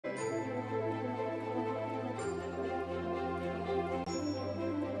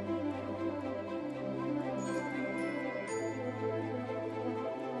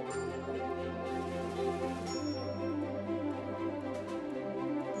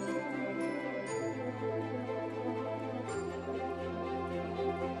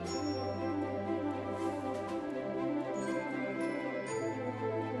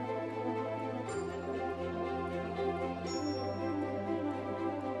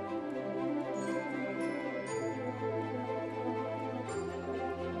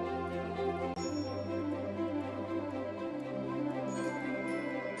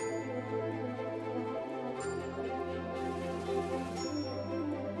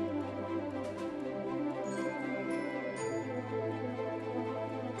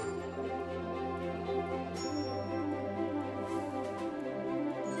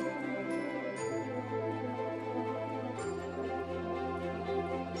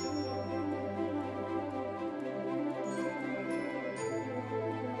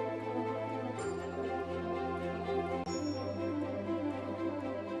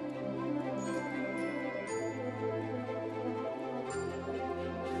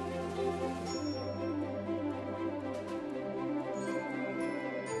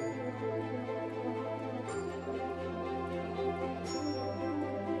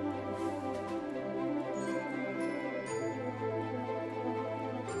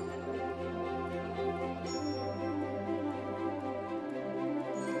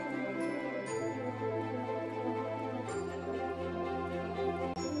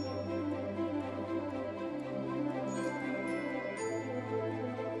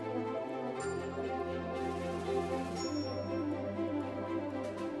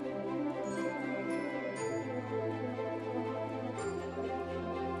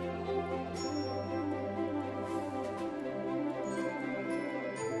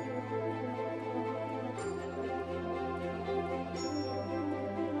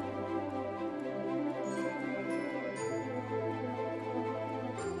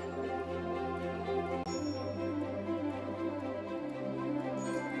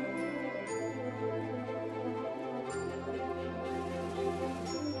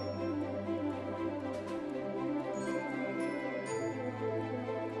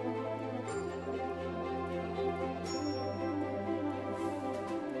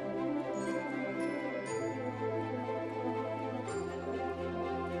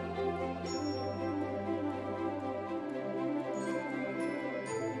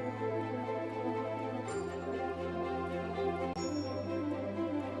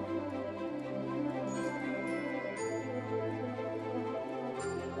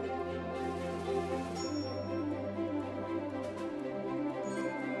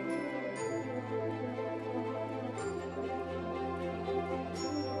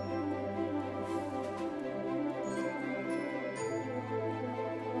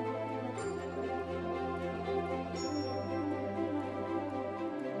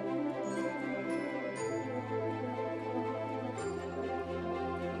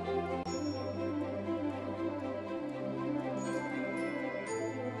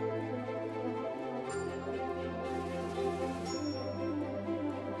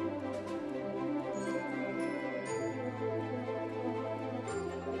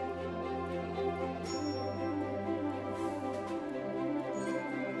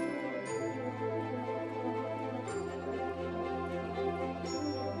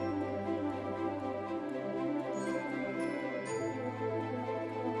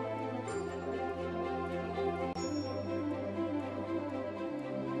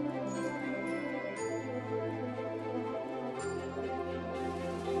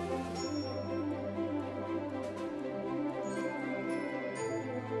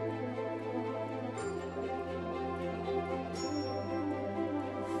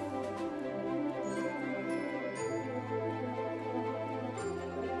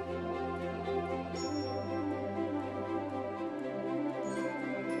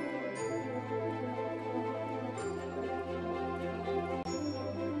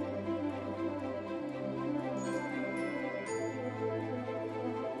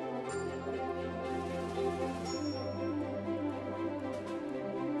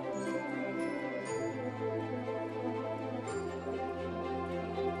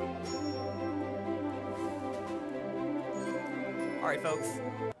All right, folks.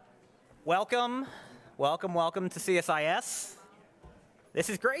 Welcome to CSIS. This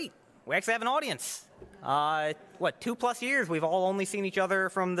is great. We actually have an audience. 2+ years, we've all only seen each other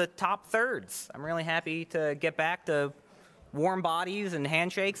from the top thirds. I'm really happy to get back to warm bodies and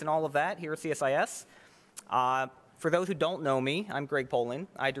handshakes and all of that here at CSIS. For those who don't know me, I'm Greg Poling.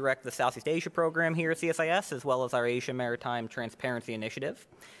 I direct the Southeast Asia program here at CSIS, as well as our Asia Maritime Transparency Initiative.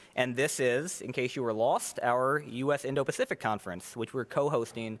 And this is, in case you were lost, our US-Indo-Pacific Conference, which we're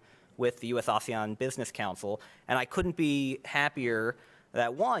co-hosting with the US-ASEAN Business Council. And I couldn't be happier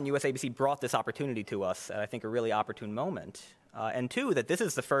that, one, USABC brought this opportunity to us at, I think, a really opportune moment. And two, that this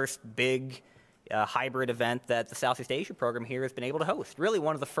is the first big hybrid event that the Southeast Asia program here has been able to host. Really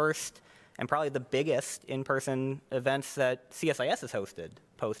one of the first and probably the biggest in-person events that CSIS has hosted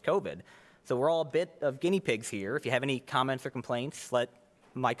post-COVID. So we're all a bit of guinea pigs here. If you have any comments or complaints, let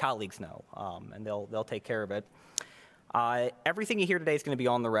my colleagues know, and they'll take care of it. Everything you hear today is going to be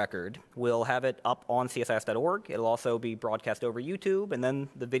on the record. We'll have it up on csis.org. It'll also be broadcast over YouTube, and then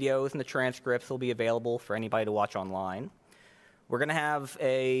the videos and the transcripts will be available for anybody to watch online. We're going to have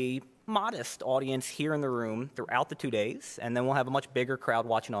a modest audience here in the room throughout the 2 days, and then we'll have a much bigger crowd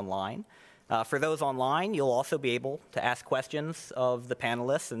watching online. For those online, you'll also be able to ask questions of the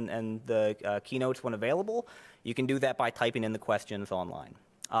panelists and the keynotes when available. You can do that by typing in the questions online.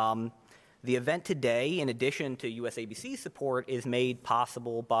 The event today, in addition to USABC support, is made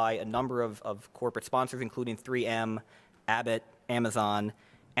possible by a number of corporate sponsors, including 3M, Abbott, Amazon,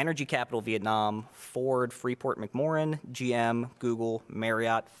 Energy Capital Vietnam, Ford, Freeport-McMoRan, GM, Google,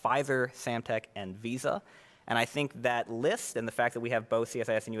 Marriott, Pfizer, Samtec, and Visa. And I think that list and the fact that we have both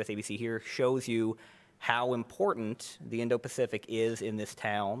CSIS and USABC here shows you how important the Indo-Pacific is in this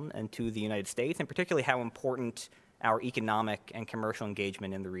town and to the United States, and particularly how important our economic and commercial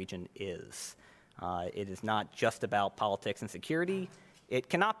engagement in the region is. It is not just about politics and security. It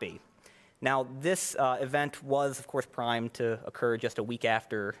cannot be. Now, this event was, of course, primed to occur just a week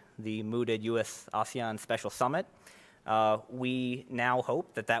after the mooted US-ASEAN Special Summit. We now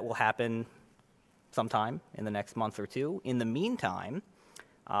hope that that will happen sometime in the next month or two. In the meantime,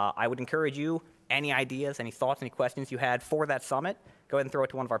 I would encourage you, any ideas, any thoughts, any questions you had for that summit, go ahead and throw it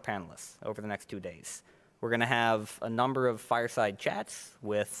to one of our panelists over the next 2 days. We're going to have a number of fireside chats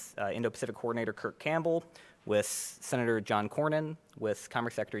with Indo-Pacific Coordinator Kirk Campbell, with Senator John Cornyn, with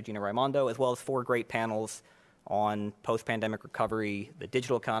Commerce Secretary Gina Raimondo, as well as 4 great panels on post-pandemic recovery, the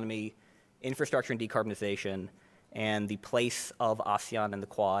digital economy, infrastructure and decarbonization, and the place of ASEAN and the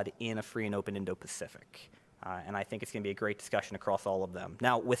Quad in a free and open Indo-Pacific. And I think it's going to be a great discussion across all of them.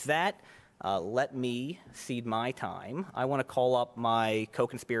 Now, with that, let me cede my time. I want to call up my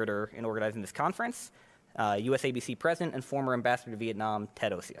co-conspirator in organizing this conference, USABC President and former Ambassador to Vietnam,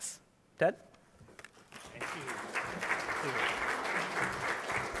 Ted Osius. Ted? Thank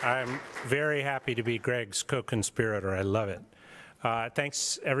you. I'm very happy to be Greg's co-conspirator. I love it.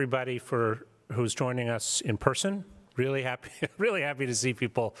 Thanks, everybody, who's joining us in person. Really happy to see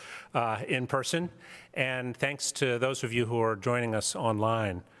people in person. And thanks to those of you who are joining us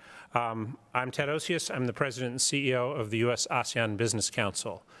online. I'm Ted Osius. I'm the President and CEO of the US-ASEAN Business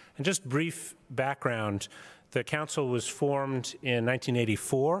Council. And just brief background, the Council was formed in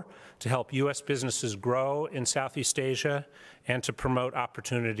 1984 to help US businesses grow in Southeast Asia and to promote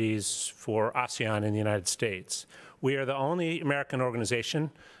opportunities for ASEAN in the United States. We are the only American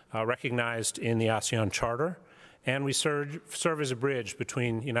organization recognized in the ASEAN Charter, and we serve as a bridge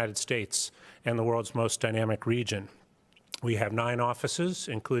between the United States and the world's most dynamic region. We have 9 offices,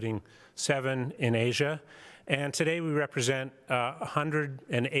 including 7 in Asia, and today we represent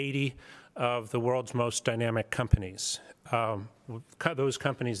 180 of the world's most dynamic companies, those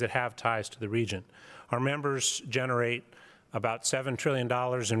companies that have ties to the region. Our members generate about $7 trillion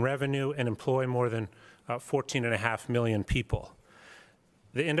in revenue and employ more than 14.5 million people.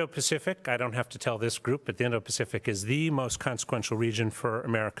 The Indo-Pacific, I don't have to tell this group, but the Indo-Pacific is the most consequential region for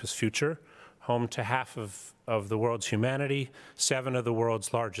America's future, home to half of the world's humanity, 7 of the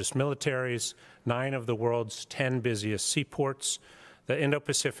world's largest militaries, 9 of the world's 10 busiest seaports. The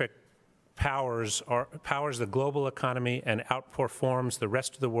Indo-Pacific powers the global economy and outperforms the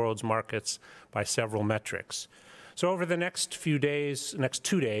rest of the world's markets by several metrics. So over the next 2 days,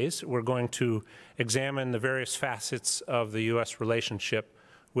 we're going to examine the various facets of the U.S. relationship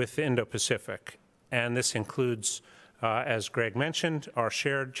with the Indo-Pacific. And this includes, as Greg mentioned, our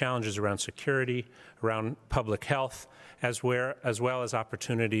shared challenges around security, around public health, as well as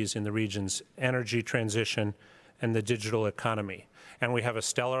opportunities in the region's energy transition and the digital economy. And we have a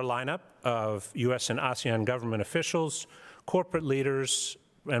stellar lineup of U.S. and ASEAN government officials, corporate leaders,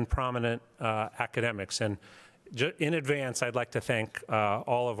 and prominent academics. And in advance, I'd like to thank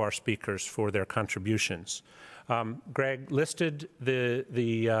all of our speakers for their contributions. Greg listed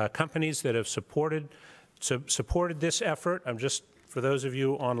the companies that have supported this effort. For those of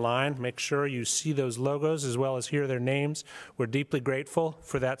you online, make sure you see those logos as well as hear their names. We're deeply grateful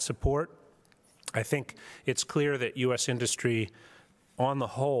for that support. I think it's clear that U.S. industry on the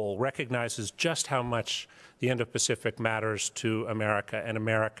whole recognizes just how much the Indo-Pacific matters to America, and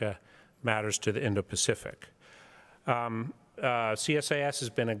America matters to the Indo-Pacific. CSIS has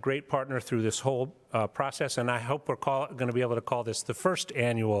been a great partner through this whole process, and I hope we're going to be able to call this the first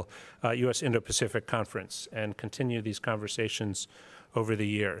annual US-Indo-Pacific Conference and continue these conversations over the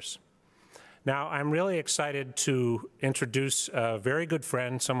years. Now, I'm really excited to introduce a very good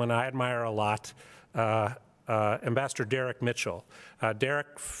friend, someone I admire a lot, Ambassador Derek Mitchell.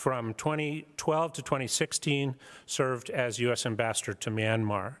 Derek, from 2012 to 2016, served as U.S. Ambassador to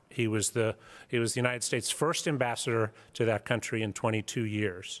Myanmar. He was the United States' first ambassador to that country in 22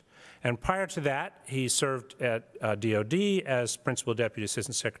 years. And prior to that, he served at DOD as Principal Deputy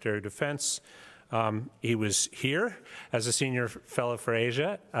Assistant Secretary of Defense. He was here as a senior fellow for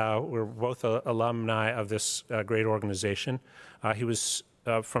Asia. We're both alumni of this great organization. He was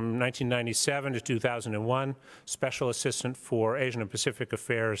from 1997 to 2001, Special Assistant for Asian and Pacific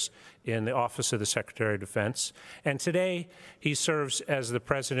Affairs in the Office of the Secretary of Defense. And today, he serves as the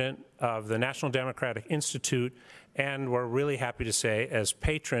President of the National Democratic Institute, and we're really happy to say, as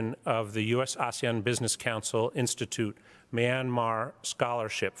patron of the US-ASEAN Business Council Institute Myanmar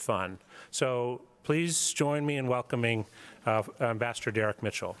Scholarship Fund. So please join me in welcoming Ambassador Derek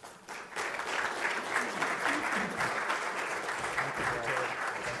Mitchell.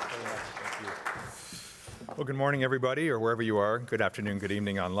 Well, good morning, everybody, or wherever you are. Good afternoon, good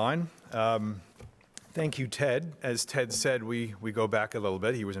evening online. Thank you, Ted. As Ted said, we go back a little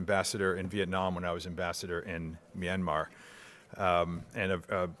bit. He was ambassador in Vietnam when I was ambassador in Myanmar.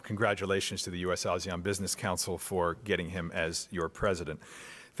 Congratulations to the US-ASEAN Business Council for getting him as your president.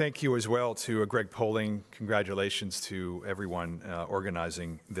 Thank you as well to Greg Poling. Congratulations to everyone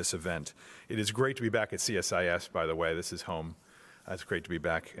organizing this event. It is great to be back at CSIS, by the way. This is home. It's great to be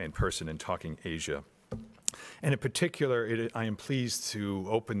back in person and talking Asia. And in particular, I am pleased to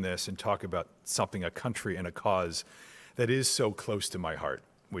open this and talk about something, a country and a cause that is so close to my heart,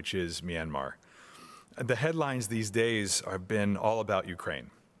 which is Myanmar. The headlines these days have been all about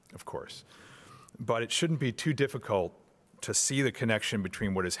Ukraine, of course. But it shouldn't be too difficult to see the connection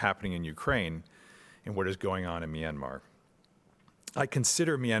between what is happening in Ukraine and what is going on in Myanmar. I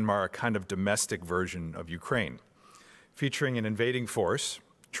consider Myanmar a kind of domestic version of Ukraine, featuring an invading force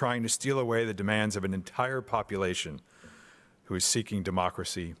trying to steal away the demands of an entire population who is seeking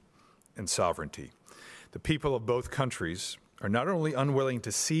democracy and sovereignty. The people of both countries are not only unwilling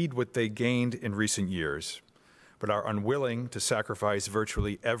to cede what they gained in recent years, but are willing to sacrifice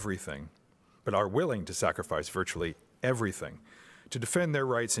virtually everything to defend their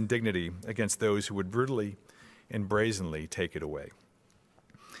rights and dignity against those who would brutally and brazenly take it away.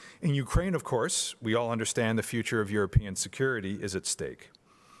 In Ukraine, of course, we all understand the future of European security is at stake.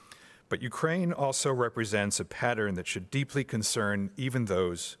 But Ukraine also represents a pattern that should deeply concern even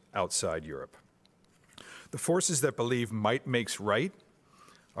those outside Europe. The forces that believe might makes right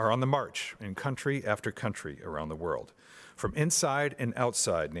are on the march in country after country around the world, from inside and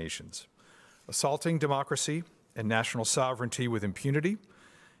outside nations, assaulting democracy and national sovereignty with impunity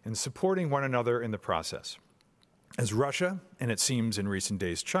and supporting one another in the process, as Russia, and it seems in recent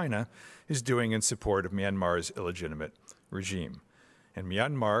days China, is doing in support of Myanmar's illegitimate regime. And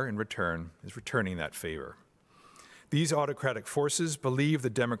Myanmar, in return, is returning that favor. These autocratic forces believe the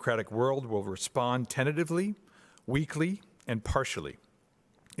democratic world will respond tentatively, weakly, and partially,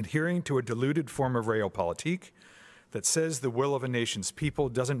 adhering to a diluted form of realpolitik that says the will of a nation's people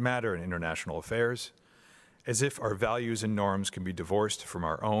doesn't matter in international affairs, as if our values and norms can be divorced from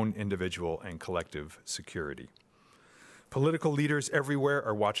our own individual and collective security. Political leaders everywhere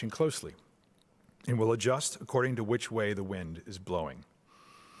are watching closely and will adjust according to which way the wind is blowing.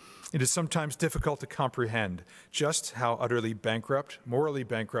 It is sometimes difficult to comprehend just how utterly bankrupt, morally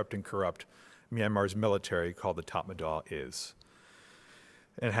bankrupt and corrupt Myanmar's military, called the Tatmadaw, is,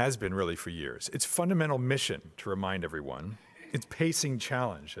 and has been really for years. Its fundamental mission, to remind everyone, its pacing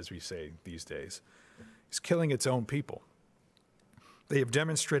challenge, as we say these days, is killing its own people. They have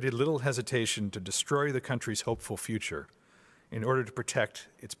demonstrated little hesitation to destroy the country's hopeful future in order to protect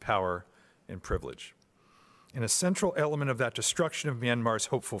its power and privilege. And a central element of that destruction of Myanmar's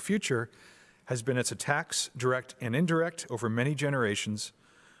hopeful future has been its attacks, direct and indirect, over many generations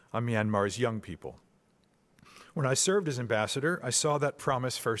on Myanmar's young people. When I served as ambassador, I saw that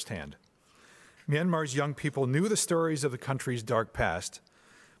promise firsthand. Myanmar's young people knew the stories of the country's dark past,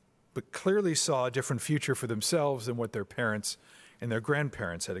 but clearly saw a different future for themselves than what their parents and their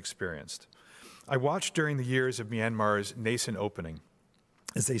grandparents had experienced. I watched during the years of Myanmar's nascent opening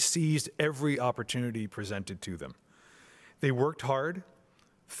as they seized every opportunity presented to them. They worked hard,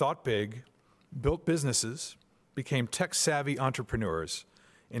 thought big, built businesses, became tech-savvy entrepreneurs,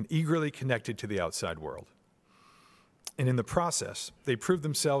 and eagerly connected to the outside world. And in the process, they proved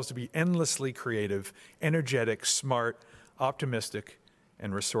themselves to be endlessly creative, energetic, smart, optimistic,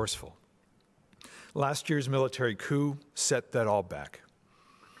 and resourceful. Last year's military coup set that all back.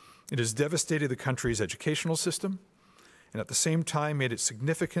 It has devastated the country's educational system, and at the same time made it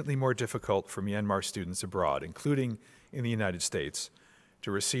significantly more difficult for Myanmar students abroad, including in the United States,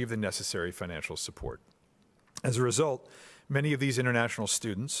 to receive the necessary financial support. As a result, many of these international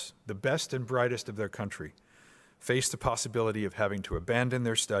students, the best and brightest of their country, face the possibility of having to abandon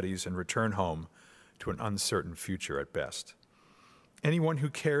their studies and return home to an uncertain future at best. Anyone who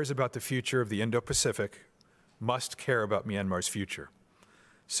cares about the future of the Indo-Pacific must care about Myanmar's future,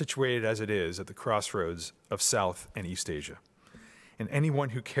 situated as it is at the crossroads of South and East Asia. And anyone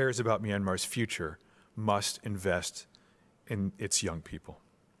who cares about Myanmar's future must invest in its young people.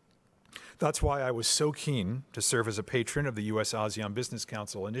 That's why I was so keen to serve as a patron of the US-ASEAN Business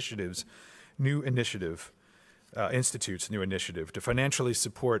Council Institute's new initiative to financially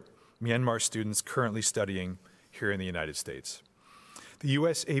support Myanmar students currently studying here in the United States. The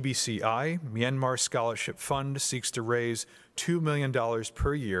US-ABCI Myanmar Scholarship Fund seeks to raise $2 million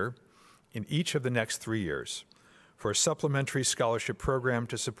per year in each of the next 3 years for a supplementary scholarship program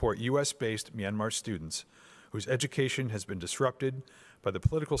to support US-based Myanmar students whose education has been disrupted by the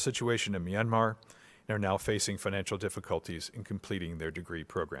political situation in Myanmar and are now facing financial difficulties in completing their degree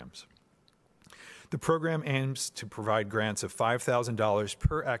programs. The program aims to provide grants of $5,000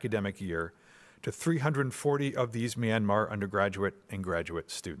 per academic year to 340 of these Myanmar undergraduate and graduate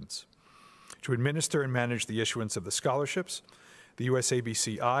students. To administer and manage the issuance of the scholarships, the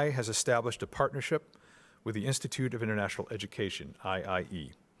US-ABCI has established a partnership with the Institute of International Education,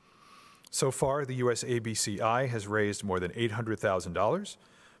 IIE. So far, the US-ABCI has raised more than $800,000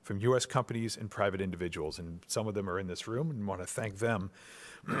 from US companies and private individuals, and some of them are in this room, and I want to thank them.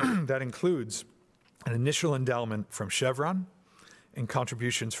 That includes an initial endowment from Chevron and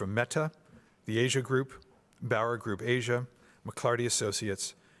contributions from Meta, the Asia Group, Bauer Group Asia, McClarty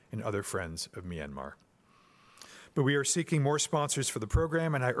Associates, and other friends of Myanmar. But we are seeking more sponsors for the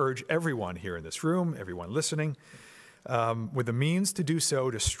program, and I urge everyone here in this room, everyone listening, with the means to do so,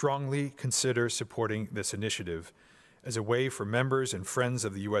 to strongly consider supporting this initiative as a way for members and friends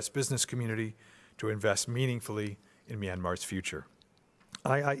of the U.S. business community to invest meaningfully in Myanmar's future.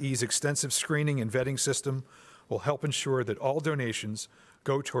 IIE's extensive screening and vetting system will help ensure that all donations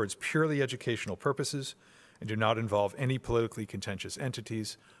go towards purely educational purposes and do not involve any politically contentious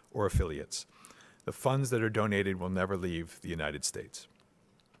entities or affiliates. The funds that are donated will never leave the United States.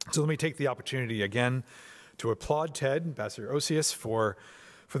 So let me take the opportunity again to applaud Ted, Ambassador Osius, for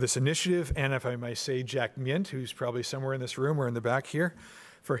this initiative, and if I may say, Jack Myint, who's probably somewhere in this room or in the back here,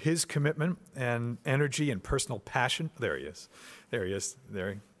 for his commitment and energy and personal passion. There he is. There he is.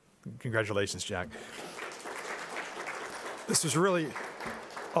 There. Congratulations, Jack. This was really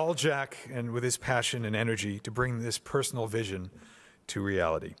all Jack, and with his passion and energy to bring this personal vision to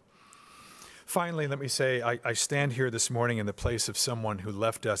reality. Finally, let me say, I stand here this morning in the place of someone who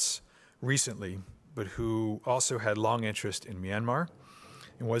left us recently, but who also had long interest in Myanmar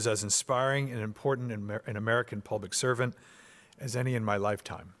and was as inspiring and important an American public servant as any in my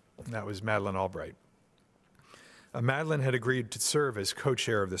lifetime. And that was Madeleine Albright. Madeleine had agreed to serve as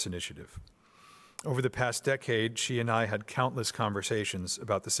co-chair of this initiative. Over the past decade, she and I had countless conversations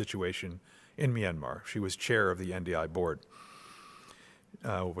about the situation in Myanmar. She was chair of the NDI board,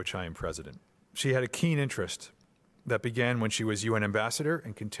 which I am president. She had a keen interest that began when she was UN ambassador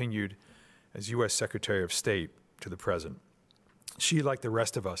and continued as US Secretary of State to the present. She, like the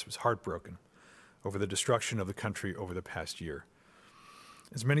rest of us, was heartbroken over the destruction of the country over the past year.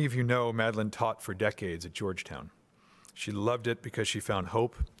 As many of you know, Madeleine taught for decades at Georgetown. She loved it because she found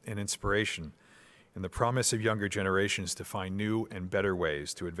hope and inspiration in the promise of younger generations to find new and better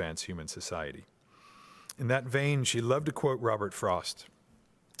ways to advance human society. In that vein, she loved to quote Robert Frost,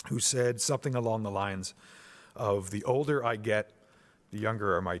 who said something along the lines of, "The older I get, the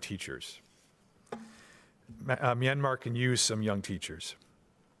younger are my teachers." Myanmar can use some young teachers,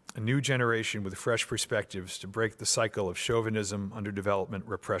 a new generation with fresh perspectives to break the cycle of chauvinism, underdevelopment,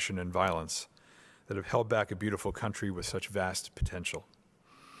 repression, and violence that have held back a beautiful country with such vast potential.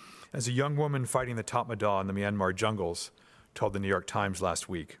 As a young woman fighting the Tatmadaw in the Myanmar jungles told the New York Times last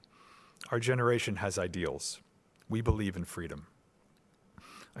week, Our generation has ideals. We believe in freedom.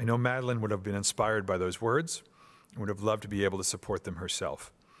 I know Madeline would have been inspired by those words and would have loved to be able to support them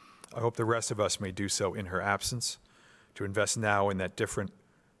herself. I hope the rest of us may do so in her absence, to invest now in that different,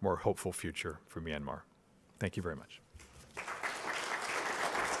 more hopeful future for Myanmar. Thank you very much.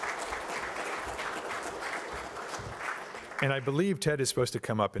 And I believe Ted is supposed to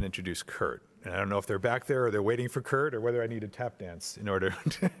come up and introduce Kurt. And I don't know if they're back there or they're waiting for Kurt or whether I need a tap dance in order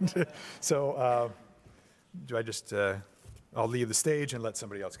to. So do I just, I'll leave the stage and let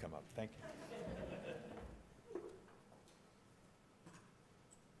somebody else come up. Thank you.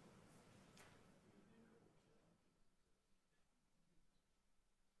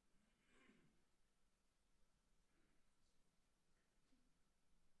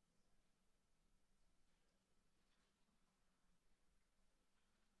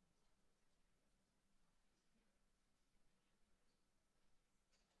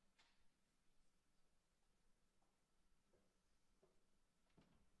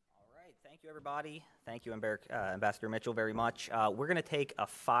 Thank you, everybody. Thank you, Ambassador Mitchell, very much. We're going to take a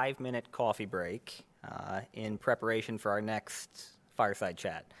 5-minute coffee break in preparation for our next fireside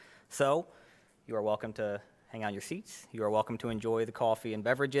chat. So you are welcome to hang on your seats. You are welcome to enjoy the coffee and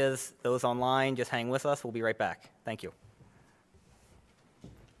beverages. Those online, just hang with us. We'll be right back. Thank you.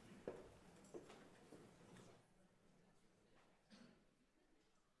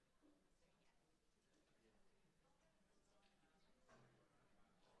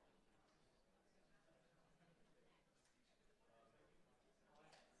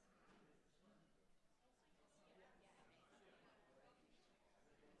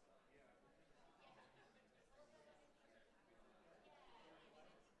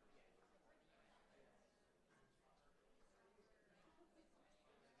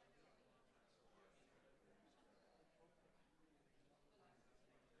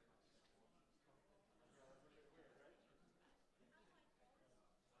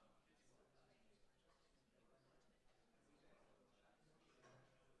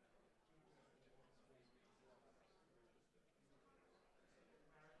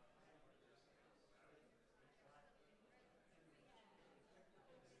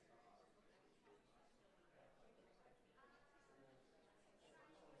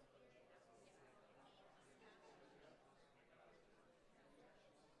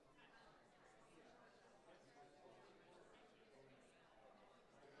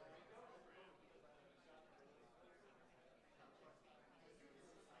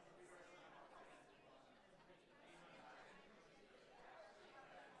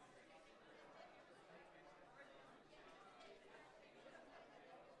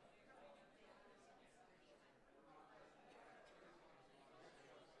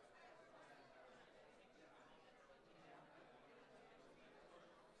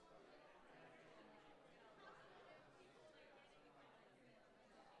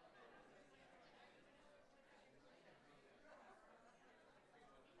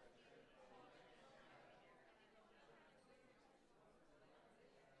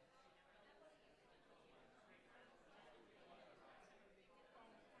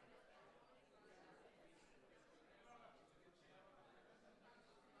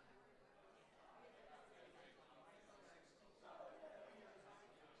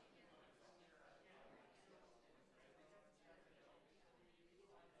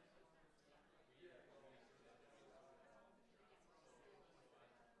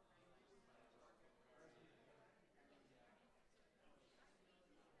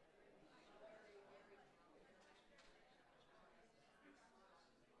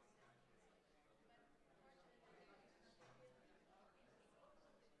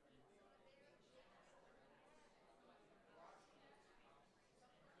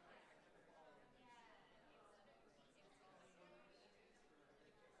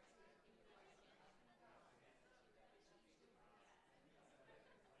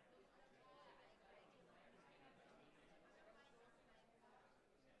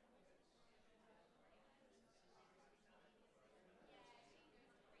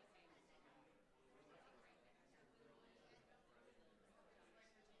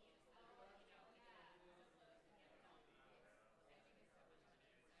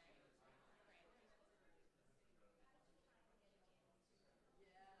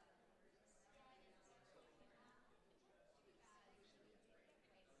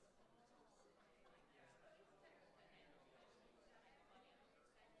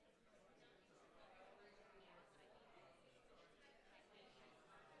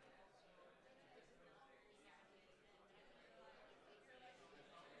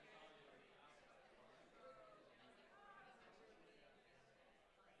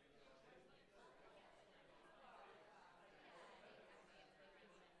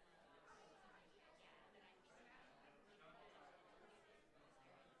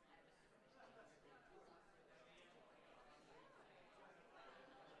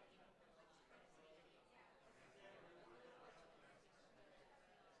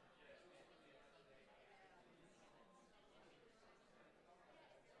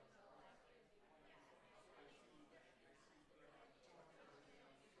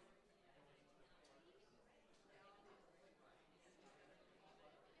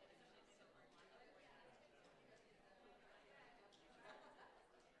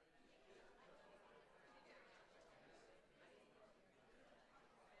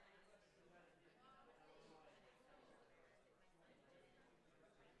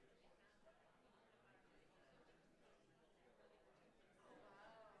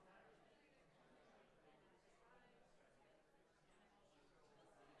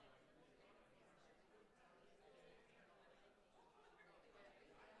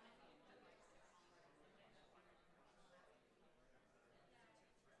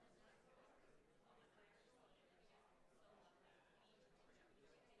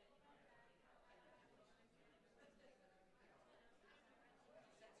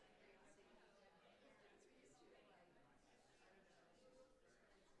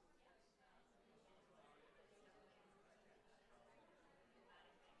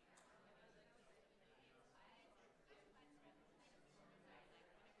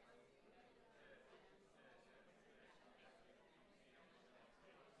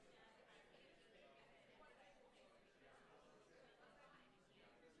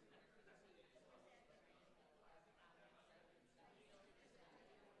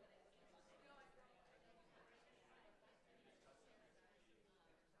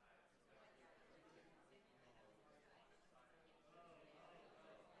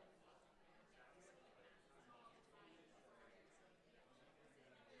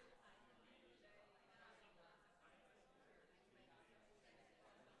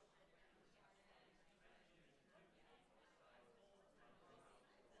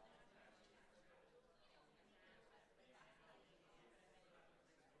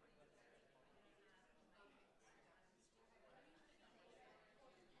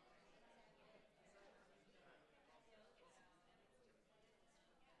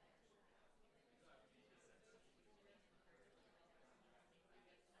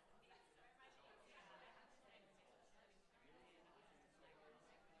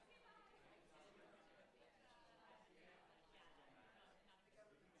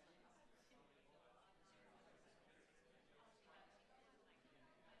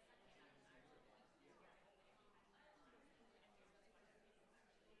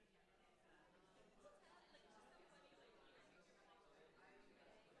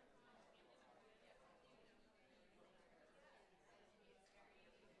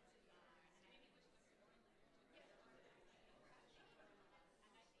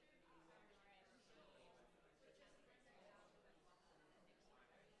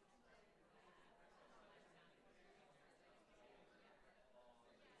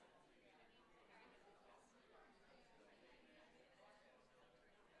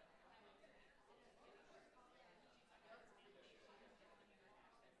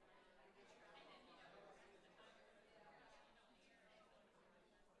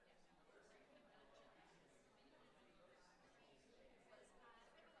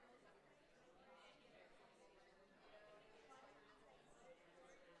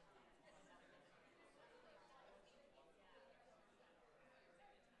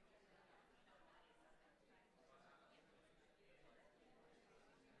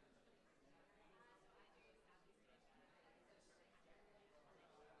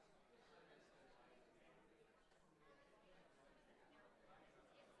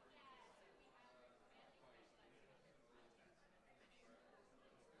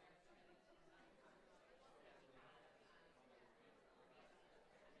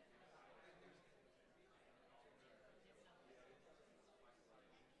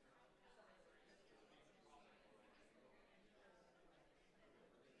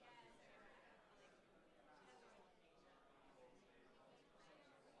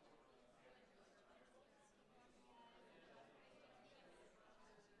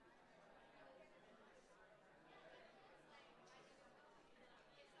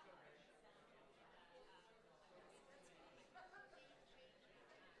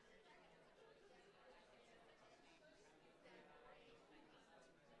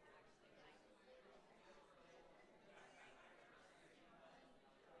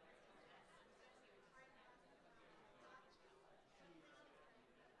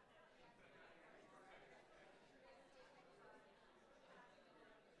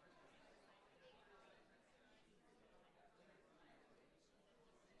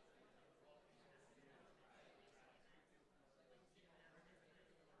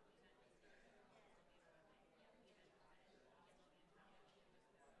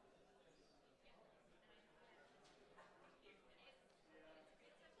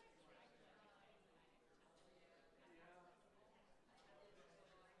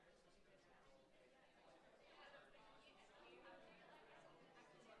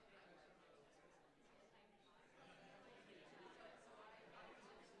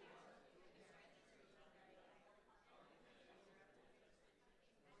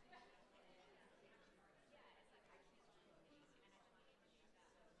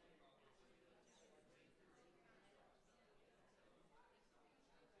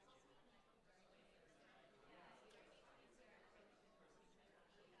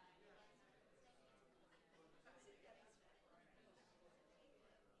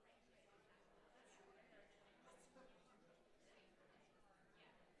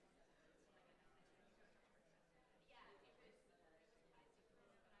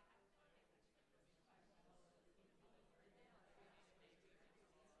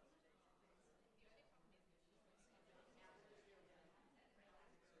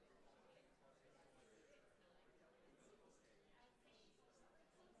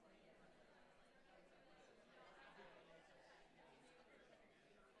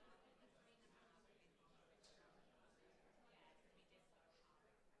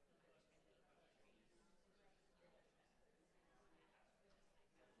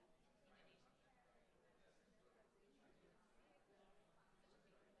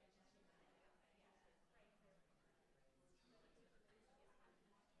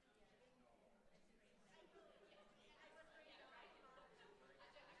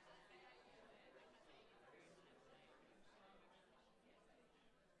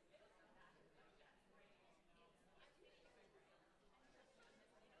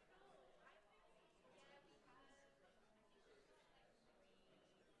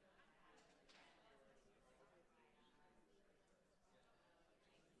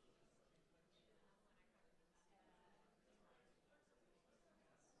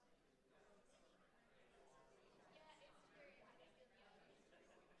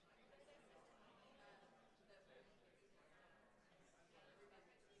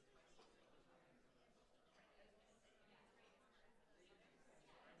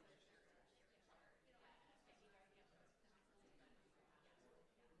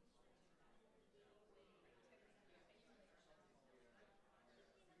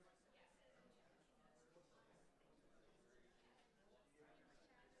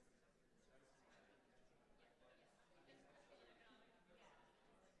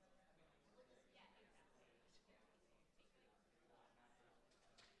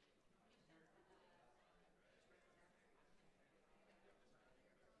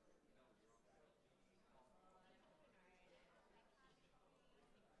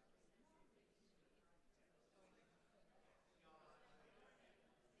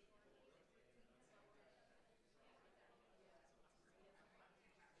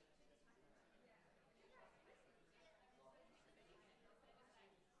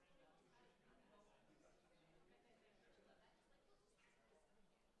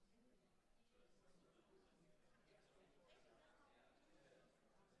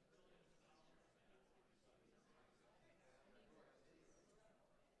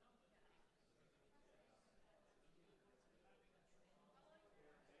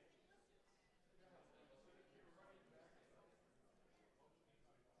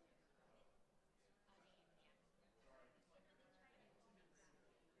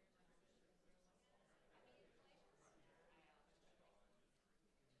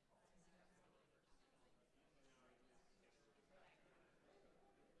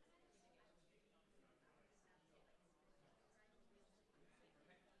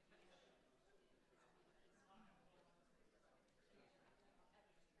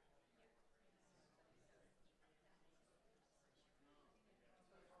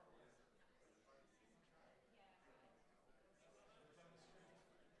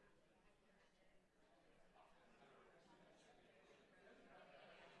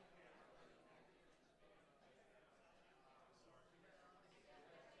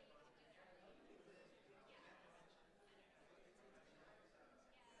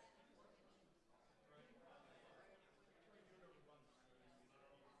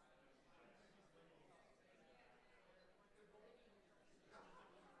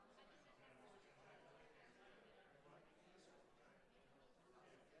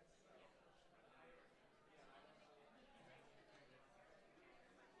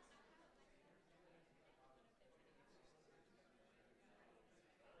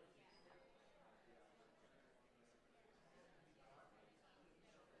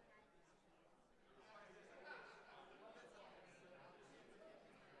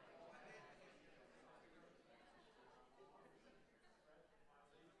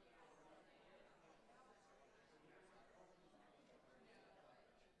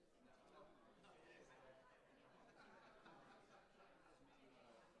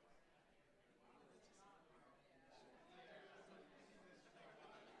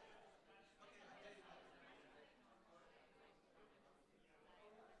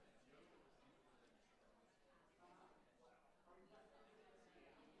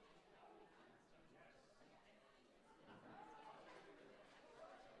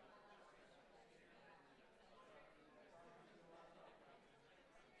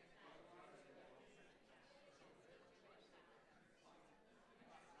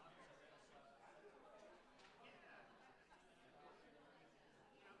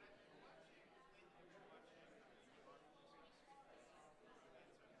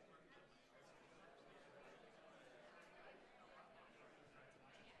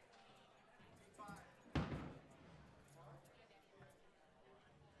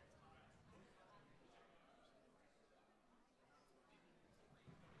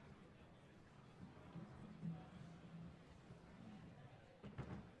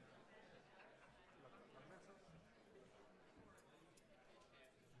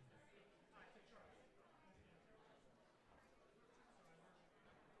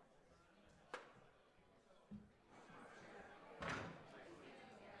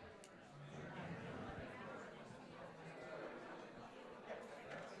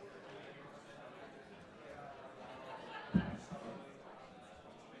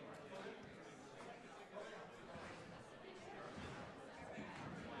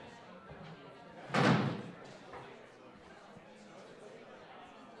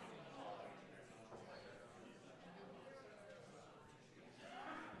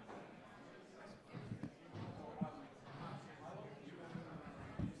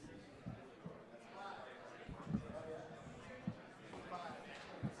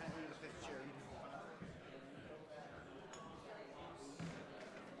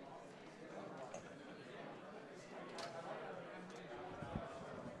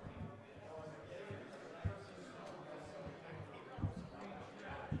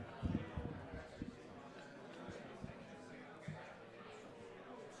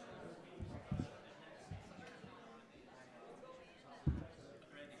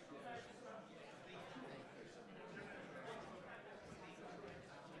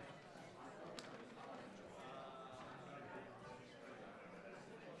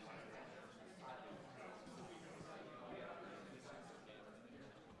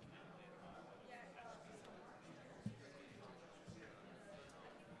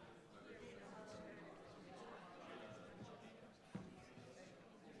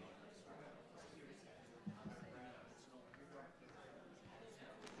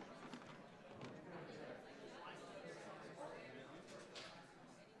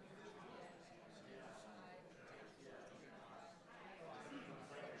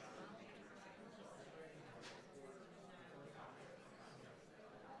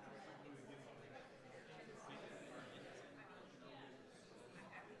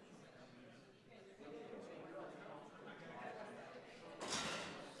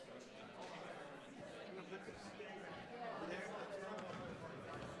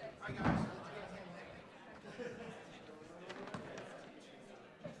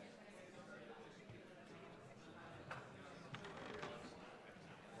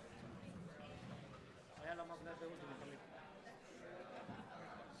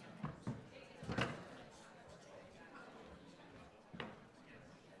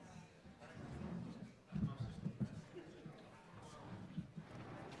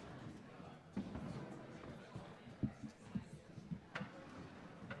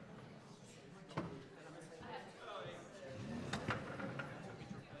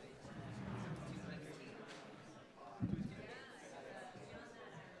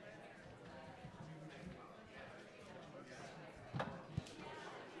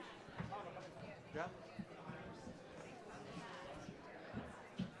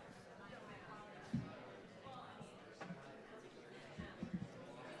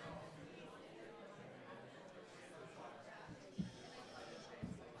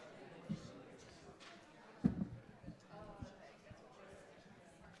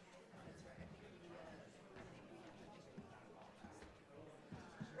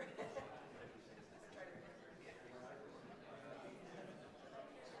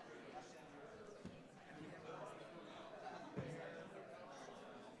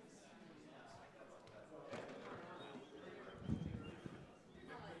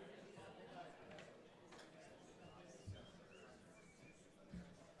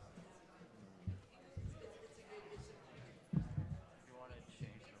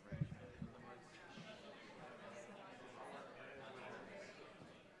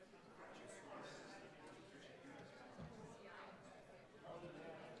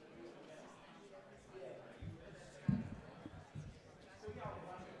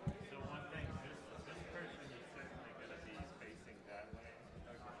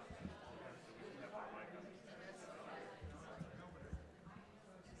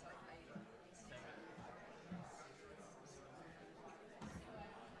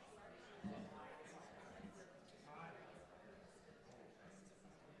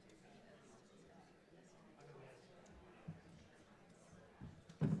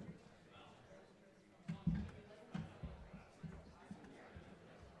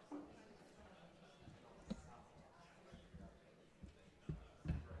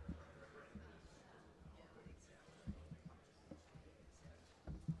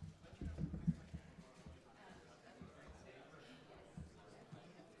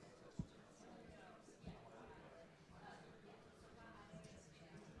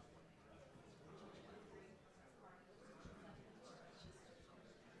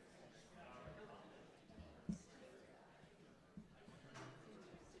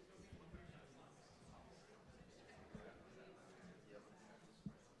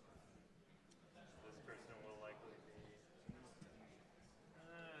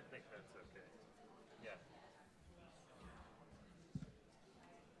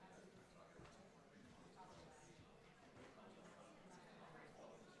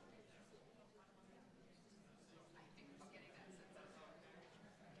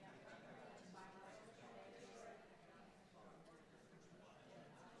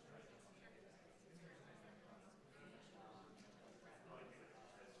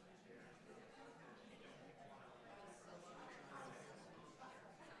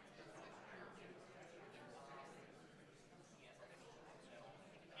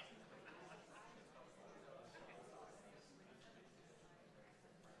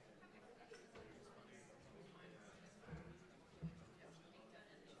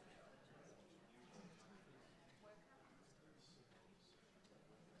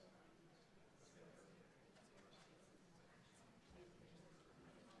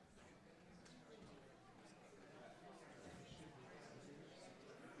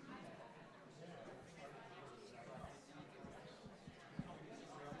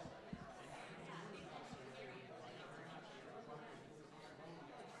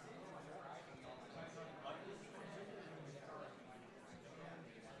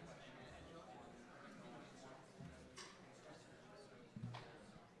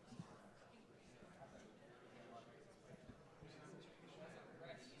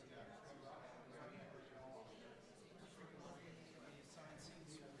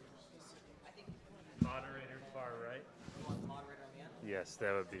 Yes,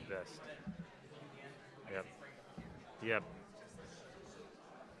 that would be best. Yep. Yep.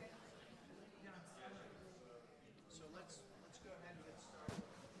 So let's go ahead and get started.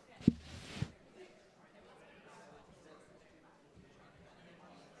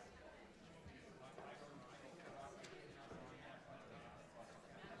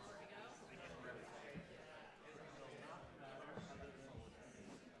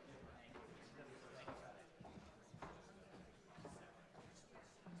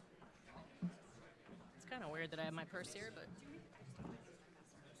 It's kind of weird that I have my purse here, but.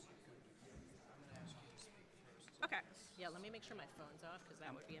 Okay. Yeah, let me make sure my phone's off because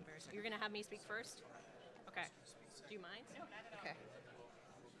that would be embarrassing. You're going to have me speak first? Okay. Do you mind? No, not at all. Okay.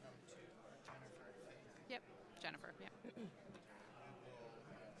 Yep, Jennifer, yeah.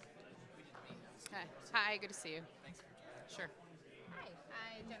 Hi. Hi, good to see you. Thanks. Sure.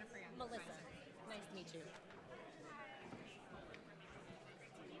 Hi, Jennifer Young. Melissa, nice to meet you.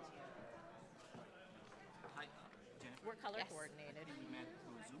 Hi, Jennifer. We're color Yes. coordinated. We met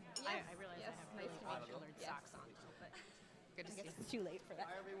through Zoom. I realize yes, I have nice really to meet you. odd-colored Yes. socks on, but Good to I see guess you. it's too late for that.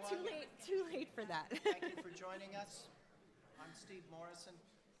 Hi, everyone. Too late for that. Thank you for joining us. I'm Steve Morrison.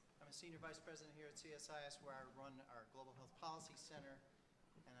 I'm a Senior Vice President here at CSIS, where I run our Global Health Policy Center.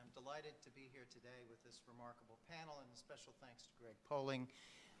 And I'm delighted to be here today with this remarkable panel, and a special thanks to Greg Poling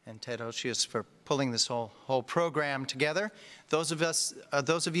and Ted Ochius for pulling this whole program together. Those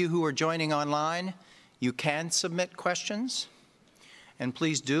of you who are joining online, you can submit questions, and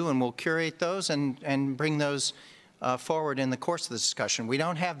please do, and we'll curate those and bring those forward in the course of the discussion. We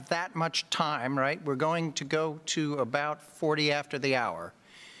don't have that much time, right? We're going to go to about 40 after the hour.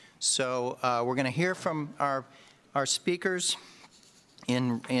 So we're going to hear from our speakers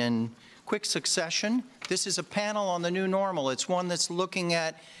in quick succession. This is a panel on the new normal. It's one that's looking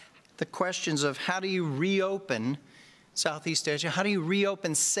at the questions of how do you reopen Southeast Asia? How do you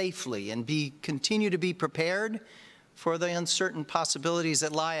reopen safely and continue to be prepared for the uncertain possibilities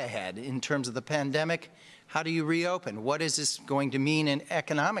that lie ahead in terms of the pandemic? How do you reopen? What is this going to mean in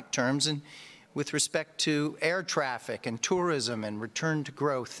economic terms and with respect to air traffic and tourism and return to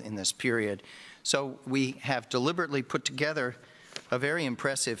growth in this period? So we have deliberately put together a very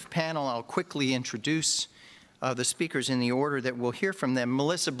impressive panel. I'll quickly introduce the speakers in the order that we'll hear from them.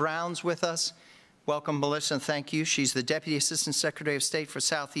 Melissa Brown's with us. Welcome, Melissa, and thank you. She's the Deputy Assistant Secretary of State for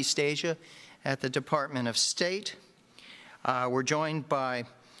Southeast Asia at the Department of State. We're joined by,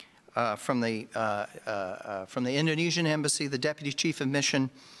 from the Indonesian Embassy, the Deputy Chief of Mission,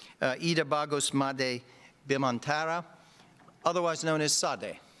 Ida Bagus Made Bimantara, otherwise known as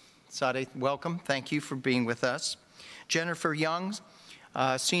Sade. Sade, welcome. Thank you for being with us. Jennifer Young,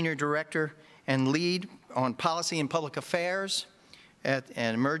 Senior Director and Lead on Policy and Public Affairs at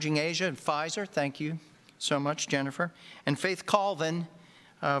Emerging Asia at Pfizer. Thank you so much, Jennifer. And Faith Colvin,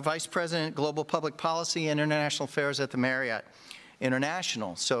 Vice President, Global Public Policy and International Affairs at the Marriott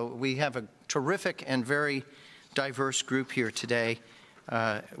International. So we have a terrific and very diverse group here today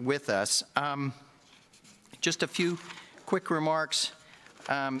with us. Just a few quick remarks.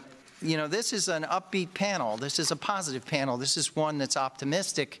 You know, this is an upbeat panel. This is a positive panel. This is one that's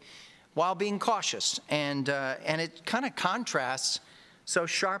optimistic while being cautious. And it kind of contrasts so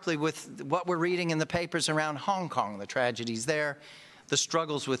sharply with what we're reading in the papers around Hong Kong, the tragedies there, the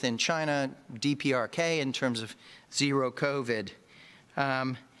struggles within China, DPRK in terms of zero COVID.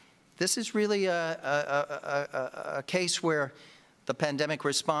 This is really a case where the pandemic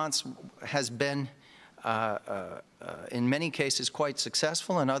response has been in many cases quite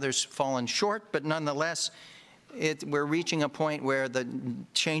successful and others fallen short, but nonetheless, we're reaching a point where the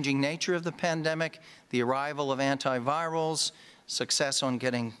changing nature of the pandemic, the arrival of antivirals, success on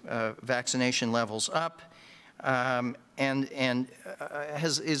getting vaccination levels up,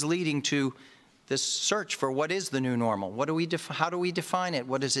 is leading to this search for what is the new normal. How do we define it?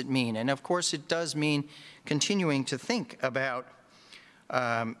 What does it mean? And of course, it does mean continuing to think about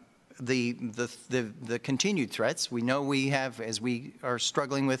the continued threats. We know we have, as we are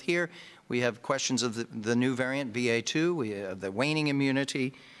struggling with here, we have questions of the new variant, BA2, we have the waning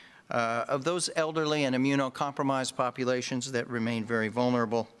immunity of those elderly and immunocompromised populations that remain very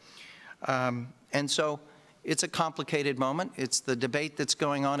vulnerable. And so it's a complicated moment. It's the debate that's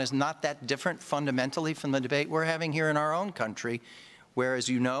going on is not that different fundamentally from the debate we're having here in our own country, where, as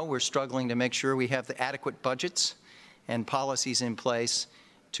you know, we're struggling to make sure we have the adequate budgets and policies in place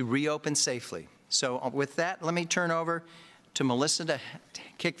to reopen safely. So with that, let me turn over to Melissa to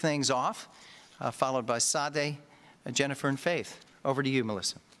kick things off, followed by Sade, Jennifer, and Faith. Over to you,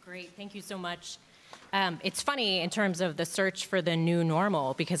 Melissa. Great, thank you so much. It's funny in terms of the search for the new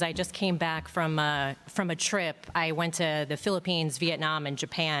normal, because I just came back from a trip. I went to the Philippines, Vietnam, and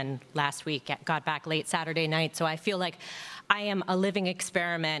Japan last week. Got back late Saturday night, so I feel like I am a living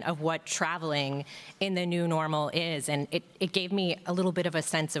experiment of what traveling in the new normal is. And it gave me a little bit of a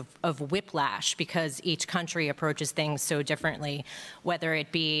sense of whiplash, because each country approaches things so differently, whether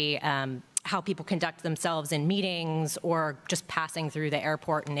it be how people conduct themselves in meetings or just passing through the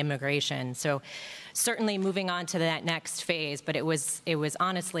airport and immigration. So certainly moving on to that next phase, but it was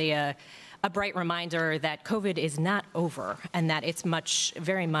honestly a bright reminder that COVID is not over and that it's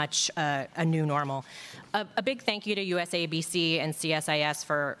very much a new normal. A big thank you to USABC and CSIS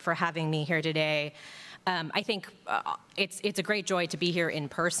for having me here today. I think it's a great joy to be here in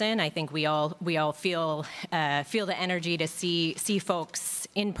person. I think we all feel the energy to see folks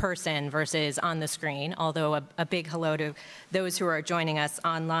in person versus on the screen. Although a big hello to those who are joining us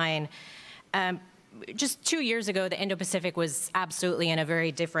online. Just 2 years ago, the Indo-Pacific was absolutely in a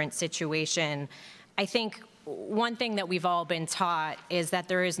very different situation. I think one thing that we've all been taught is that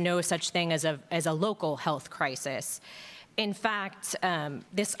there is no such thing as a local health crisis. In fact,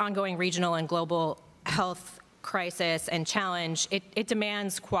 this ongoing regional and global health crisis and challenge, it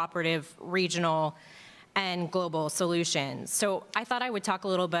demands cooperative regional and global solutions. So I thought I would talk a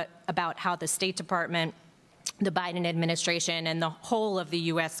little bit about how the State Department, the Biden administration, and the whole of the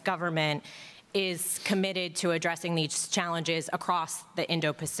US government is committed to addressing these challenges across the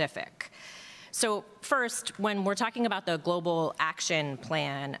Indo-Pacific. So first, when we're talking about the Global Action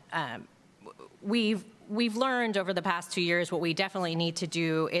Plan, we've learned over the past 2 years what we definitely need to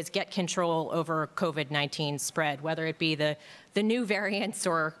do is get control over COVID-19 spread, whether it be the new variants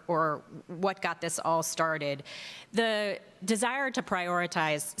or what got this all started. The desire to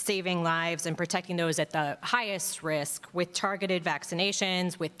prioritize saving lives and protecting those at the highest risk with targeted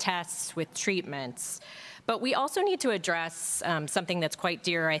vaccinations, with tests, with treatments. But we also need to address something that's quite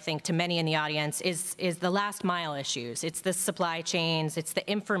dear, I think, to many in the audience, is the last mile issues. It's the supply chains, it's the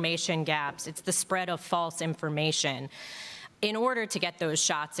information gaps, it's the spread of false information. In order to get those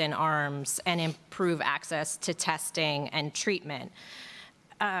shots in arms and improve access to testing and treatment.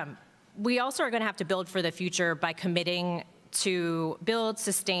 We also are going to have to build for the future by committing to build,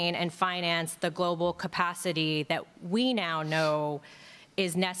 sustain, and finance the global capacity that we now know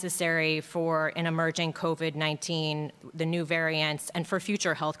is necessary for an emerging COVID-19, the new variants, and for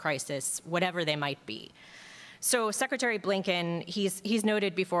future health crises, whatever they might be. So Secretary Blinken, he's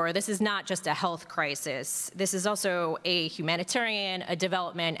noted before, this is not just a health crisis. This is also a humanitarian, a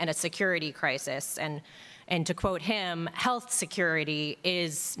development, and a security crisis. And to quote him, health security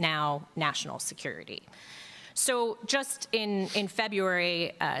is now national security. So just in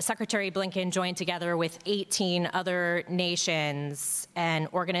February, Secretary Blinken joined together with 18 other nations and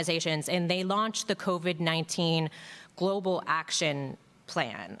organizations, and they launched the COVID-19 Global Action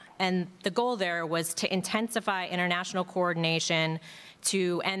Plan. And the goal there was to intensify international coordination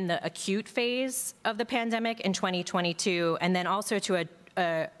to end the acute phase of the pandemic in 2022, and then also to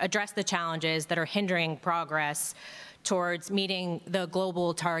address the challenges that are hindering progress towards meeting the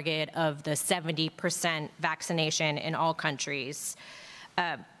global target of the 70% vaccination in all countries.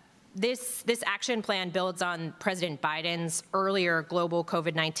 This action plan builds on President Biden's earlier global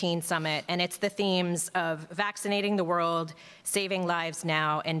COVID-19 summit, and it's the themes of vaccinating the world, saving lives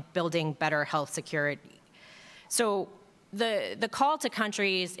now, and building better health security. So the call to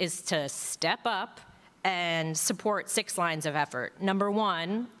countries is to step up and support 6 lines of effort. Number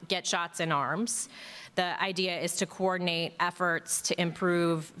 1, get shots in arms. The idea is to coordinate efforts to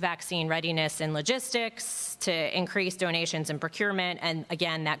improve vaccine readiness and logistics, to increase donations and procurement, and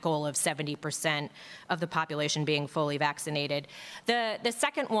again, that goal of 70% of the population being fully vaccinated. The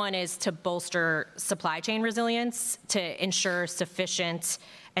second one is to bolster supply chain resilience, to ensure sufficient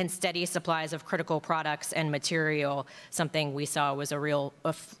and steady supplies of critical products and material, something we saw was a real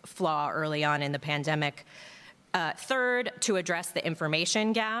flaw early on in the pandemic. Third, to address the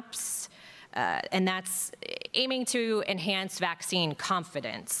information gaps. And that's aiming to enhance vaccine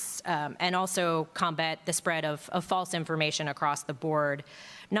confidence and also combat the spread of false information across the board.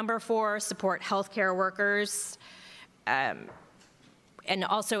 Number 4, support healthcare workers and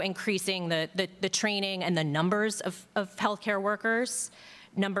also increasing the training and the numbers of healthcare workers.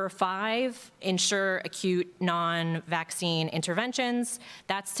 Number 5, ensure acute non-vaccine interventions.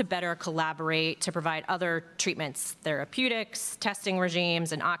 That's to better collaborate to provide other treatments, therapeutics, testing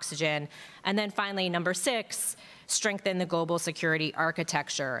regimes, and oxygen. And then finally, number 6, strengthen the global security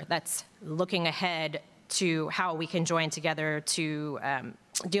architecture. That's looking ahead to how we can join together to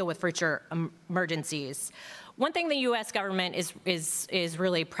deal with future emergencies. One thing the U.S. government is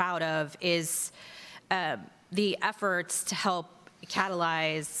really proud of is the efforts to help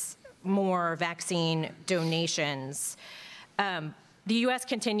catalyze more vaccine donations. The U.S.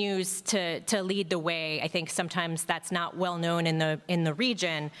 continues to lead the way. I think sometimes that's not well known in the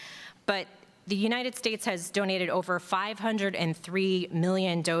region, but the United States has donated over 503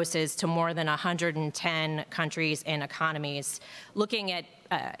 million doses to more than 110 countries and economies. Looking at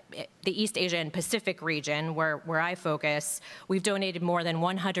the East Asia and Pacific region, where I focus, we've donated more than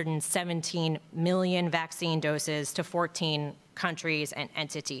 117 million vaccine doses to 14 countries and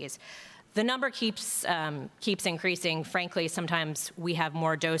entities. The number keeps increasing. Frankly, sometimes we have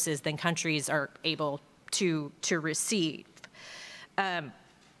more doses than countries are able to receive.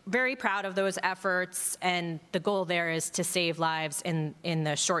 Very proud of those efforts, and the goal there is to save lives in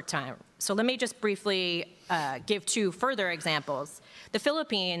the short time. So let me just briefly give two further examples. The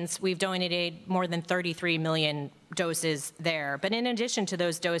Philippines, we've donated more than 33 million doses there, but in addition to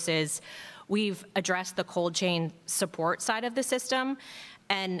those doses, we've addressed the cold chain support side of the system,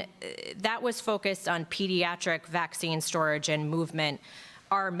 and that was focused on pediatric vaccine storage and movement.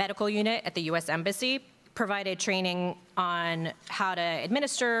 Our medical unit at the U.S. Embassy provided training on how to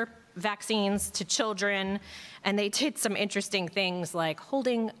administer vaccines to children, and they did some interesting things like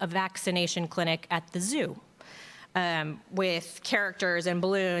holding a vaccination clinic at the zoo with characters and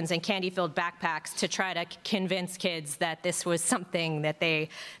balloons and candy-filled backpacks to try to convince kids that this was something that they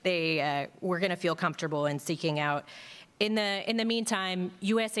were going to feel comfortable in seeking out. In the meantime,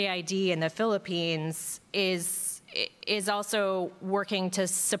 USAID in the Philippines is also working to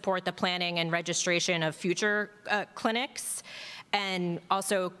support the planning and registration of future clinics, and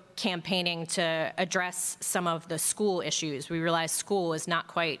also campaigning to address some of the school issues. We realize school is not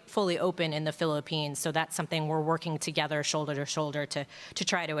quite fully open in the Philippines, so that's something we're working together shoulder to shoulder to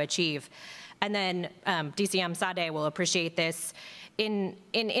try to achieve. And then DCM Sade will appreciate this. In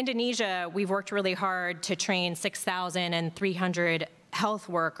Indonesia, we've worked really hard to train 6,300 health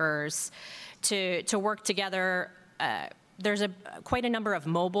workers to work together. There's quite a number of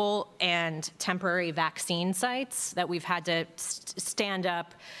mobile and temporary vaccine sites that we've had to stand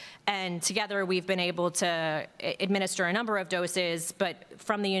up, and together we've been able to administer a number of doses, but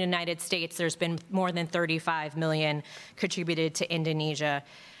from the United States, there's been more than 35 million contributed to Indonesia.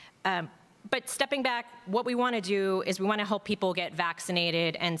 But stepping back, what we want to do is we want to help people get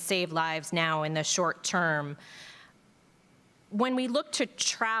vaccinated and save lives now in the short term. When we look to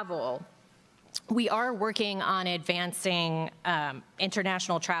travel, we are working on advancing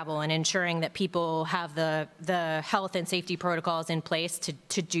international travel and ensuring that people have the health and safety protocols in place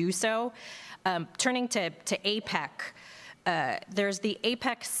to do so. Turning to APEC, there's the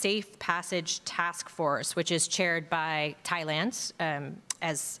APEC Safe Passage Task Force, which is chaired by Thailand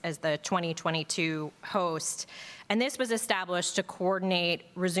as the 2022 host. And this was established to coordinate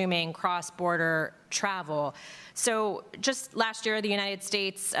resuming cross-border travel. So just last year, the United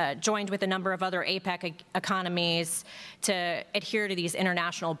States joined with a number of other APEC economies to adhere to these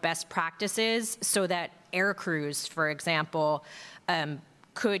international best practices so that air crews, for example,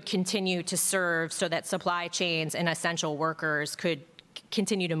 could continue to serve, so that supply chains and essential workers could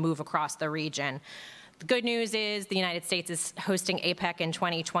continue to move across the region. The good news is the United States is hosting APEC in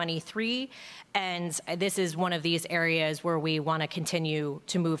 2023, and this is one of these areas where we want to continue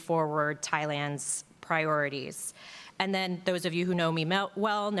to move forward Thailand's priorities. And then those of you who know me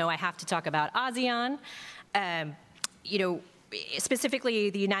well know I have to talk about ASEAN. Specifically,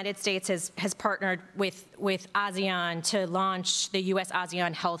 the United States has partnered with ASEAN to launch the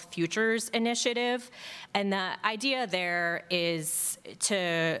US-ASEAN Health Futures Initiative. And the idea there is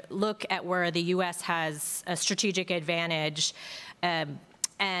to look at where the US has a strategic advantage.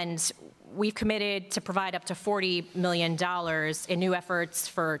 And we've committed to provide up to $40 million in new efforts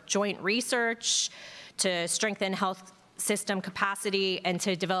for joint research, to strengthen health system capacity, and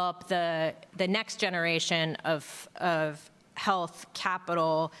to develop the next generation of health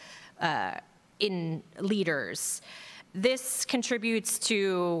capital in leaders. This contributes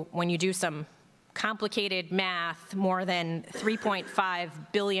to, when you do some complicated math, more than $3.5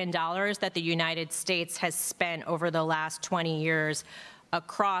 billion that the United States has spent over the last 20 years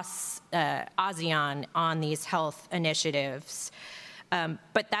across ASEAN on these health initiatives.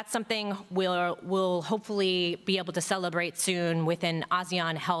 But that's something we'll hopefully be able to celebrate soon with an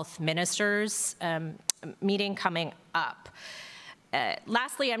ASEAN Health Ministers meeting coming up.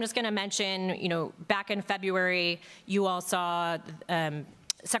 Lastly, I'm just going to mention, back in February, you all saw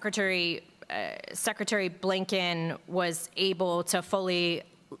Secretary Blinken was able to fully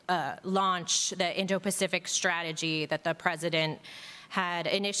launch the Indo-Pacific strategy that the president had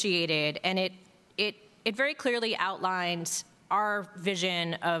initiated, and it very clearly outlined our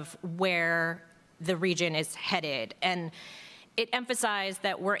vision of where the region is headed. And it emphasized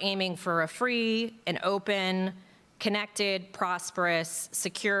that we're aiming for a free and open, connected, prosperous,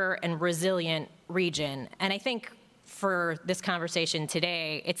 secure, and resilient region. And I think for this conversation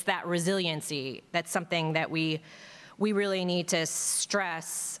today, it's that resiliency that's something that we really need to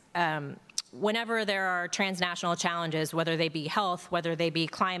stress. Whenever there are transnational challenges, whether they be health, whether they be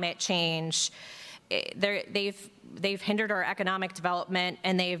climate change, they've hindered our economic development,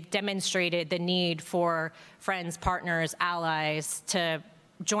 and they've demonstrated the need for friends, partners, allies to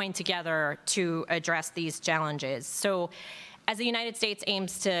join together to address these challenges. So as the United States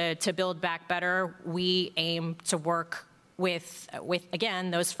aims to build back better, we aim to work with,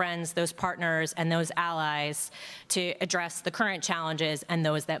 again, those friends, those partners, and those allies to address the current challenges and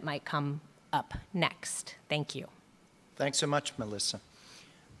those that might come up next. Thank you. Thanks so much, Melissa.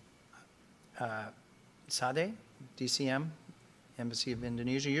 Sade, DCM, Embassy of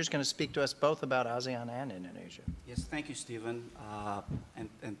Indonesia. You're just going to speak to us both about ASEAN and Indonesia. Yes, thank you, Stephen.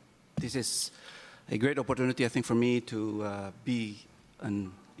 And this is a great opportunity, I think, for me to be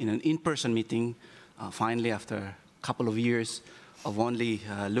in an in-person meeting, finally, after a couple of years of only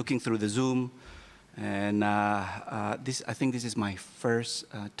looking through the Zoom. And I think this is my first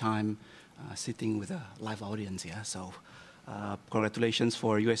time sitting with a live audience, yeah. So congratulations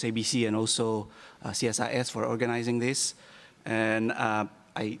for USABC and also CSIS for organizing this. And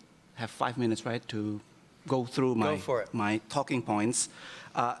I have 5 minutes, right, to go through my talking points.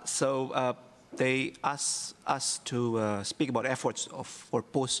 They asked us to speak about efforts for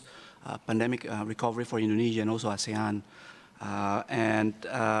post-pandemic recovery for Indonesia and also ASEAN.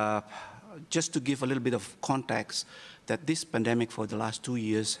 Just to give a little bit of context, that this pandemic for the last 2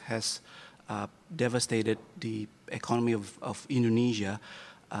 years has devastated the economy of Indonesia.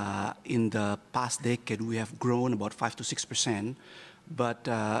 In the past decade, we have grown about 5 to 6%, but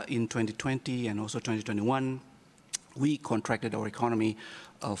in 2020 and also 2021, we contracted our economy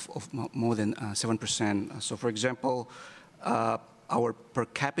of more than 7%. So for example, our per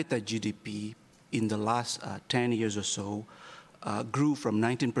capita GDP in the last 10 years or so grew from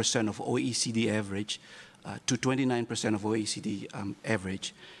 19% of OECD average to 29% of OECD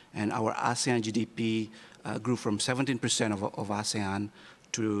average. And our ASEAN GDP grew from 17% of ASEAN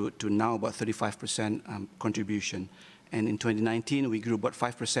to now about 35% contribution. And in 2019, we grew about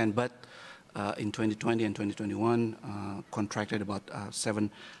 5%, but in 2020 and 2021, contracted about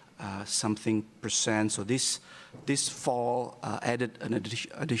 7-something%. So this fall added an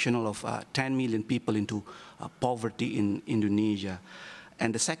additional of 10 million people into poverty in Indonesia.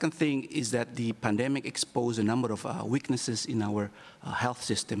 And the second thing is that the pandemic exposed a number of weaknesses in our health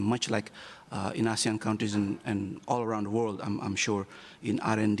system, much like in ASEAN countries and all around the world, I'm sure, in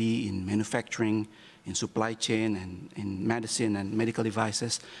R&D, in manufacturing, in supply chain, and in medicine and medical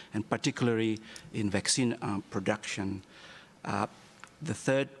devices, and particularly in vaccine production. The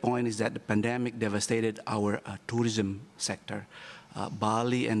third point is that the pandemic devastated our tourism sector.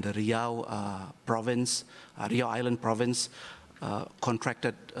 Bali and the Riau Island province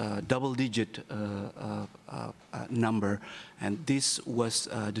contracted double-digit number, and this was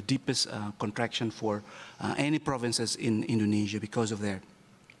the deepest contraction for any provinces in Indonesia because of their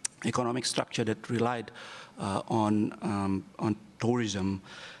economic structure that relied on tourism.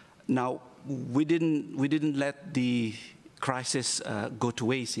 Now, we didn't let the crisis go to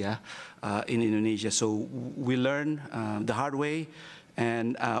waste, yeah, in Indonesia. So we learned the hard way,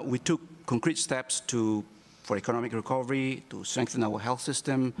 and we took concrete steps for economic recovery, to strengthen our health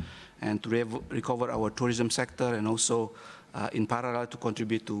system, and to recover our tourism sector, and also in parallel to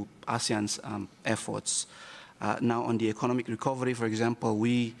contribute to ASEAN's efforts. Now on the economic recovery, for example,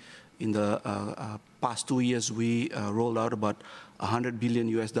 in the past 2 years, we rolled out about $100 billion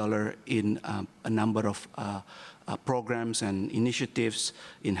in a number of programs and initiatives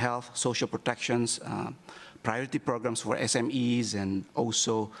in health, social protections, priority programs for SMEs, and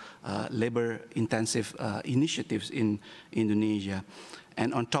also labor-intensive initiatives in Indonesia.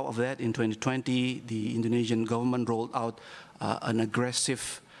 And on top of that, in 2020, the Indonesian government rolled out an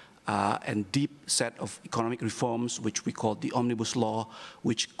aggressive and deep set of economic reforms, which we call the Omnibus Law,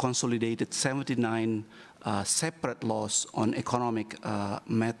 which consolidated 79 separate laws on economic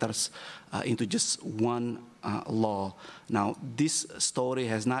matters into just one law. Now, this story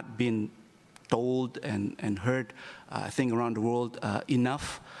has not been told and heard, I think, around the world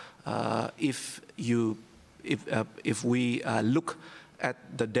enough. If we look at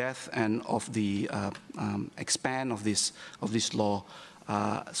the depth and of the expand of this law,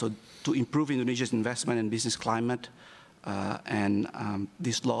 so to improve Indonesia's investment and business climate,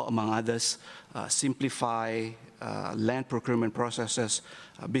 This law, among others, simplify land procurement processes,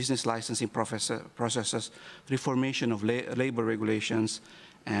 business licensing processes, reformation of labor regulations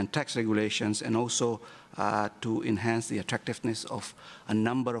and tax regulations, and also to enhance the attractiveness of a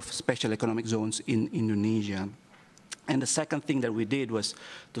number of special economic zones in Indonesia. And the second thing that we did was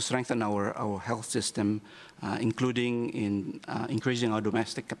to strengthen our health system, including in increasing our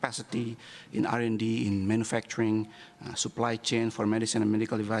domestic capacity in R&D, in manufacturing, supply chain for medicine and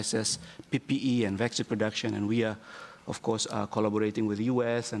medical devices, PPE and vaccine production. And we are, of course, collaborating with the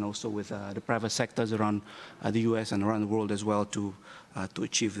US and also with the private sectors around the US and around the world as well to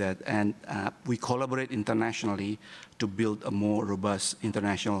achieve that. And we collaborate internationally to build a more robust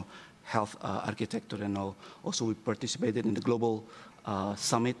international health architecture, and also we participated in the global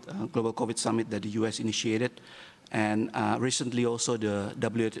summit, global COVID summit that the US initiated. And recently also the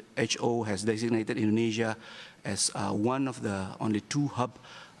WHO has designated Indonesia as one of the only 2 hubs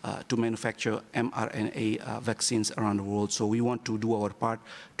to manufacture mRNA vaccines around the world. So we want to do our part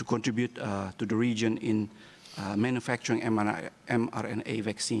to contribute to the region in manufacturing mRNA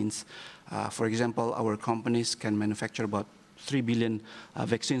vaccines. For example, our companies can manufacture about 3 billion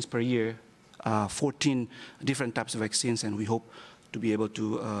vaccines per year, 14 different types of vaccines, and we hope to be able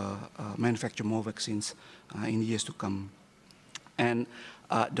to manufacture more vaccines in the years to come. And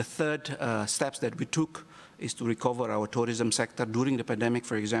the third steps that we took is to recover our tourism sector. During the pandemic,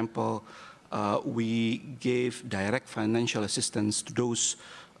 for example, we gave direct financial assistance to those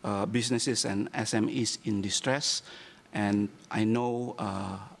businesses and SMEs in distress. And I know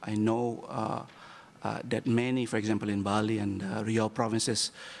that many, for example, in Bali and Riau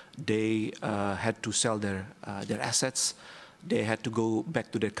provinces, they had to sell their assets. They had to go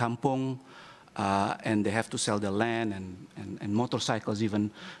back to their kampong, and they have to sell their land and motorcycles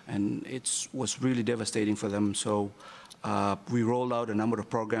even, and it was really devastating for them. So we rolled out a number of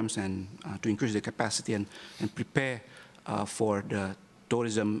programs and to increase the capacity and prepare for the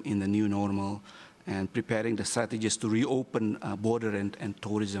tourism in the new normal, and preparing the strategies to reopen border and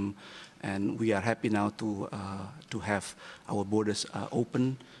tourism. And we are happy now to have our borders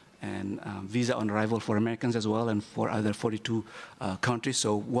open, and visa on arrival for Americans as well, and for other 42 countries.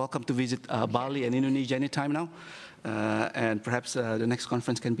 So welcome to visit Bali and Indonesia anytime now. And perhaps the next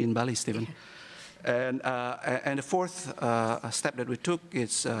conference can be in Bali, Stephen. And the fourth step that we took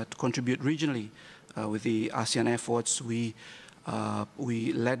is to contribute regionally with the ASEAN efforts. We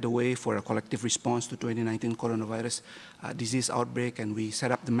led the way for a collective response to 2019 coronavirus disease outbreak, and we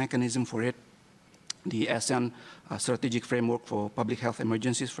set up the mechanism for it. The ASEAN Strategic Framework for Public Health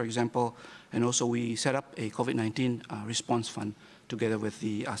Emergencies, for example, and also we set up a COVID-19 response fund together with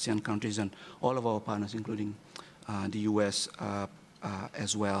the ASEAN countries and all of our partners, including the US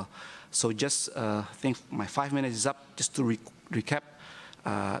as well. So just I think my 5 minutes is up. Just to recap,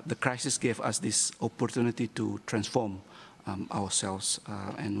 the crisis gave us this opportunity to transform ourselves,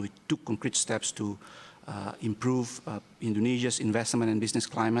 and we took concrete steps to improve Indonesia's investment and business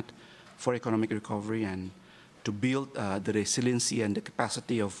climate for economic recovery, and to build the resiliency and the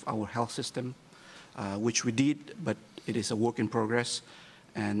capacity of our health system, which we did, but it is a work in progress.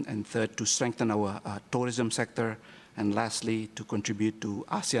 And third, to strengthen our tourism sector, and lastly, to contribute to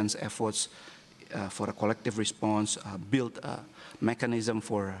ASEAN's efforts for a collective response, build a mechanism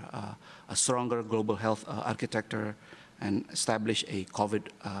for a stronger global health architecture, and establish a COVID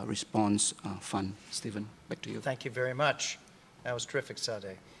response fund. Stephen, back to you. Thank you very much. That was terrific,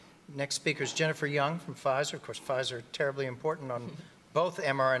 Sade. Next speaker is Jennifer Young from Pfizer. Of course, Pfizer terribly important on both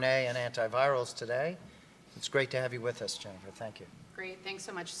mRNA and antivirals today. It's great to have you with us, Jennifer. Thank you. Great. Thanks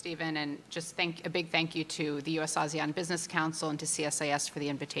so much, Stephen. And just a big thank you to the US-ASEAN Business Council and to CSIS for the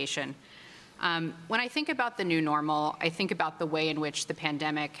invitation. When I think about the new normal, I think about the way in which the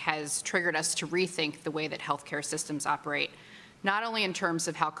pandemic has triggered us to rethink the way that healthcare systems operate, not only in terms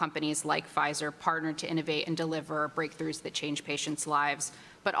of how companies like Pfizer partner to innovate and deliver breakthroughs that change patients' lives,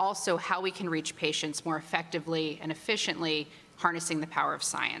 but also how we can reach patients more effectively and efficiently, harnessing the power of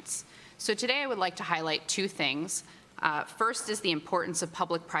science. So today I would like to highlight 2 things. First is the importance of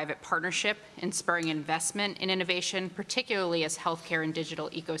public-private partnership in spurring investment in innovation, particularly as healthcare and digital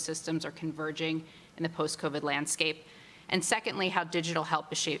ecosystems are converging in the post-COVID landscape. And secondly, how digital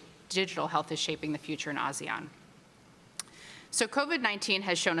health is shaping the future in ASEAN. So COVID-19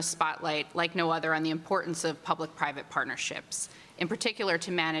 has shown a spotlight like no other on the importance of public-private partnerships, in particular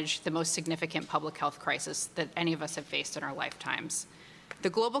to manage the most significant public health crisis that any of us have faced in our lifetimes. The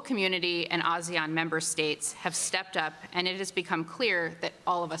global community and ASEAN member states have stepped up, and it has become clear that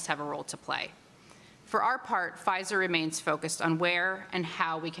all of us have a role to play. For our part, Pfizer remains focused on where and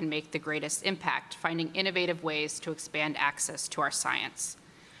how we can make the greatest impact, finding innovative ways to expand access to our science.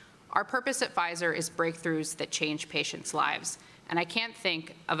 Our purpose at Pfizer is breakthroughs that change patients' lives, and I can't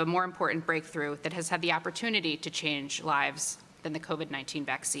think of a more important breakthrough that has had the opportunity to change lives than the COVID-19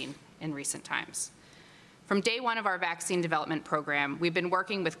 vaccine in recent times. From day one of our vaccine development program, we've been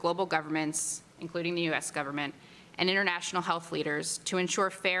working with global governments, including the US government, and international health leaders to ensure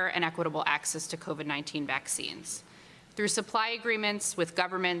fair and equitable access to COVID-19 vaccines. Through supply agreements with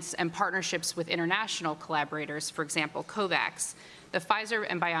governments and partnerships with international collaborators, for example, COVAX, the Pfizer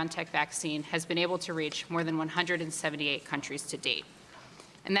and BioNTech vaccine has been able to reach more than 178 countries to date.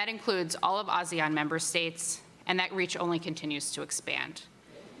 And that includes all of ASEAN member states, and that reach only continues to expand.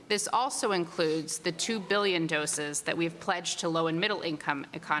 This also includes the 2 billion doses that we've pledged to low and middle income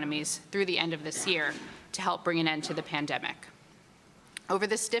economies through the end of this year to help bring an end to the pandemic. Over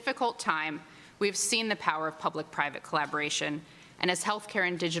this difficult time, we've seen the power of public-private collaboration, and as healthcare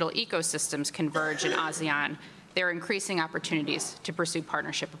and digital ecosystems converge in ASEAN, there are increasing opportunities to pursue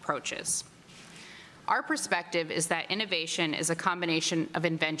partnership approaches. Our perspective is that innovation is a combination of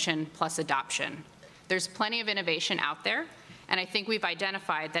invention plus adoption. There's plenty of innovation out there, and I think we've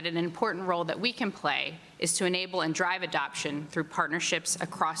identified that an important role that we can play is to enable and drive adoption through partnerships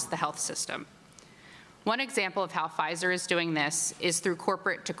across the health system. One example of how Pfizer is doing this is through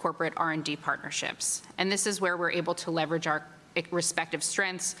corporate-to-corporate R&D partnerships. And this is where we're able to leverage our respective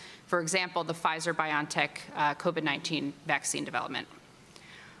strengths, for example, the Pfizer-BioNTech COVID-19 vaccine development.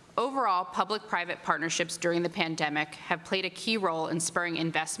 Overall, public-private partnerships during the pandemic have played a key role in spurring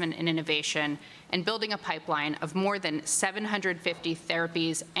investment in innovation and building a pipeline of more than 750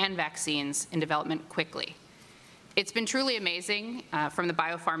 therapies and vaccines in development quickly. It's been truly amazing from the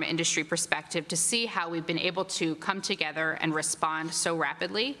biopharma industry perspective to see how we've been able to come together and respond so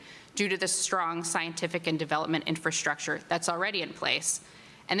rapidly due to the strong scientific and development infrastructure that's already in place.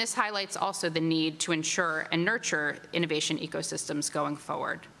 And this highlights also the need to ensure and nurture innovation ecosystems going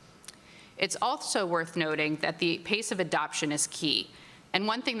forward. It's also worth noting that the pace of adoption is key. And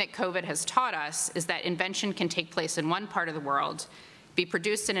one thing that COVID has taught us is that invention can take place in one part of the world, be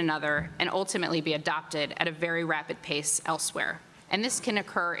produced in another, and ultimately be adopted at a very rapid pace elsewhere. And this can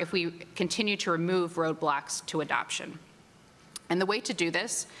occur if we continue to remove roadblocks to adoption. And the way to do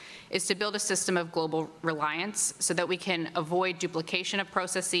this is to build a system of global reliance so that we can avoid duplication of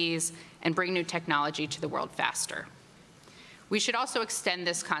processes and bring new technology to the world faster. We should also extend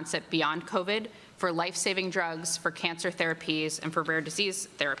this concept beyond COVID for life-saving drugs, for cancer therapies, and for rare disease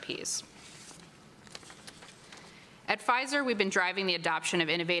therapies. At Pfizer, we've been driving the adoption of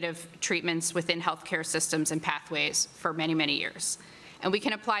innovative treatments within healthcare systems and pathways for many, many years. And we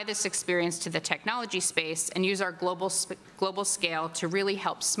can apply this experience to the technology space and use our global scale to really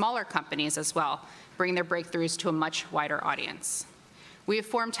help smaller companies as well bring their breakthroughs to a much wider audience. We have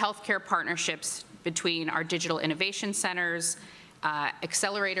formed healthcare partnerships between our digital innovation centers,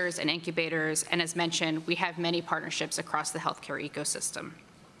 accelerators and incubators, and as mentioned, we have many partnerships across the healthcare ecosystem.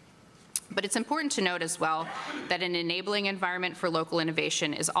 But it's important to note as well that an enabling environment for local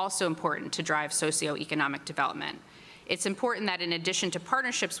innovation is also important to drive socioeconomic development. It's important that in addition to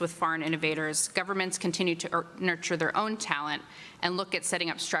partnerships with foreign innovators, governments continue to nurture their own talent and look at setting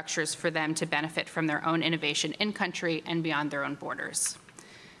up structures for them to benefit from their own innovation in country and beyond their own borders.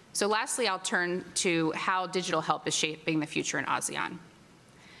 So lastly, I'll turn to how digital health is shaping the future in ASEAN.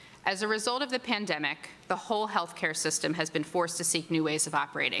 As a result of the pandemic, the whole healthcare system has been forced to seek new ways of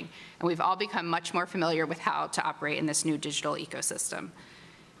operating, and we've all become much more familiar with how to operate in this new digital ecosystem.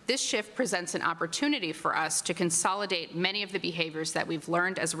 This shift presents an opportunity for us to consolidate many of the behaviors that we've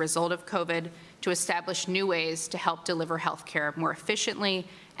learned as a result of COVID to establish new ways to help deliver healthcare more efficiently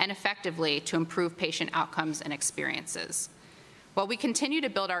and effectively to improve patient outcomes and experiences. While we continue to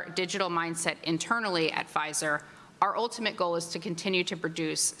build our digital mindset internally at Pfizer, our ultimate goal is to continue to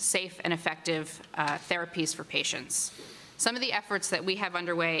produce safe and effective therapies for patients. Some of the efforts that we have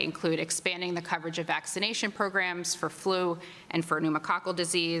underway include expanding the coverage of vaccination programs for flu and for pneumococcal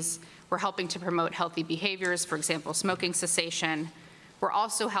disease. We're helping to promote healthy behaviors, for example, smoking cessation. We're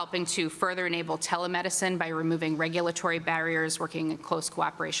also helping to further enable telemedicine by removing regulatory barriers, working in close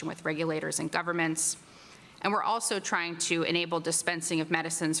cooperation with regulators and governments. And we're also trying to enable dispensing of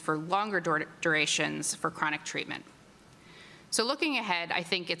medicines for longer durations for chronic treatment. So looking ahead, I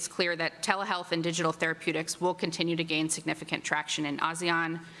think it's clear that telehealth and digital therapeutics will continue to gain significant traction in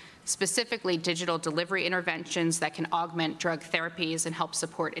ASEAN, specifically digital delivery interventions that can augment drug therapies and help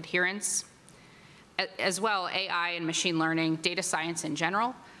support adherence. As well, AI and machine learning, data science in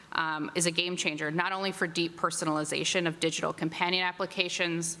general, is a game changer, not only for deep personalization of digital companion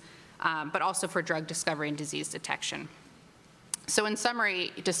applications, but also for drug discovery and disease detection. So in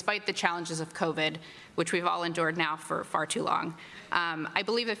summary, despite the challenges of COVID, which we've all endured now for far too long, I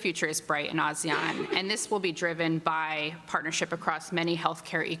believe the future is bright in ASEAN, and this will be driven by partnership across many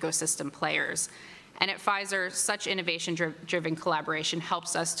healthcare ecosystem players. And at Pfizer, such innovation-driven collaboration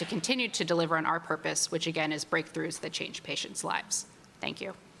helps us to continue to deliver on our purpose, which again is breakthroughs that change patients' lives. Thank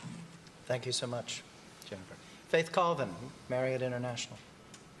you. Thank you so much, Jennifer. Faith Colvin, Marriott International.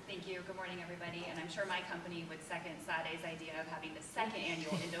 Thank you. Good morning, everybody. And I'm sure my company would second Sade's idea of having the second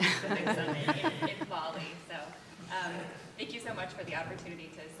annual Indo-Pacific Summit in Bali. So thank you so much for the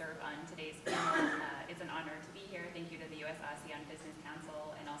opportunity to serve on today's panel. It's an honor to be here. Thank you to the US-ASEAN Business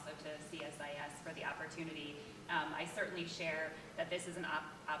Council and also to CSIS for the opportunity. I certainly share that this is an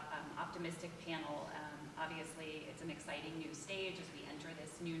optimistic panel. Obviously, it's an exciting new stage as we enter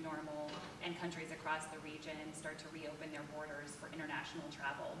this new normal and countries across the region start to reopen their borders for international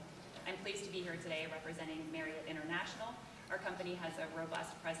travel. I'm pleased to be here today representing Marriott International. Our company has a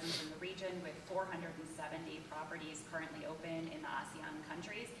robust presence in the region with 470 properties currently open in the ASEAN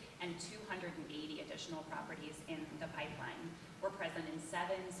countries and 280 additional properties in the pipeline. We're present in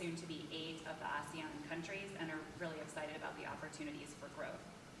 7, soon to be 8 of the ASEAN countries and are really excited about the opportunities for growth.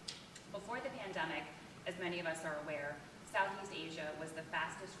 Before the pandemic, as many of us are aware, Southeast Asia was the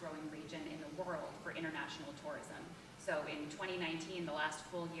fastest growing region in the world for international tourism. So in 2019, the last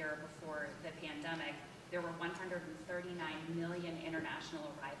full year before the pandemic, there were 139 million international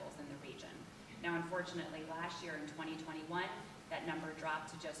arrivals in the region. Now, unfortunately, last year in 2021, that number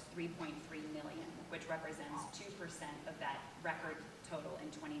dropped to just 3.3 million, which represents 2% of that record total in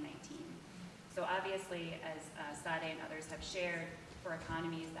 2019. So obviously, as Sade and others have shared, for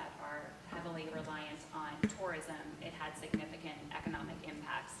economies that are heavily reliant on tourism, it had significant economic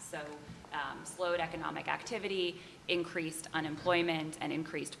impacts. So slowed economic activity, increased unemployment, and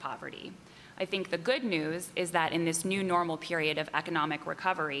increased poverty. I think the good news is that in this new normal period of economic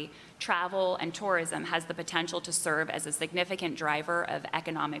recovery, travel and tourism has the potential to serve as a significant driver of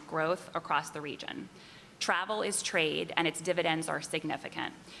economic growth across the region. Travel is trade, and its dividends are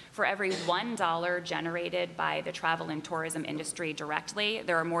significant. For every $1 generated by the travel and tourism industry directly,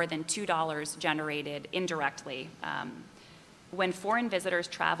 there are more than $2 generated indirectly. When foreign visitors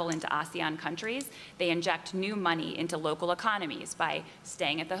travel into ASEAN countries, they inject new money into local economies by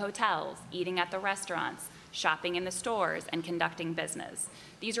staying at the hotels, eating at the restaurants, shopping in the stores, and conducting business.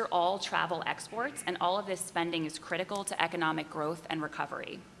 These are all travel exports, and all of this spending is critical to economic growth and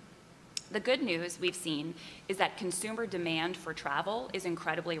recovery. The good news we've seen is that consumer demand for travel is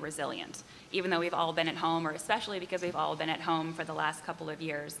incredibly resilient, even though we've all been at home, or especially because we've all been at home for the last couple of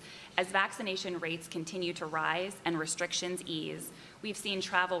years. As vaccination rates continue to rise and restrictions ease, we've seen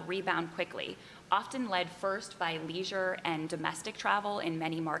travel rebound quickly, often led first by leisure and domestic travel in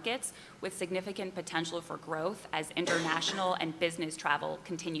many markets, with significant potential for growth as international and business travel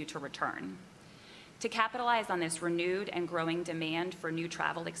continue to return. To capitalize on this renewed and growing demand for new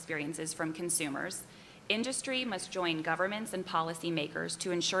travel experiences from consumers, industry must join governments and policymakers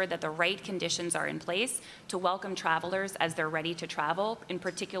to ensure that the right conditions are in place to welcome travelers as they're ready to travel, in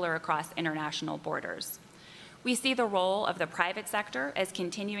particular across international borders. We see the role of the private sector as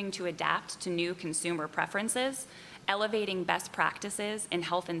continuing to adapt to new consumer preferences, elevating best practices in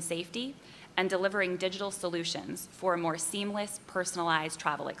health and safety, and delivering digital solutions for a more seamless, personalized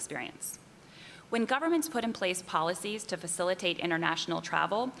travel experience. When governments put in place policies to facilitate international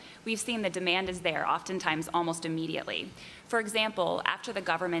travel, we've seen the demand is there, oftentimes almost immediately. For example, after the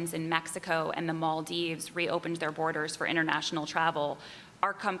governments in Mexico and the Maldives reopened their borders for international travel,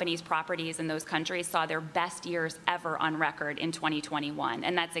 our company's properties in those countries saw their best years ever on record in 2021,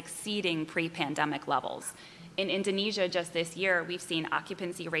 and that's exceeding pre-pandemic levels. In Indonesia just this year, we've seen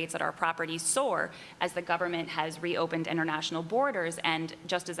occupancy rates at our properties soar as the government has reopened international borders, and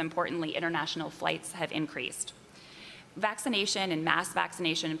just as importantly, international flights have increased. Vaccination and mass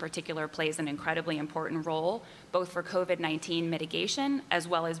vaccination in particular plays an incredibly important role, both for COVID-19 mitigation as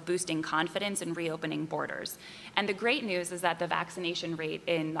well as boosting confidence in reopening borders. And the great news is that the vaccination rate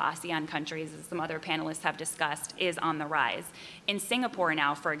in the ASEAN countries, as some other panelists have discussed, is on the rise. In Singapore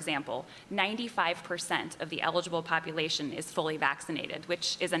now, for example, 95% of the eligible population is fully vaccinated,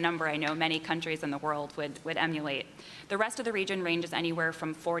 which is a number I know many countries in the world would emulate. The rest of the region ranges anywhere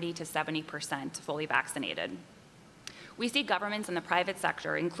from 40 to 70% fully vaccinated. We see governments in the private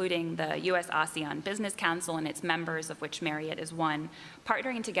sector, including the US-ASEAN Business Council and its members, of which Marriott is one,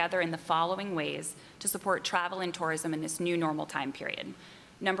 partnering together in the following ways to support travel and tourism in this new normal time period.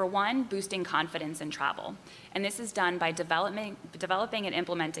 Number one, boosting confidence in travel. And this is done by developing and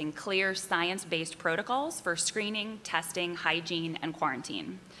implementing clear science-based protocols for screening, testing, hygiene, and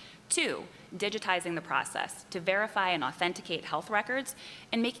quarantine. 2, digitizing the process to verify and authenticate health records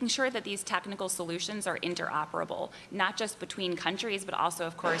and making sure that these technical solutions are interoperable, not just between countries, but also,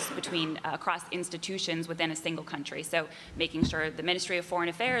 of course, between across institutions within a single country. So making sure the Ministry of Foreign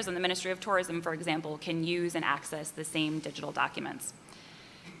Affairs and the Ministry of Tourism, for example, can use and access the same digital documents.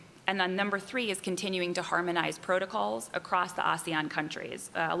 And then number 3 is continuing to harmonize protocols across the ASEAN countries.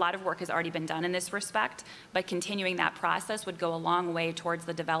 A lot of work has already been done in this respect, but continuing that process would go a long way towards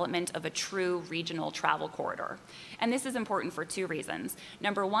the development of a true regional travel corridor. And this is important for 2 reasons.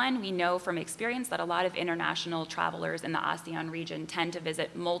 Number 1, we know from experience that a lot of international travelers in the ASEAN region tend to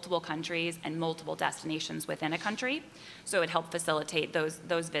visit multiple countries and multiple destinations within a country, so it would help facilitate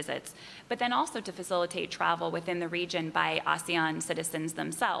those visits. But then also to facilitate travel within the region by ASEAN citizens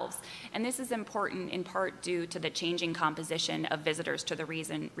themselves. And this is important in part due to the changing composition of visitors to the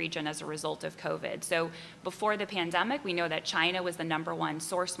region as a result of COVID. So before the pandemic, we know that China was the #1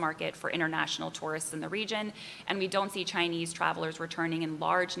 source market for international tourists in the region, and we don't see Chinese travelers returning in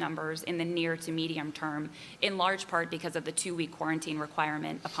large numbers in the near to medium term, in large part because of the 2-week quarantine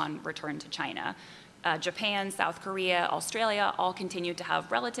requirement upon return to China. Japan, South Korea, Australia all continue to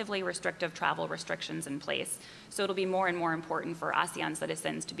have relatively restrictive travel restrictions in place. So it'll be more and more important for ASEAN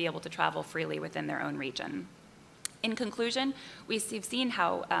citizens to be able to travel freely within their own region. In conclusion, we've seen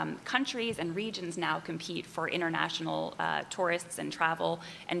how countries and regions now compete for international tourists and travel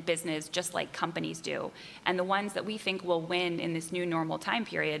and business just like companies do. And the ones that we think will win in this new normal time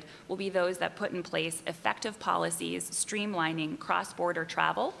period will be those that put in place effective policies streamlining cross-border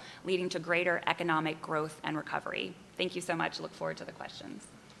travel, leading to greater economic growth and recovery. Thank you so much. Look forward to the questions.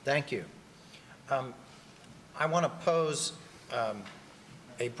 Thank you. I want to pose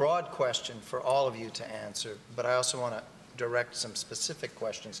a broad question for all of you to answer, but I also want to direct some specific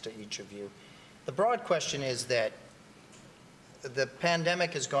questions to each of you. The broad question is that the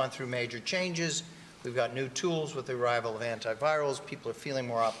pandemic has gone through major changes. We've got new tools with the arrival of antivirals. People are feeling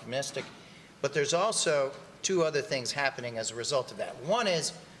more optimistic. But there's also 2 other things happening as a result of that. One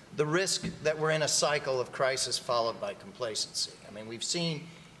is the risk that we're in a cycle of crisis followed by complacency. I mean, we've seen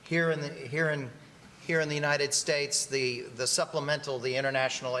here in the United States, the supplemental, the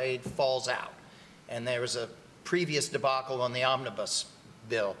international aid falls out. And there was a previous debacle on the omnibus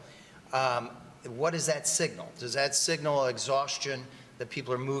bill. What does that signal? Does that signal exhaustion, that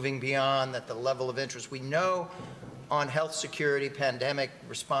people are moving beyond, that the level of interest? We know on health security, pandemic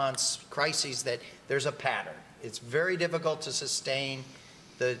response, crises, that there's a pattern. It's very difficult to sustain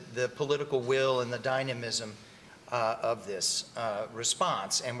the political will and the dynamism of this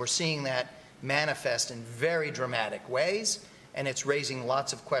response. And we're seeing that manifest in very dramatic ways, and it's raising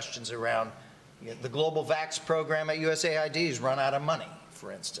lots of questions around the global vax program at USAID has run out of money,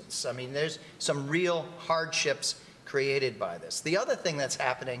 for instance. I mean, there's some real hardships created by this. The other thing that's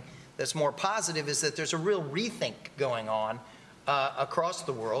happening that's more positive is that there's a real rethink going on across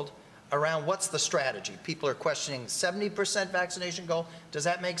the world around what's the strategy. People are questioning 70% vaccination goal. Does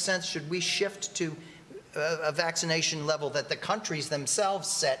that make sense? Should we shift to a vaccination level that the countries themselves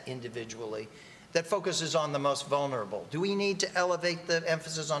set individually that focuses on the most vulnerable? Do we need to elevate the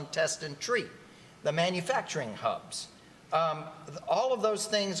emphasis on test and treat, the manufacturing hubs? All of those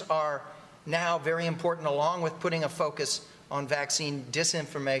things are now very important, along with putting a focus on vaccine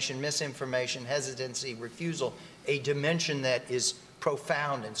disinformation, misinformation, hesitancy, refusal, a dimension that is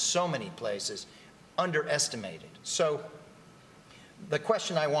profound in so many places, underestimated. So the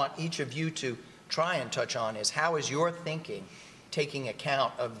question I want each of you to try and touch on is, how is your thinking taking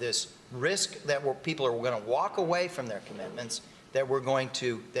account of this risk that people are going to walk away from their commitments, that we're going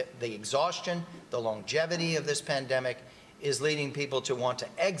to, that the exhaustion, the longevity of this pandemic is leading people to want to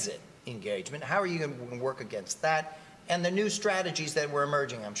exit engagement? How are you going to work against that? And the new strategies that were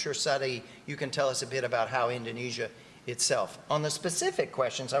emerging. I'm sure, Sadi, you can tell us a bit about how Indonesia itself. On the specific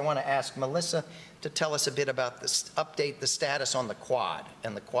questions, I want to ask Melissa to tell us a bit about this, update the status on the Quad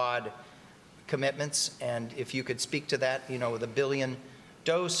and the Quad commitments, and if you could speak to that, you know, the 1 billion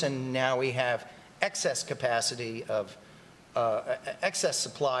dose, and now we have excess capacity of, excess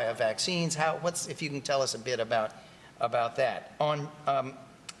supply of vaccines. If you can tell us a bit about that. On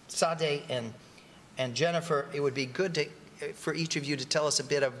Sade and Jennifer, it would be good for each of you to tell us a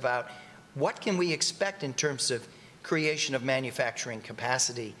bit about what can we expect in terms of creation of manufacturing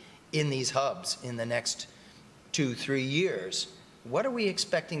capacity in these hubs in the next 2-3 years. What are we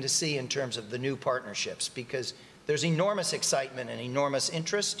expecting to see in terms of the new partnerships? Because there's enormous excitement and enormous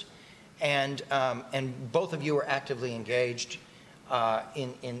interest, and both of you are actively engaged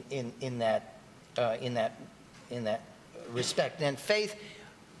in that respect. And Faith,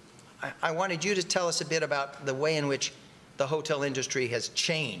 I wanted you to tell us a bit about the way in which the hotel industry has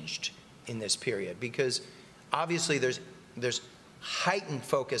changed in this period, because obviously there's heightened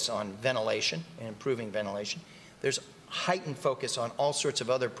focus on ventilation and improving ventilation. There's heightened focus on all sorts of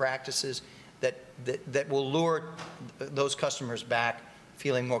other practices that will lure those customers back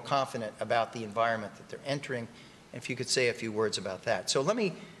feeling more confident about the environment that they're entering. And if you could say a few words about that. So let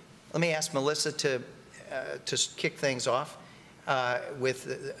me ask Melissa to kick things off with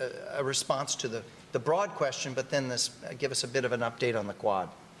a response to the broad question, but then give us a bit of an update on the Quad.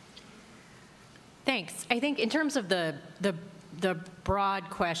 Thanks. I think in terms of the broad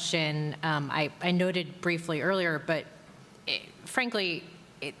question, I noted briefly earlier, but frankly,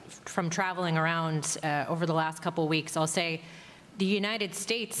 from traveling around over the last couple of weeks, I'll say the United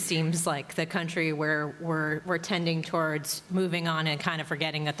States seems like the country where we're tending towards moving on and kind of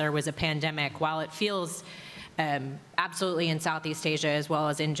forgetting that there was a pandemic. While it feels absolutely in Southeast Asia as well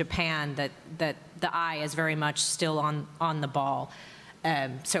as in Japan that the eye is very much still on the ball.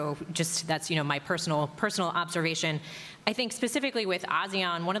 So just that's my personal observation. I think specifically with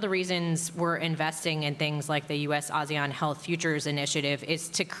ASEAN, one of the reasons we're investing in things like the US-ASEAN Health Futures Initiative is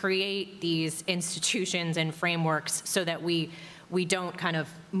to create these institutions and frameworks so that we don't kind of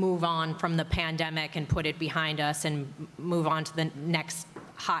move on from the pandemic and put it behind us and move on to the next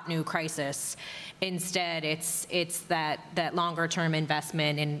hot new crisis. Instead, it's that longer term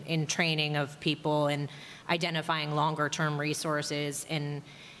investment in training of people and identifying longer term resources and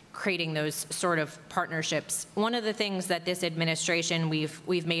creating those sort of partnerships. One of the things that this administration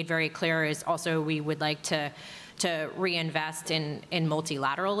we've made very clear is also we would like to reinvest in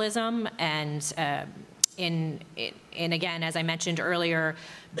multilateralism and again, as I mentioned earlier,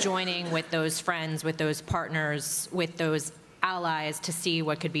 joining with those friends, with those partners, with those allies to see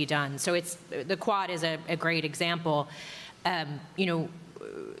what could be done. So the Quad is a great example.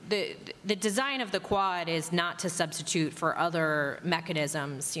 The design of the Quad is not to substitute for other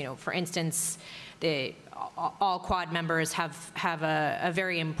mechanisms. For instance, all Quad members have a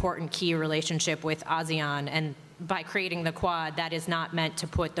very important key relationship with ASEAN, and by creating the Quad, that is not meant to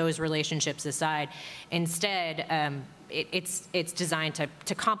put those relationships aside. Instead, it's designed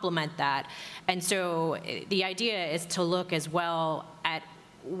to complement that. And so the idea is to look as well at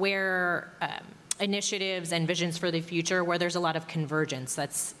where initiatives and visions for the future where there's a lot of convergence.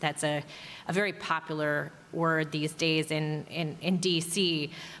 That's a very popular word these days in DC.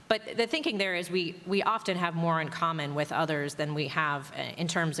 But the thinking there is we often have more in common with others than we have in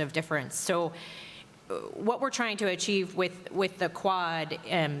terms of difference. So what we're trying to achieve with the Quad,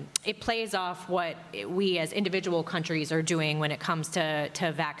 it plays off what we as individual countries are doing when it comes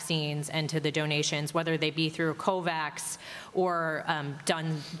to vaccines and to the donations, whether they be through COVAX or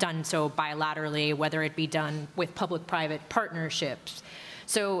done so bilaterally, whether it be done with public-private partnerships.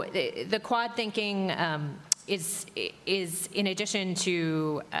 So the Quad thinking is in addition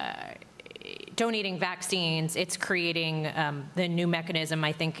to donating vaccines, it's creating the new mechanism,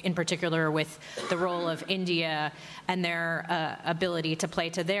 I think, in particular with the role of India and their ability to play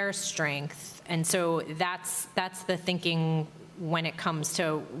to their strength. And so that's the thinking when it comes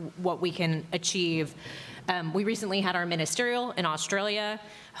to what we can achieve. We recently had our ministerial in Australia.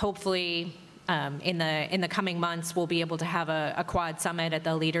 Hopefully, in the coming months, we'll be able to have a Quad summit at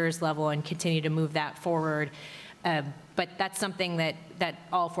the leaders level and continue to move that forward. But that's something that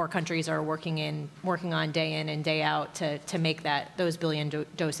all four countries are working on day in and day out to make those billion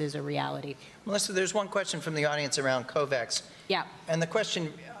doses a reality. Melissa, there's one question from the audience around COVAX. Yeah. And the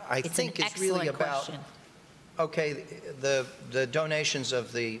question I think is really about, okay, the donations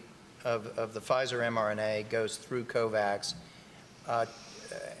of the Pfizer mRNA goes through COVAX.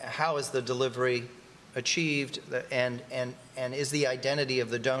 How is the delivery achieved, and is the identity of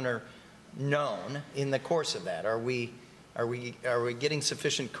the donor known in the course of that? Are we getting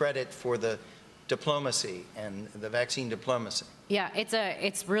sufficient credit for the diplomacy and the vaccine diplomacy? Yeah,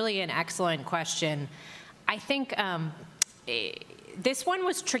 it's really an excellent question. I think this one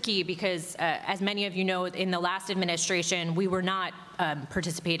was tricky because, as many of you know, in the last administration, we were not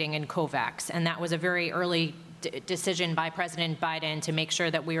participating in COVAX, and that was a very early decision by President Biden to make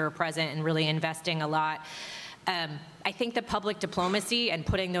sure that we were present and really investing a lot. I think the public diplomacy and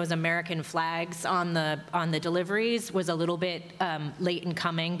putting those American flags on the deliveries was a little bit late in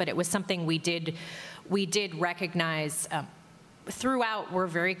coming, but it was something we did recognize. Throughout, we're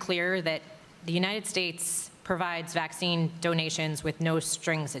very clear that the United States provides vaccine donations with no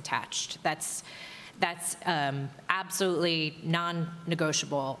strings attached. That's absolutely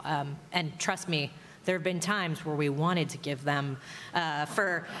non-negotiable. And trust me, There have been times where we wanted to give them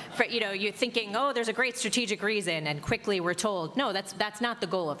for you're thinking, oh, there's a great strategic reason, and quickly we're told, no, that's not the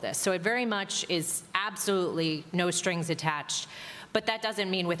goal of this. So it very much is absolutely no strings attached, but that doesn't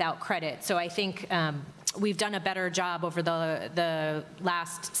mean without credit. So I think we've done a better job over the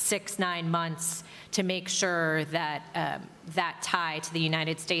last 6-9 months to make sure that that tie to the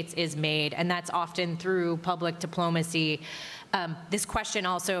United States is made, and that's often through public diplomacy. This question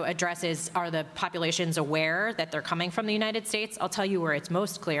also addresses, are the populations aware that they're coming from the United States? I'll tell you where it's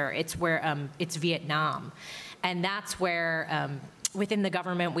most clear. It's where it's Vietnam. And that's where within the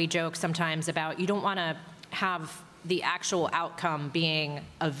government we joke sometimes about you don't want to have the actual outcome being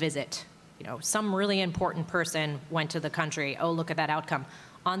a visit. Some really important person went to the country. Oh, look at that outcome.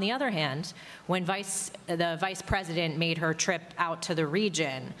 On the other hand, when the vice president made her trip out to the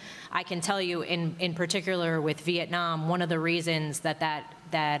region, I can tell you in particular with Vietnam, one of the reasons that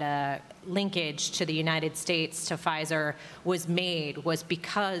linkage to the United States, to Pfizer, was made was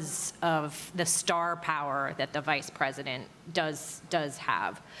because of the star power that the vice president does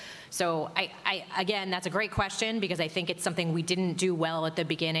have. So again, that's a great question, because I think it's something we didn't do well at the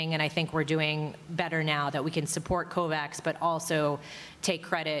beginning, and I think we're doing better now, that we can support COVAX, but also take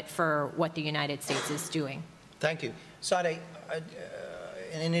credit for what the United States is doing. Thank you. Sade,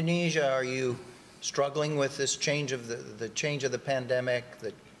 in Indonesia, are you struggling with this change of the change of the pandemic,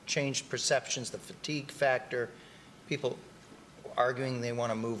 the changed perceptions, the fatigue factor, people arguing they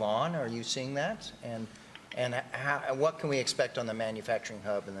want to move on? Are you seeing that? And what can we expect on the manufacturing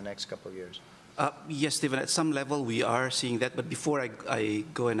hub in the next couple of years? Yes, Stephen, at some level we are seeing that, but before I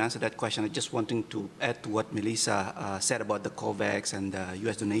go and answer that question, I just wanting to add to what Melissa said about the COVAX and the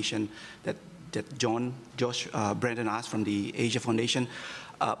U.S. donation that Josh Brandon asked from the Asia Foundation.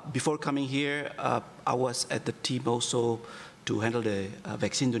 Before coming here, I was at the team also to handle the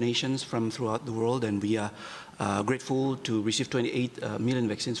vaccine donations from throughout the world, and we are grateful to receive 28 million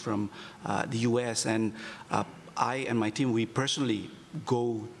vaccines from the U.S. And I and my team, we personally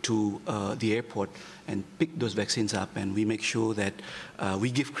go to the airport and pick those vaccines up, and we make sure that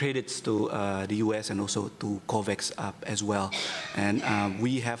we give credits to the U.S. and also to COVAX as well. And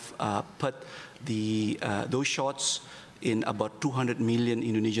we have put those shots in about 200 million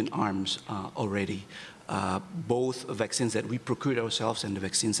Indonesian arms already. Both vaccines that we procured ourselves and the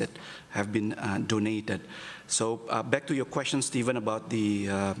vaccines that have been donated. So back to your question, Stephen, about the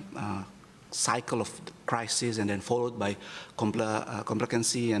cycle of crisis and then followed by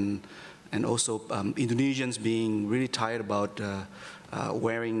complacency and also Indonesians being really tired about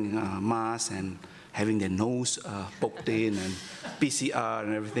wearing masks and having their nose poked in and PCR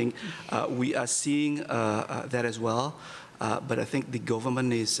and everything. We are seeing that as well. But I think the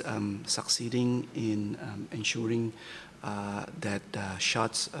government is succeeding in ensuring that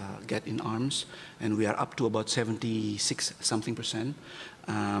shots get in arms, and we are up to about 76-something%.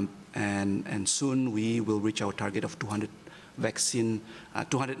 And soon we will reach our target of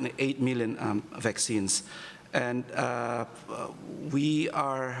 208 million vaccines. And we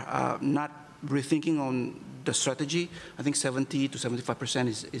are not rethinking on the strategy. I think 70 to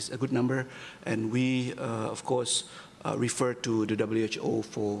 75% is a good number, and we, of course, refer to the WHO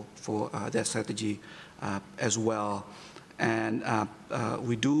for that strategy as well. And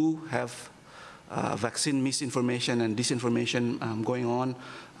we do have vaccine misinformation and disinformation going on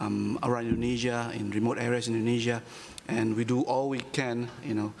around Indonesia, in remote areas in Indonesia, and we do all we can,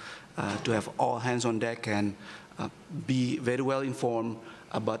 to have all hands on deck and be very well informed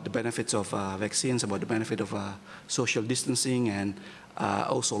about the benefits of vaccines, about the benefit of social distancing, and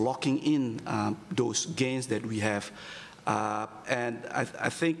also locking in those gains that we have. And I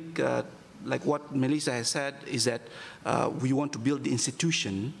think, like what Melissa has said, is that we want to build the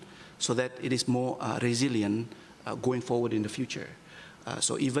institution so that it is more resilient going forward in the future.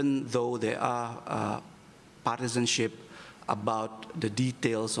 So even though there are partisanship about the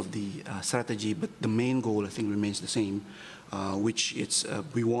details of the strategy, but the main goal, I think, remains the same, which is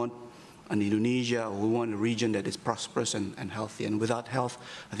we want an Indonesia, or we want a region that is prosperous and healthy. And without health,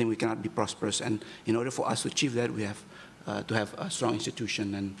 I think we cannot be prosperous. And in order for us to achieve that, we have to have a strong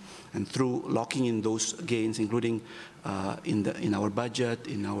institution. And through locking in those gains, including in our budget,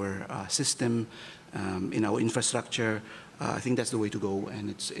 in our system, in our infrastructure, I think that's the way to go. And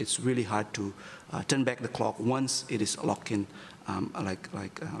it's really hard to turn back the clock once it is locked in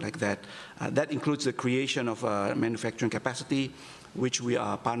like that. That includes the creation of manufacturing capacity, which we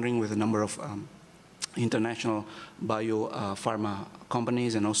are partnering with a number of international bio-pharma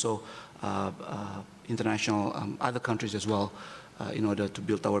companies and also international other countries as well in order to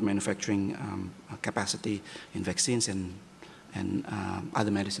build our manufacturing capacity in vaccines and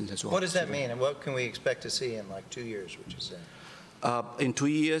other medicines as well. What does that mean, and what can we expect to see in like 2 years, would you say? In 2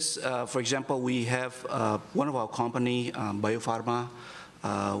 years, for example, we have one of our company, Biopharma,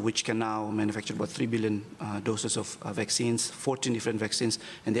 which can now manufacture about 3 billion doses of vaccines, 14 different vaccines,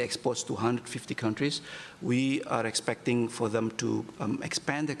 and they export to 150 countries. We are expecting for them to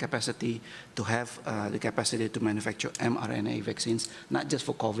expand their capacity to have the capacity to manufacture mRNA vaccines, not just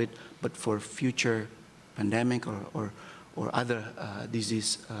for COVID, but for future pandemic or other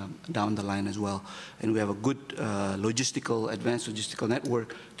disease down the line as well. And we have a good advanced logistical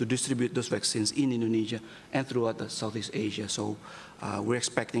network to distribute those vaccines in Indonesia and throughout Southeast Asia. So we're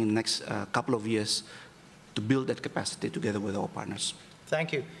expecting in the next couple of years to build that capacity together with our partners.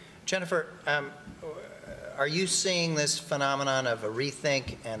 Thank you. Jennifer, are you seeing this phenomenon of a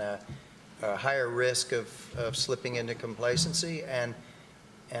rethink and a higher risk of slipping into complacency? And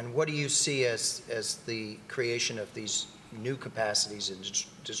what do you see as the creation of these new capacities and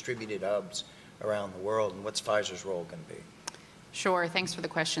distributed hubs around the world, and what's Pfizer's role going to be? Sure, thanks for the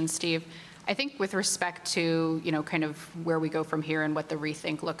question, Steve. I think with respect to, kind of where we go from here and what the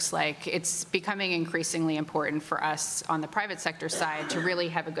rethink looks like, it's becoming increasingly important for us on the private sector side to really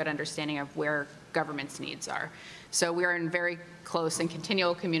have a good understanding of where government's needs are. So we are in very close and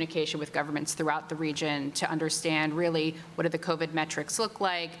continual communication with governments throughout the region to understand really what do the COVID metrics look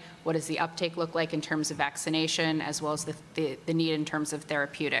like, what does the uptake look like in terms of vaccination, as well as the need in terms of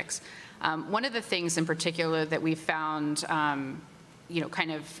therapeutics. One of the things in particular that we found,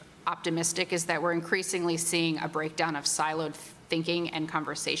 kind of optimistic is that we're increasingly seeing a breakdown of siloed thinking and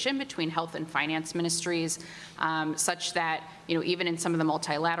conversation between health and finance ministries, such that, even in some of the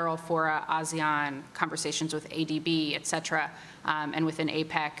multilateral fora, ASEAN, conversations with ADB, et cetera, and within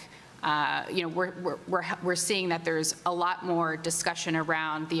APEC, we're seeing that there's a lot more discussion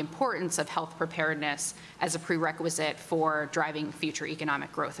around the importance of health preparedness as a prerequisite for driving future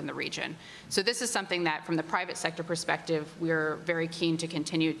economic growth in the region. So this is something that, from the private sector perspective, we're very keen to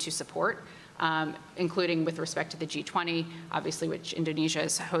continue to support, including with respect to the G20, obviously, which Indonesia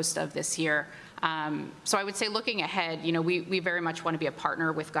is host of this year. So I would say, looking ahead, we very much want to be a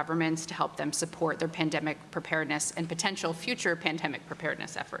partner with governments to help them support their pandemic preparedness and potential future pandemic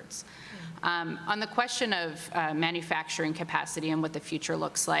preparedness efforts. On the question of manufacturing capacity and what the future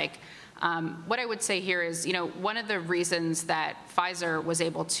looks like, what I would say here is, one of the reasons that Pfizer was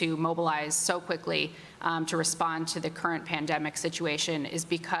able to mobilize so quickly to respond to the current pandemic situation is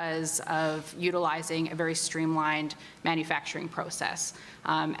because of utilizing a very streamlined manufacturing process.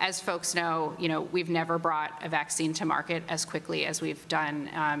 As folks know, we've never brought a vaccine to market as quickly as we've done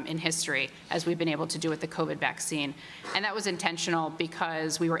in history, as we've been able to do with the COVID vaccine. And that was intentional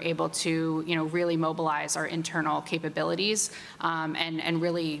because we were able to, really mobilize our internal capabilities and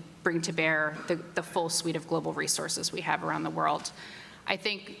really bring to bear the full suite of global resources we have around the world. I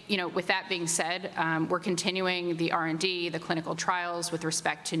think, with that being said, we're continuing the R&D, the clinical trials with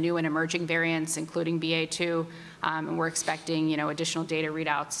respect to new and emerging variants, including BA.2, and we're expecting, additional data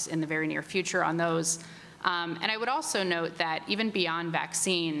readouts in the very near future on those. And I would also note that even beyond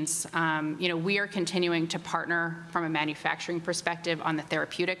vaccines, we are continuing to partner from a manufacturing perspective on the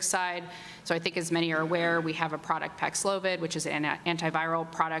therapeutic side. So I think, as many are aware, we have a product, Paxlovid, which is an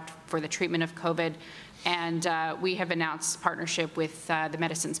antiviral product for the treatment of COVID. And we have announced partnership with the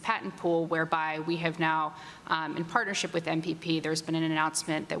Medicines Patent Pool, whereby we have now, in partnership with MPP, there's been an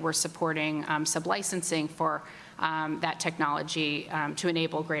announcement that we're supporting sub-licensing for that technology to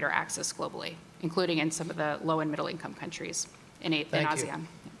enable greater access globally, including in some of the low and middle income countries in ASEAN.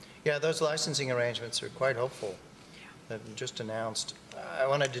 Yeah, those licensing arrangements are quite hopeful. That were just announced. I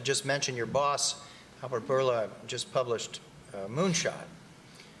wanted to just mention your boss, Albert Bourla, just published Moonshot,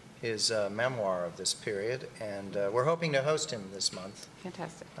 his memoir of this period, and we're hoping to host him this month.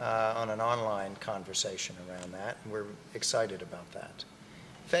 Fantastic. On an online conversation around that, and we're excited about that.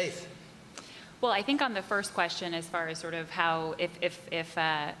 Faith. Well, I think on the first question, as far as sort of how, if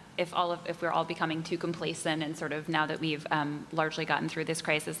we're all becoming too complacent, and sort of now that we've largely gotten through this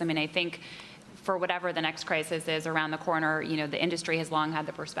crisis, I mean, I think for whatever the next crisis is around the corner, the industry has long had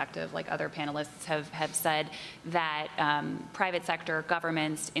the perspective, like other panelists have said, that private sector,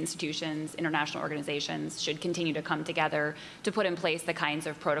 governments, institutions, international organizations should continue to come together to put in place the kinds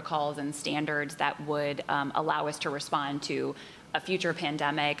of protocols and standards that would allow us to respond to a future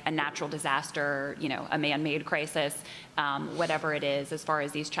pandemic, a natural disaster, a man-made crisis, whatever it is, as far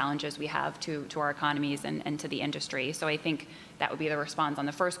as these challenges we have to our economies and to the industry. So I think that would be the response on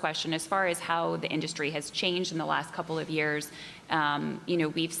the first question. As far as how the industry has changed in the last couple of years,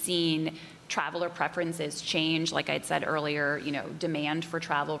 we've seen traveler preferences change. Like I'd said earlier, demand for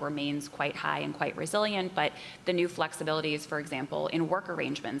travel remains quite high and quite resilient, but the new flexibilities, for example, in work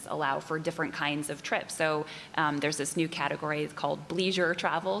arrangements allow for different kinds of trips. So there's this new category called bleisure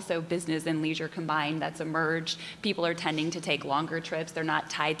travel, so business and leisure combined that's emerged. People are tending to take longer trips. They're not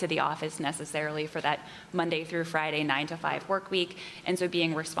tied to the office necessarily for that Monday through Friday 9 to 5 work week. And so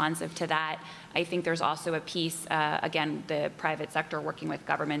being responsive to that, I think there's also a piece, again, the private sector working with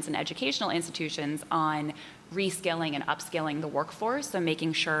governments and educational institutions on reskilling and upskilling the workforce, so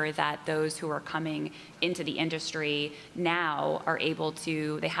making sure that those who are coming into the industry now are able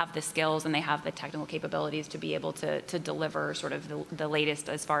to, they have the skills and they have the technical capabilities to be able to deliver sort of the latest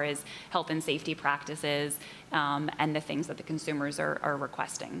as far as health and safety practices and the things that the consumers are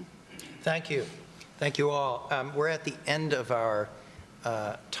requesting. Thank you. Thank you all. We're at the end of our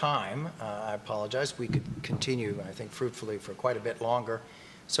time. I apologize. We could continue, I think, fruitfully for quite a bit longer.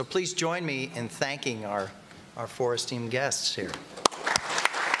 So please join me in thanking our 4 esteemed guests here.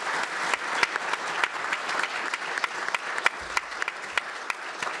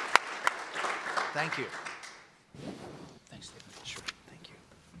 Thank you. Thanks, Stephen. Sure. Thank you.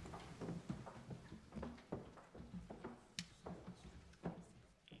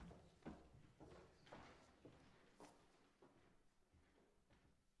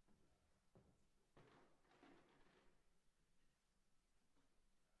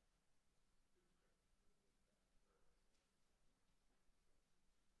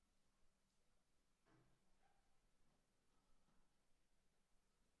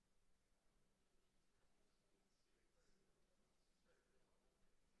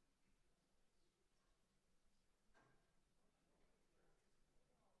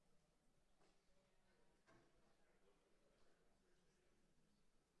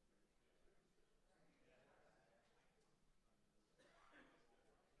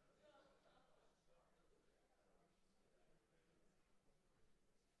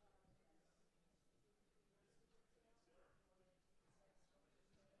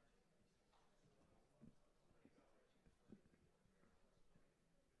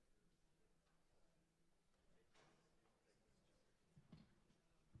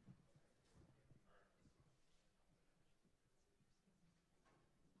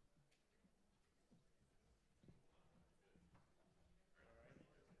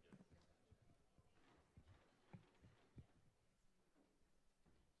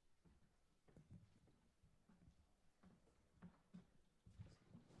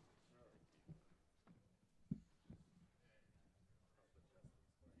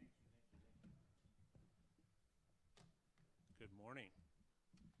 Good morning.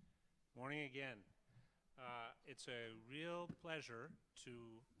 Morning again. It's a real pleasure to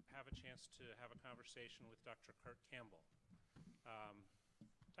have a chance to have a conversation with Dr. Kurt Campbell.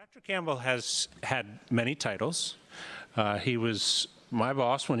 Dr. Campbell has had many titles. He was my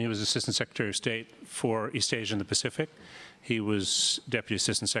boss when he was Assistant Secretary of State for East Asia and the Pacific. He was Deputy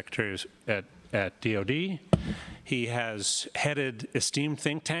Assistant Secretary at DOD. He has headed esteemed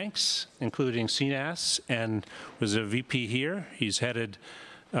think tanks, including CNAS, and was a VP here. He's headed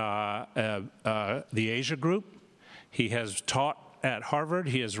the Asia Group. He has taught at Harvard.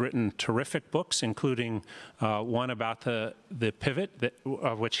 He has written terrific books, including one about the pivot,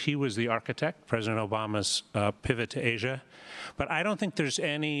 of which he was the architect, President Obama's pivot to Asia. But I don't think there's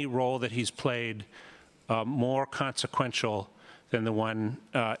any role that he's played more consequential than the one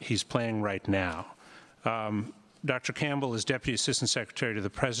he's playing right now. Dr. Campbell is Deputy Assistant Secretary to the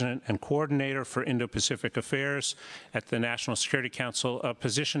President and Coordinator for Indo-Pacific Affairs at the National Security Council, a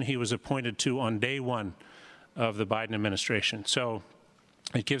position he was appointed to on day one of the Biden administration. So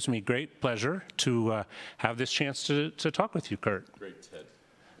it gives me great pleasure to have this chance to talk with you, Kurt. Great,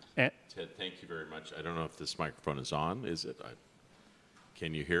 Ted. Ted, thank you very much. I don't know if this microphone is on. Is it?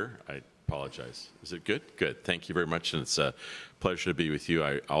 Can you hear? I apologize. Is it good? Good. Thank you very much, and it's a pleasure to be with you.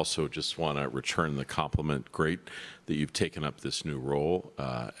 I also just want to return the compliment. Great that you've taken up this new role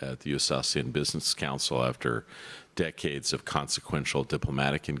at the US-ASEAN Business Council after decades of consequential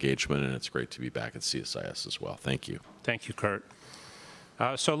diplomatic engagement, and it's great to be back at CSIS as well. Thank you. Thank you, Kurt.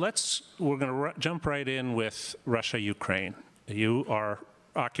 So we're going to jump right in with Russia, Ukraine. You are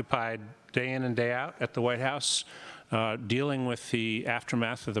occupied day in and day out at the White House, dealing with the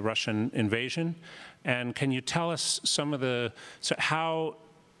aftermath of the Russian invasion. And can you tell us some of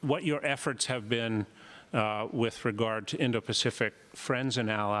what your efforts have been with regard to Indo-Pacific friends and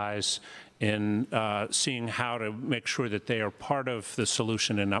allies in seeing how to make sure that they are part of the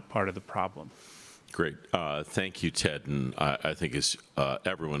solution and not part of the problem? Great. Thank you, Ted. And I think as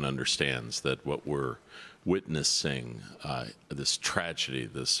everyone understands that what we're witnessing, this tragedy,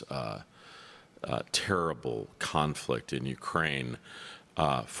 this terrible conflict in Ukraine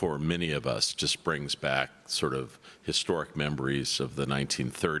for many of us just brings back sort of historic memories of the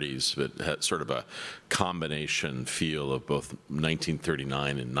 1930s. It had sort of a combination feel of both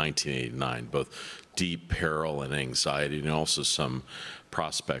 1939 and 1989, both deep peril and anxiety, and also some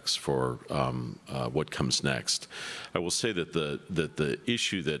prospects for what comes next. I will say that the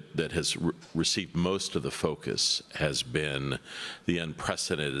issue that has received most of the focus has been the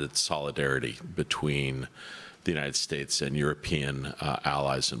unprecedented solidarity between the United States and European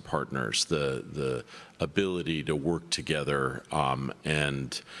allies and partners, the ability to work together,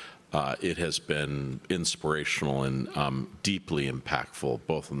 and it has been inspirational and deeply impactful,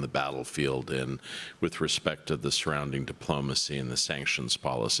 both on the battlefield and with respect to the surrounding diplomacy and the sanctions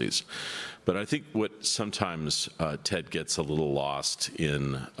policies. But I think what sometimes, Ted, gets a little lost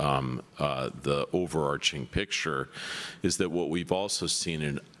in the overarching picture is that what we've also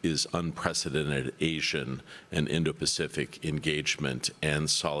seen is unprecedented Asian and Indo-Pacific engagement and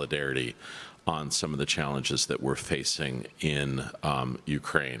solidarity on some of the challenges that we're facing in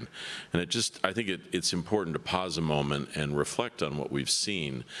Ukraine. And I think it's important to pause a moment and reflect on what we've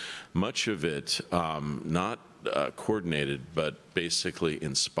seen. Much of it not coordinated, but basically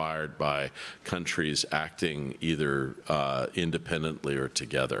inspired by countries acting either independently or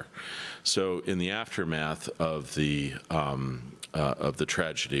together. So in the aftermath of the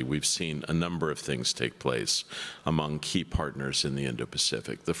tragedy, we've seen a number of things take place among key partners in the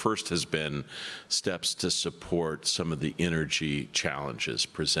Indo-Pacific. The first has been steps to support some of the energy challenges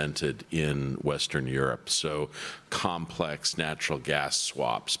presented in Western Europe. So complex natural gas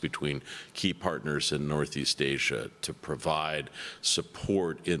swaps between key partners in Northeast Asia to provide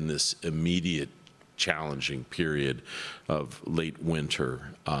support in this immediate challenging period of late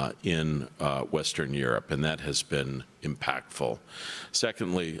winter in Western Europe, and that has been impactful.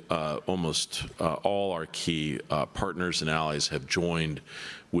 Secondly, almost all our key partners and allies have joined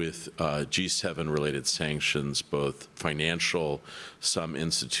with G7-related sanctions, both financial, some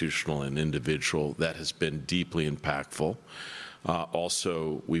institutional and individual. That has been deeply impactful.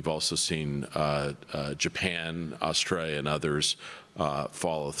 We've also seen Japan, Australia, and others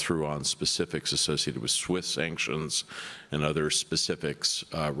follow through on specifics associated with Swiss sanctions and other specifics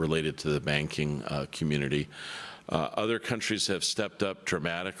related to the banking community. Other countries have stepped up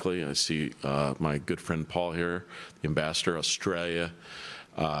dramatically. I see my good friend Paul here, the ambassador. Australia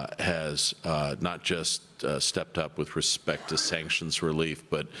has not just stepped up with respect to sanctions relief,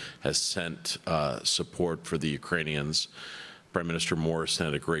 but has sent support for the Ukrainians. Prime Minister Morrison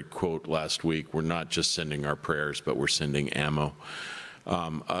had a great quote last week: "We're not just sending our prayers, but we're sending ammo."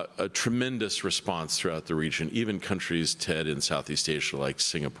 A tremendous response throughout the region. Even countries, Ted, in Southeast Asia like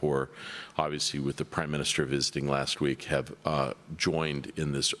Singapore, obviously with the Prime Minister visiting last week, have joined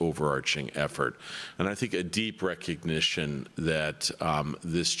in this overarching effort. And I think a deep recognition that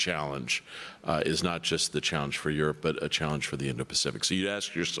this challenge is not just the challenge for Europe, but a challenge for the Indo-Pacific. So you'd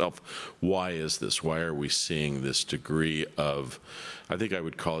ask yourself, why is this? Why are we seeing this degree of, I think I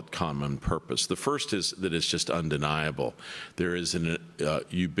would call it common purpose? The first is that it's just undeniable. There is an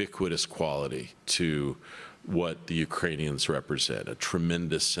ubiquitous quality to what the Ukrainians represent, a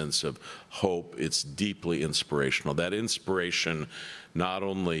tremendous sense of hope. It's deeply inspirational. That inspiration not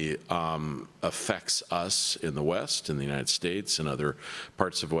only affects us in the West, in the United States, and other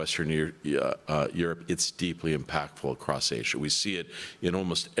parts of Western Europe, it's deeply impactful across Asia. We see it in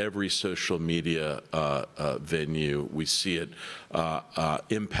almost every social media venue. We see it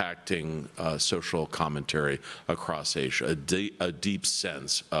impacting social commentary across Asia, a deep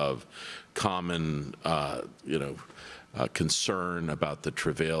sense of common, concern about the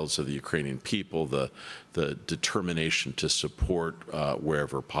travails of the Ukrainian people, the determination to support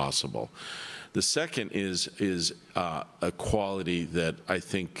wherever possible. The second is a quality that I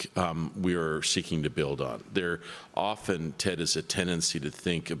think we are seeking to build on. There often, Ted, is a tendency to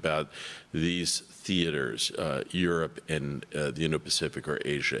think about these theaters, Europe and the Indo-Pacific or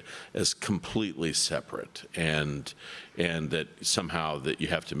Asia, as completely separate, and that somehow that you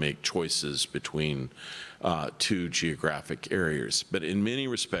have to make choices between two geographic areas. But in many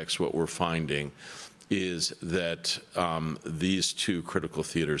respects, what we're finding is that these two critical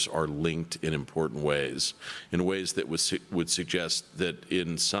theaters are linked in important ways, in ways that would suggest that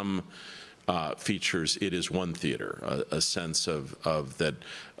in some features it is one theater, a sense of that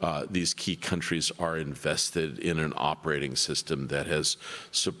these key countries are invested in an operating system that has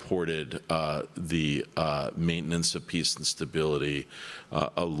supported the maintenance of peace and stability,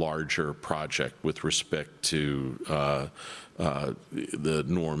 a larger project with respect to the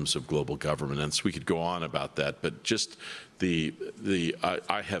norms of global governance. We could go on about that, but just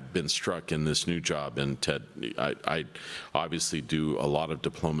I have been struck in this new job, and Ted, I obviously do a lot of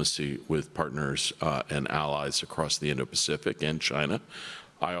diplomacy with partners and allies across the Indo-Pacific and China.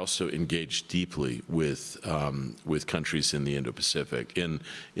 I also engage deeply with countries in the Indo-Pacific, in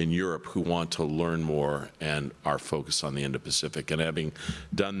Europe, who want to learn more and are focused on the Indo-Pacific. And having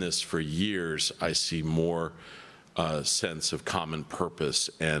done this for years, I see more sense of common purpose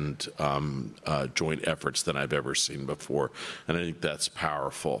and joint efforts than I've ever seen before. And I think that's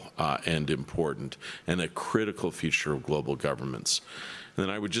powerful and important and a critical feature of global governments. And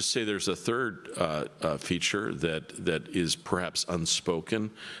then I would just say there's a third feature that is perhaps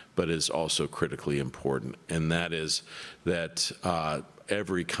unspoken, but is also critically important, and that is that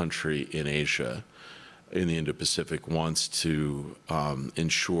every country in Asia, in the Indo-Pacific, wants to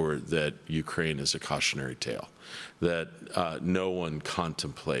ensure that Ukraine is a cautionary tale, that no one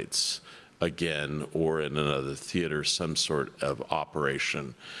contemplates again or in another theater some sort of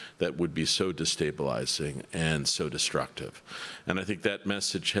operation that would be so destabilizing and so destructive. And I think that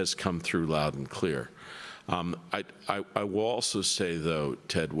message has come through loud and clear. I will also say, though,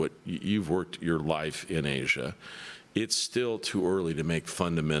 Ted, what you've worked your life in Asia, it's still too early to make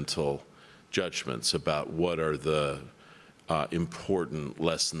fundamental judgments about what are the important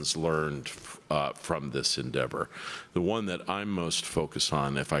lessons learned from this endeavor. The one that I'm most focused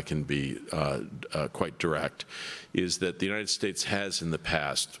on, if I can be quite direct, is that the United States has in the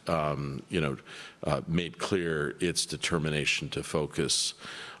past, made clear its determination to focus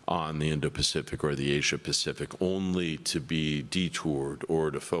on the Indo-Pacific or the Asia-Pacific, only to be detoured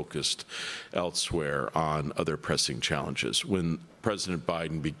or to focused elsewhere on other pressing challenges. When President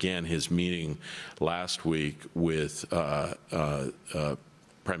Biden began his meeting last week with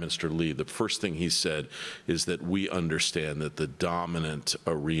Prime Minister Lee, the first thing he said is that we understand that the dominant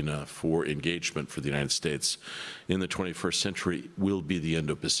arena for engagement for the United States in the 21st century will be the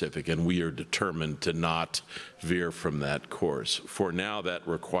Indo-Pacific, and we are determined to not veer from that course. For now, that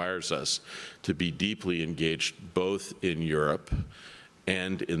requires us to be deeply engaged both in Europe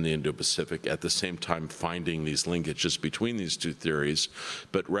and in the Indo-Pacific, at the same time finding these linkages between these two theories,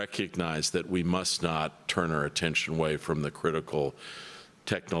 but recognize that we must not turn our attention away from the critical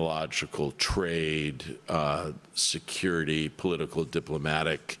technological, trade, security, political,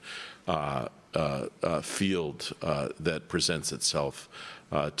 diplomatic field that presents itself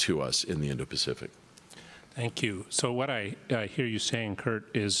to us in the Indo-Pacific. Thank you. So what I hear you saying, Kurt,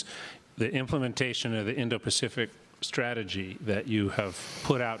 is the implementation of the Indo-Pacific strategy that you have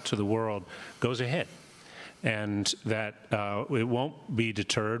put out to the world goes ahead, and that it won't be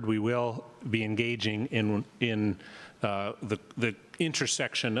deterred. We will be engaging in the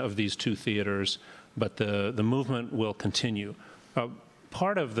intersection of these two theaters, but the movement will continue.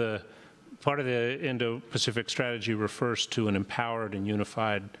 Part of the Indo-Pacific strategy refers to an empowered and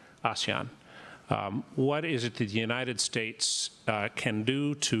unified ASEAN. What is it that the United States can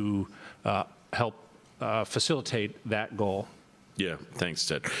do to help facilitate that goal? Yeah, thanks,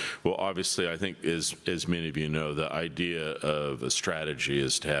 Ted. Well, obviously, I think, as many of you know, the idea of a strategy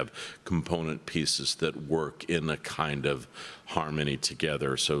is to have component pieces that work in a kind of harmony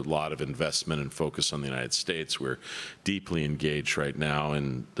together. So a lot of investment and focus on the United States. We're deeply engaged right now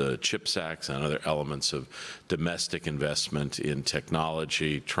in the CHIPS Act and other elements of domestic investment in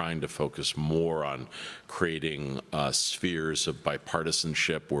technology, trying to focus more on creating spheres of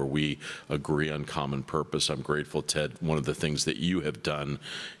bipartisanship where we agree on common purpose. I'm grateful, Ted, one of the things that you have done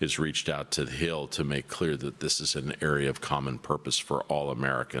is reached out to the Hill to make clear that this is an area of common purpose for all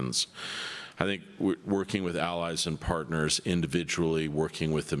Americans. I think working with allies and partners individually,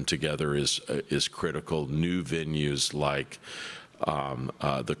 working with them together is critical. New venues like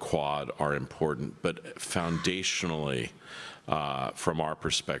the Quad are important, but foundationally, from our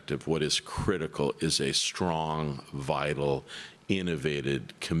perspective, what is critical is a strong, vital, innovative,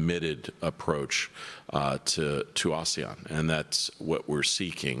 committed approach to ASEAN, and that's what we're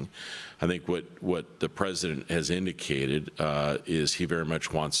seeking. I think what the President has indicated is he very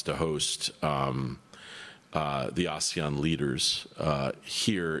much wants to host the ASEAN leaders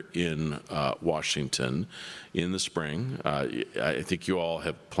here in Washington in the spring. I think you all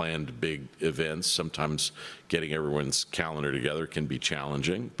have planned big events. Sometimes getting everyone's calendar together can be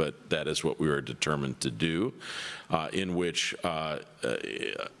challenging, but that is what we are determined to do, in which,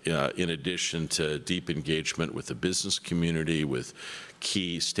 in addition to deep engagement with the business community, with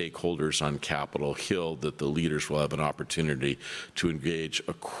key stakeholders on Capitol Hill, that the leaders will have an opportunity to engage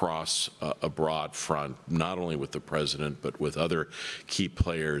across a broad front, not only with the President, but with other key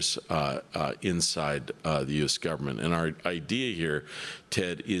players inside the U.S. government. And our idea here,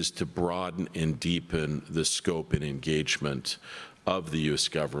 Ted, is to broaden and deepen the scope and engagement of the U.S.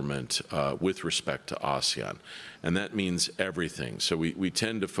 government with respect to ASEAN. And that means everything. So we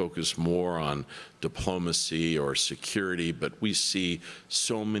tend to focus more on diplomacy or security, but we see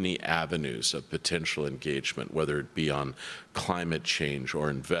so many avenues of potential engagement, whether it be on climate change or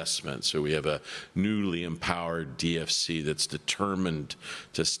investment. So we have a newly empowered DFC that's determined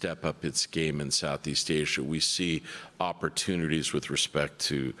to step up its game in Southeast Asia. We see opportunities with respect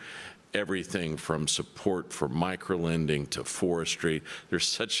to everything from support for microlending to forestry. There's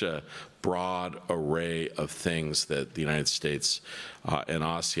such a broad array of things that the United States and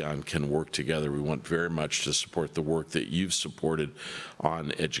ASEAN can work together. We want very much to support the work that you've supported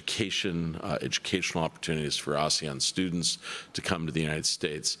on education, educational opportunities for ASEAN students to come to the United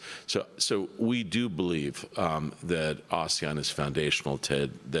States. So we do believe that ASEAN is foundational,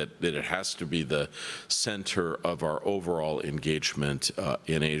 Ted, that it has to be the center of our overall engagement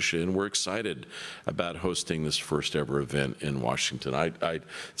in Asia, and we're excited about hosting this first ever event in Washington.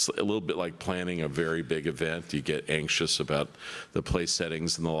 It's a little bit like planning a very big event. You get anxious about the place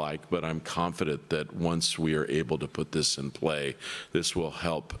settings and the like, but I'm confident that once we are able to put this in play, this will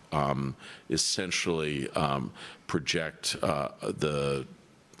help essentially project the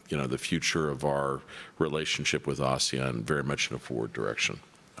future of our relationship with ASEAN very much in a forward direction.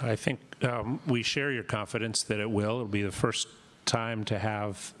 I think We share your confidence that it will. It'll be the first time to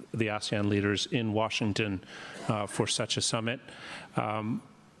have the ASEAN leaders in Washington for such a summit.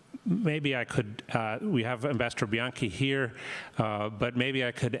 Maybe I could, we have Ambassador Bianchi here, but maybe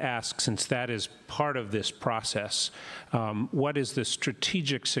I could ask, since that is part of this process, what is the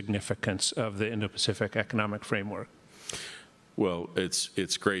strategic significance of the Indo-Pacific Economic Framework? Well,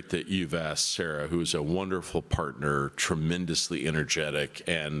 it's great that you've asked Sarah, who's a wonderful partner, tremendously energetic,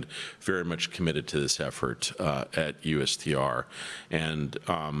 and very much committed to this effort at USTR, and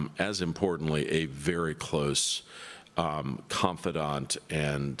as importantly, a very close confidant,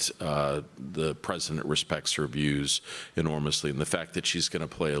 and the president respects her views enormously, and the fact that she's going to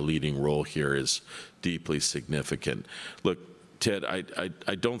play a leading role here is deeply significant. Look, Ted,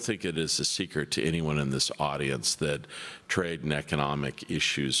 I don't think it is a secret to anyone in this audience that trade and economic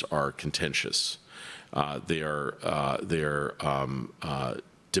issues are contentious. They are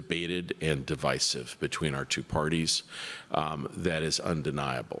debated and divisive between our two parties. That is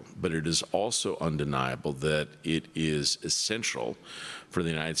undeniable. But it is also undeniable that it is essential for the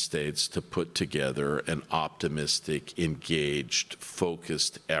United States to put together an optimistic, engaged,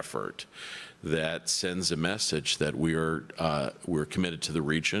 focused effort that sends a message that we're committed to the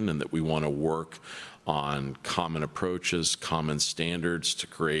region and that we want to work on common approaches, common standards to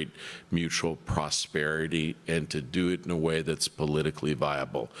create mutual prosperity, and to do it in a way that's politically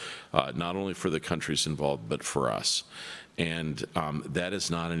viable, not only for the countries involved, but for us. And that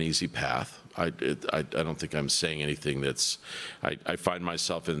is not an easy path. I don't think I'm saying anything that's, I find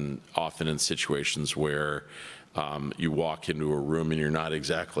myself often in situations where you walk into a room and you're not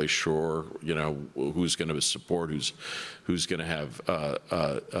exactly sure, who's going to support, who's going to have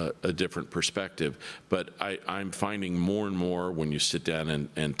a different perspective. But I'm finding more and more when you sit down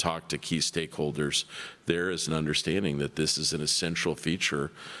and talk to key stakeholders, there is an understanding that this is an essential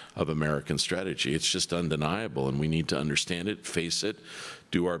feature of American strategy. It's just undeniable, and we need to understand it, face it,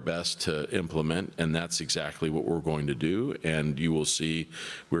 do our best to implement, and that's exactly what we're going to do. And you will see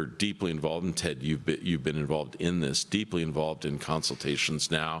we're deeply involved, and Ted, you've been involved in this, deeply involved in consultations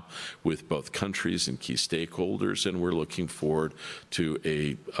now with both countries and key stakeholders, and we're looking forward to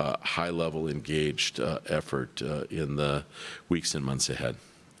a high-level engaged effort in the weeks and months ahead.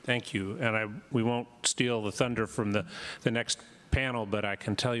 Thank you. And we won't steal the thunder from the next panel, but I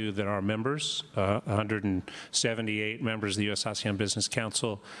can tell you that our members, 178 members of the US-ASEAN Business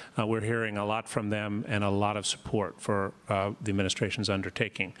Council, we're hearing a lot from them and a lot of support for the administration's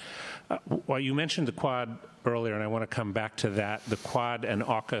undertaking. Well, you mentioned the Quad earlier, and I want to come back to that, the Quad and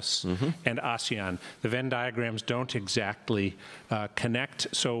AUKUS and ASEAN. The Venn diagrams don't exactly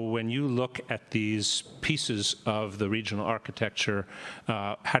connect, so when you look at these pieces of the regional architecture,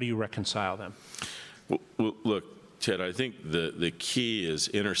 how do you reconcile them? Well, look, Ted, I think the key is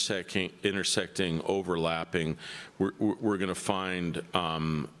intersecting, overlapping. We're going to find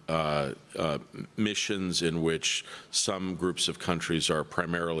missions in which some groups of countries are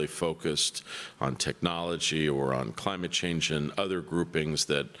primarily focused on technology or on climate change, and other groupings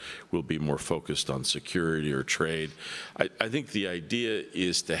that will be more focused on security or trade. I think the idea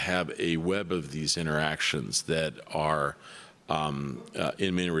is to have a web of these interactions that are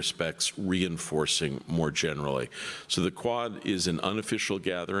in many respects reinforcing more generally. So the Quad is an unofficial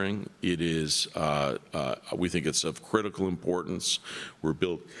gathering. It is, we think it's of critical importance. We're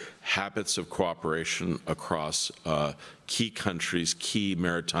built habits of cooperation across key countries, key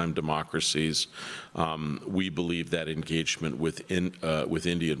maritime democracies. We believe that engagement with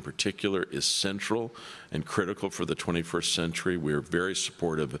India in particular is central and critical for the 21st century. We are very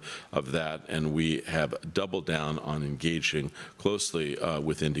supportive of that, and we have doubled down on engaging closely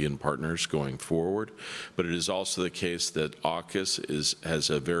with Indian partners going forward. But it is also the case that AUKUS has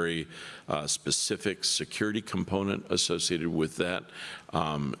a very specific security component associated with that,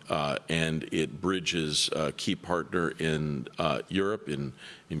 and it bridges a key partner in Europe, in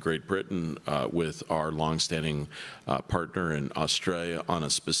Great Britain, with our longstanding partner in Australia on a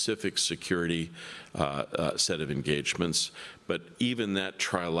specific security set of engagements. But even that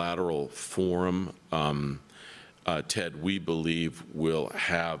trilateral forum, Ted, we believe will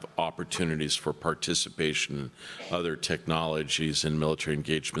have opportunities for participation in other technologies and military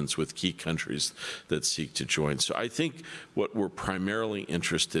engagements with key countries that seek to join. So I think what we're primarily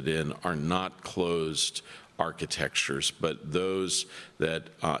interested in are not closed architectures, but those that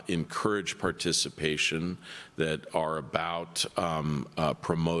encourage participation, that are about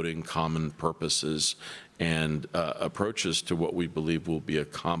promoting common purposes and approaches to what we believe will be a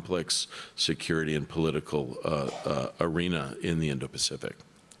complex security and political arena in the Indo-Pacific.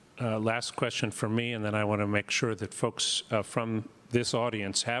 Last question from me, and then I want to make sure that folks from this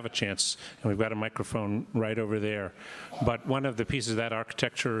audience have a chance, and we've got a microphone right over there. But one of the pieces of that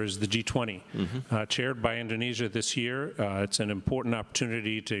architecture is the G20, chaired by Indonesia this year. It's an important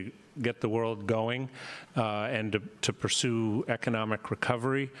opportunity to get the world going and to pursue economic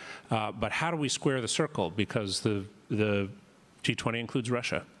recovery. But how do we square the circle? Because the G20 includes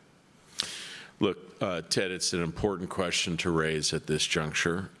Russia. Look, Ted, it's an important question to raise at this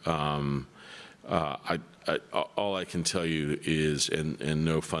juncture. All I can tell you is, and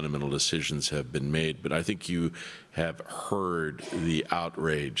no fundamental decisions have been made, but I think you have heard the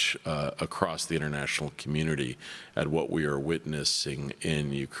outrage across the international community at what we are witnessing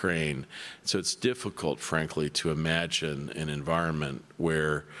in Ukraine. So it's difficult, frankly, to imagine an environment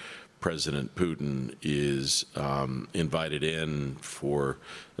where President Putin is invited in for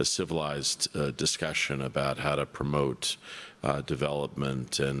a civilized discussion about how to promote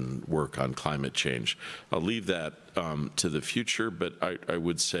development and work on climate change. I'll leave that to the future, but I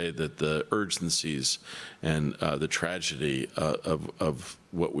would say that the urgencies and the tragedy of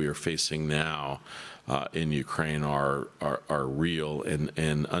what we are facing now in Ukraine are real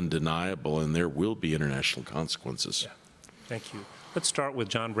and undeniable, and there will be international consequences. Yeah. Thank you. Let's start with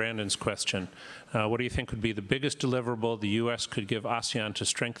John Brandon's question. What do you think would be the biggest deliverable the U.S. could give ASEAN to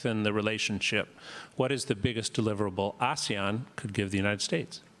strengthen the relationship? What is the biggest deliverable ASEAN could give the United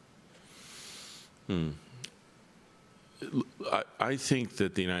States? I think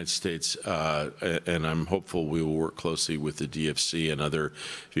that the United States, and I'm hopeful we will work closely with the DFC and other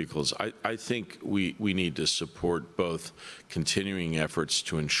vehicles, I think we need to support both continuing efforts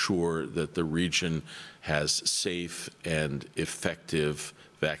to ensure that the region has safe and effective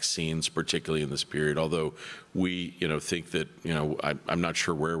vaccines, particularly in this period, although we, think that, I'm not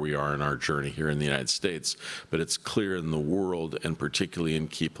sure where we are in our journey here in the United States, but it's clear in the world, and particularly in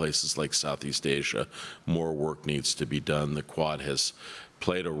key places like Southeast Asia, more work needs to be done. The Quad has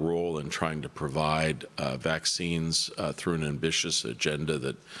played a role in trying to provide vaccines through an ambitious agenda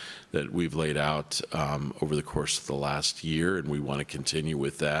that we've laid out over the course of the last year, and we want to continue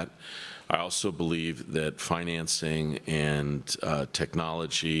with that. I also believe that financing and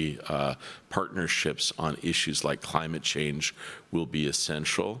technology partnerships on issues like climate change will be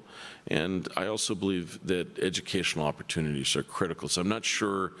essential. And I also believe that educational opportunities are critical. So I'm not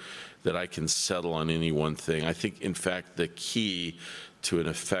sure that I can settle on any one thing. I think, in fact, the key to an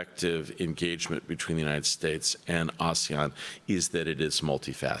effective engagement between the United States and ASEAN is that it is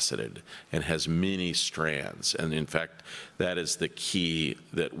multifaceted and has many strands. And in fact, that is the key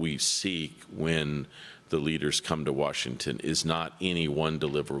that we seek when the leaders come to Washington, is not any one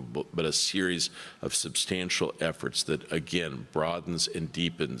deliverable, but a series of substantial efforts that, again, broadens and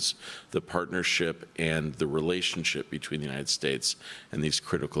deepens the partnership and the relationship between the United States and these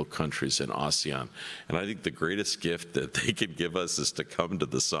critical countries in ASEAN. And I think the greatest gift that they could give us is to come to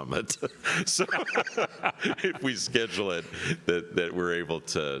the summit. So if we schedule it, that we're able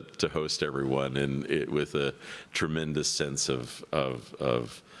to host everyone, and with a tremendous sense of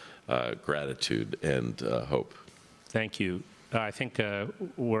gratitude and hope. Thank you. I think a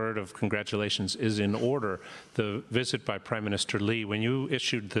word of congratulations is in order. The visit by Prime Minister Lee, when you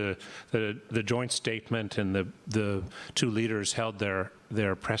issued the joint statement and the two leaders held their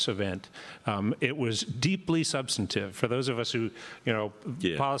press event, it was deeply substantive. For those of us who,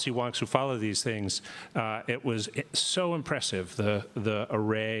 policy wonks who follow these things, it was so impressive, the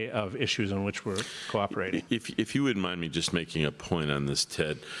array of issues on which we're cooperating. If you wouldn't mind me just making a point on this,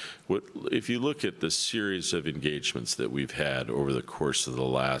 Ted, if you look at the series of engagements that we've had over the course of the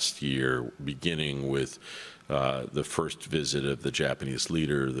last year, beginning with the first visit of the Japanese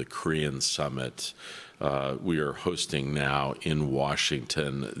leader, the Korean summit, we are hosting now in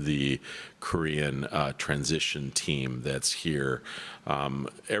Washington the Korean transition team that's here.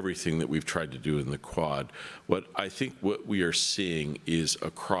 Everything that we've tried to do in the Quad. I think what we are seeing is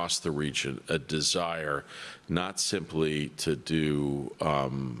across the region a desire not simply to do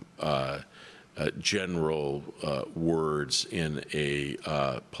general words in a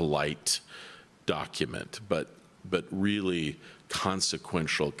polite document, but really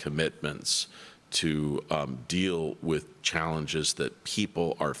consequential commitments to deal with challenges that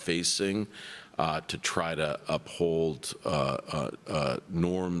people are facing, to try to uphold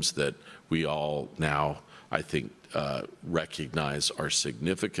norms that we all now, I think, recognize are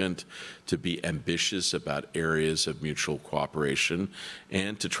significant, to be ambitious about areas of mutual cooperation,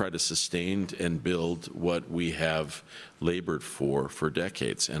 and to try to sustain and build what we have labored for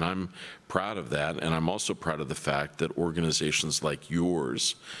decades. And I'm proud of that, and I'm also proud of the fact that organizations like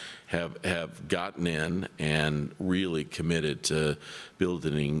yours have gotten in and really committed to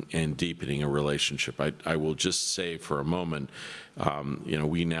building and deepening a relationship. I will just say for a moment,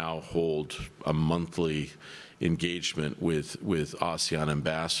 we now hold a monthly engagement with ASEAN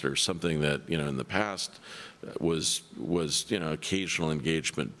ambassadors, something that in the past was occasional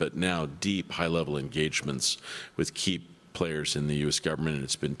engagement, but now deep, high-level engagements with key players in the U.S. government. And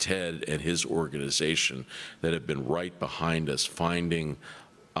it's been Ted and his organization that have been right behind us, finding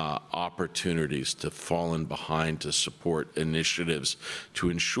opportunities to fall in behind, to support initiatives, to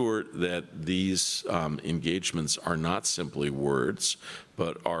ensure that these engagements are not simply words,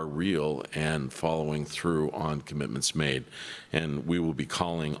 but are real and following through on commitments made. And we will be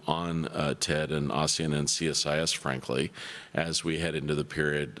calling on Ted and ASEAN and CSIS, frankly, as we head into the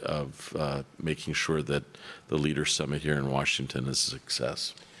period of making sure that the Leaders Summit here in Washington is a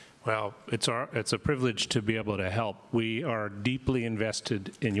success. Well, it's a privilege to be able to help. We are deeply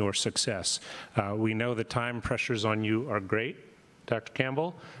invested in your success. We know the time pressures on you are great, Dr.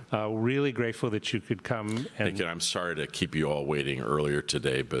 Campbell. Really grateful that you could come. Thank you. I'm sorry to keep you all waiting earlier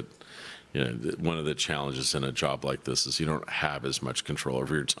today, but one of the challenges in a job like this is you don't have as much control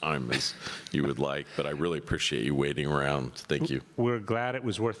over your time as you would like, but I really appreciate you waiting around. Thank you. We're glad it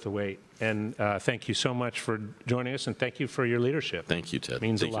was worth the wait. And thank you so much for joining us, and thank you for your leadership. Thank you, Ted. It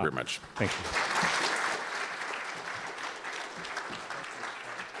means a lot. Thank you very much. Thank you.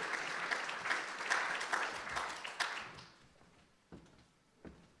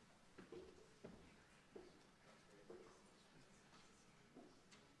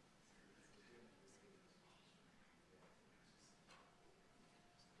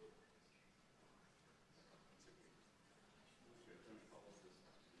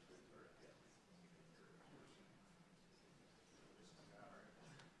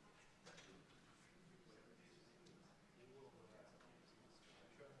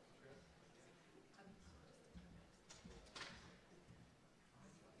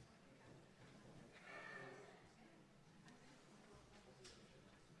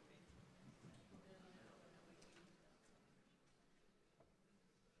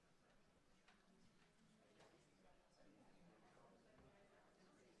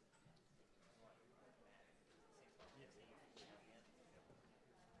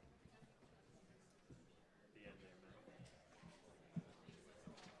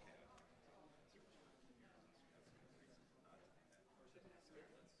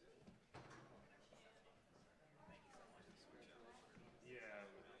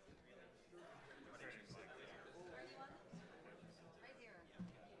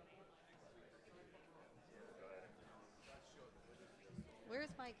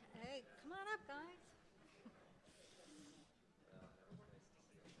 Where's Mike? Hey, come on up, guys.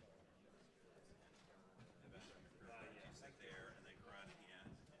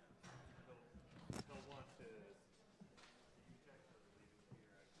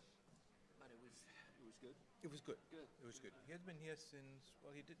 It was good. It was good. He has been here since,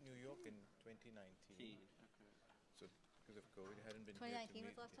 well, he did New York in 2019. Okay. So because of COVID, he hadn't been 2019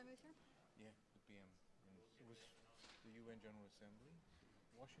 here. 2019 was the last time he was here? Yeah, the PM. And it was the UN General Assembly.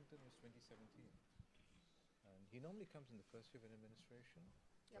 Washington was 2017. And he normally comes in the first year of an administration,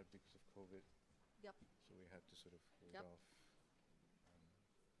 but because of COVID, so we had to sort of hold off.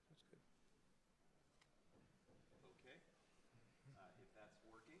 That's good. Okay. If that's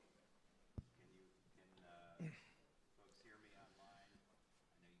working, can folks hear me online?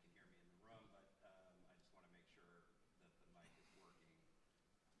 I know you can hear me in the room, but I just want to make sure that the mic is working online.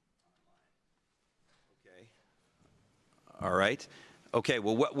 Okay. All right. Okay,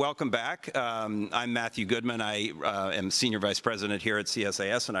 well, welcome back. I'm Matthew Goodman. I am Senior Vice President here at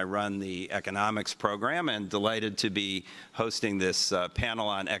CSIS, and I run the economics program, and delighted to be hosting this panel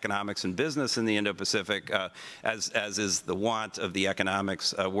on economics and business in the Indo-Pacific. As is the want of the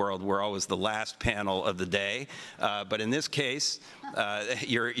economics world, we're always the last panel of the day. But in this case,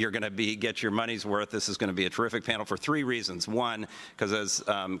 you're going to get your money's worth. This is going to be a terrific panel for 3 reasons. One, because as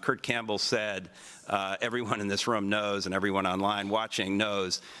Kurt Campbell said, everyone in this room knows, and everyone online watching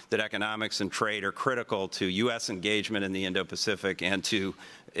knows, that economics and trade are critical to U.S. engagement in the Indo-Pacific, and to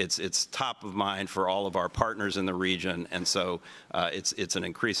it's top of mind for all of our partners in the region. And so it's an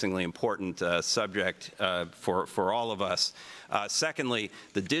increasingly important subject for all of us. Secondly,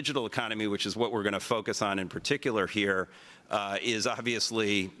 the digital economy, which is what we're going to focus on in particular here, is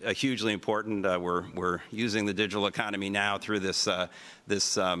obviously hugely important. We're using the digital economy now through this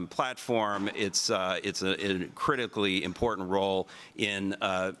platform. It's a critically important role in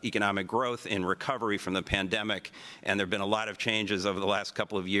economic growth, in recovery from the pandemic, and there have been a lot of changes over the last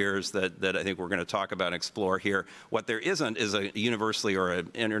couple of years that I think we're going to talk about and explore here. What there isn't is a universally or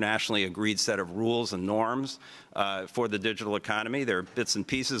an internationally agreed set of rules and norms for the digital economy. There are bits and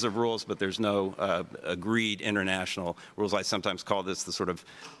pieces of rules, but there's no agreed international rules. I sometimes call this the sort of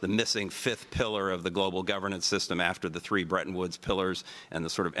the missing 5th pillar of the global governance system after the 3 Bretton Woods pillars and the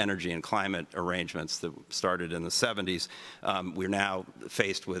sort of energy and climate arrangements that started in the 70s. We're now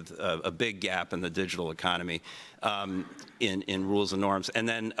faced with a big gap in the digital economy in rules and norms. And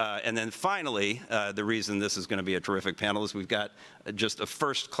then finally, the reason this is going to be a terrific panel is we've got just a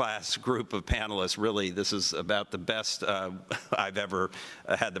first-class group of panelists. Really, this is about the best I've ever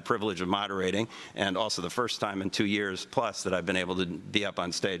had the privilege of moderating, and also the first time in 2 years plus that I've been able to be up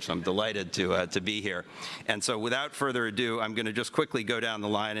on stage. So I'm delighted to be here. And so without further ado, I'm going to just quickly go down the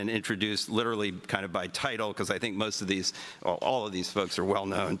line and introduce, literally kind of by title, because I think most of these, well, all of these folks are well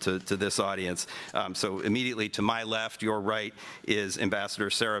known to this audience. So immediately to my left, your right, is Ambassador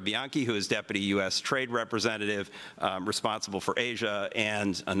Sarah Bianchi, who is Deputy U.S. Trade Representative, responsible for Asia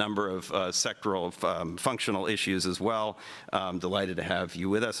and a number of sectoral functional issues as well. Delighted to have you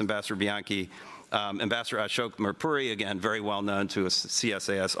with us, Ambassador Bianchi. Ambassador Ashok Mirpuri, again, very well known to a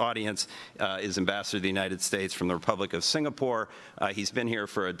CSIS audience, is Ambassador to the United States from the Republic of Singapore. He's been here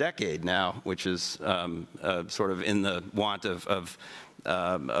for a decade now, which is sort of in the want of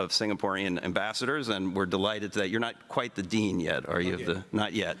Singaporean ambassadors, and we're delighted that you're not quite the dean yet, are you?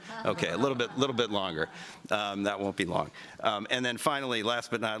 Not yet. Okay, a little bit longer. That won't be long. And then finally, last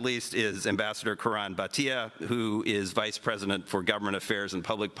but not least, is Ambassador Karan Bhatia, who is Vice President for Government Affairs and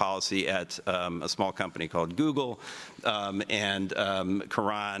Public Policy at a small company called Google.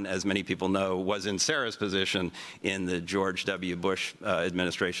 Karan, as many people know, was in Sarah's position in the George W. Bush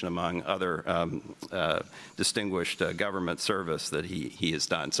administration, among other distinguished government service that he has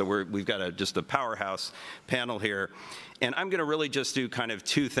done. So we've got just a powerhouse panel here. And I'm going to really just do kind of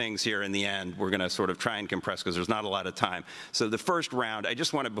 2 things here in the end. We're going to sort of try and compress because there's not a lot of time. So the first round, I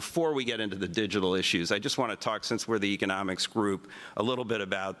just want to, before we get into the digital issues, I just want to talk, since we're the economics group, a little bit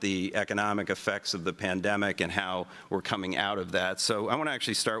about the economic effects of the pandemic and how we're coming out of that. So I want to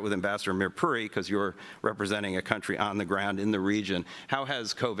actually start with Ambassador Mirpuri, because you're representing a country on the ground in the region. How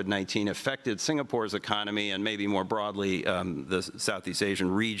has COVID-19 affected Singapore's economy and maybe more broadly the Southeast Asian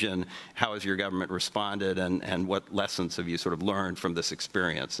region? How has your government responded, and what lessons have you sort of learned from this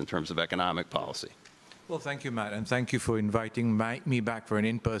experience in terms of economic policy? Well, thank you, Matt, and thank you for inviting me back for an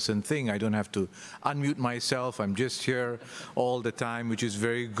in-person thing. I don't have to unmute myself. I'm just here all the time, which is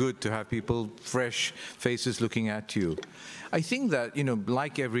very good to have people, fresh faces looking at you. I think that, you know,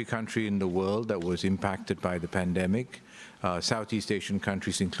 like every country in the world that was impacted by the pandemic, Southeast Asian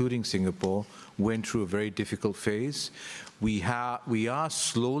countries, including Singapore, went through a very difficult phase. We are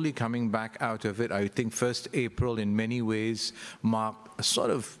slowly coming back out of it. I think 1st April in many ways marked a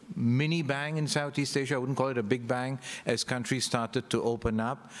sort of mini bang in Southeast Asia. I wouldn't call it a big bang, as countries started to open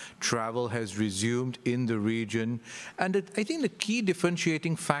up. Travel has resumed in the region. And I think the key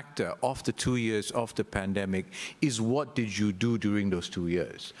differentiating factor of the 2 years of the pandemic is, what did you do during those 2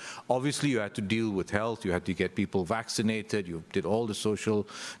 years? Obviously, you had to deal with health. You had to get people vaccinated. You did all the social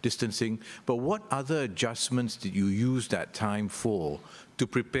distancing. But what other adjustments did you use that time for to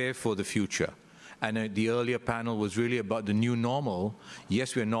prepare for the future? And the earlier panel was really about the new normal.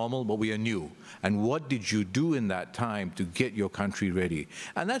 Yes, we are normal, but we are new. And what did you do in that time to get your country ready?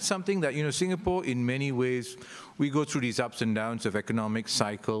 And that's something that, you know, Singapore, in many ways, we go through these ups and downs of economic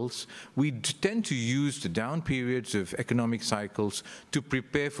cycles. We tend to use the down periods of economic cycles to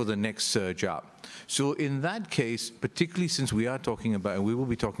prepare for the next surge up. So in that case, particularly since we are talking about, and we will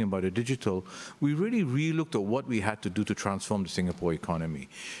be talking about a digital, we really re-looked at what we had to do to transform the Singapore economy.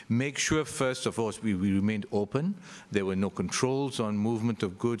 Make sure, first of all, we remained open. There were no controls on movement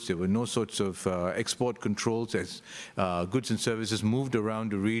of goods. There were no sorts of export controls as goods and services moved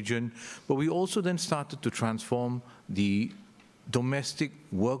around the region. But we also then started to transform the domestic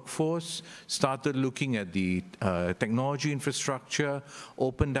workforce, started looking at the technology infrastructure,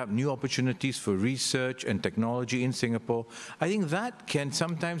 opened up new opportunities for research and technology in Singapore. I think that can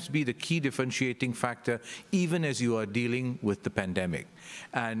sometimes be the key differentiating factor, even as you are dealing with the pandemic.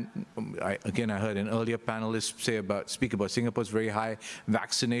 And again, I heard an earlier panelist speak about Singapore's very high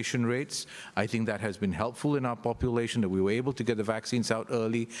vaccination rates. I think that has been helpful in our population, that we were able to get the vaccines out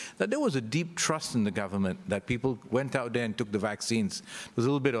early, that there was a deep trust in the government, that people went out there and took the vaccines. There's a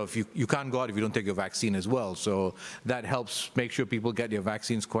little bit of, you can't go out if you don't take your vaccine as well. So that helps make sure people get their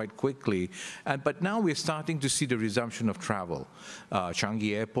vaccines quite quickly. But now we're starting to see the resumption of travel.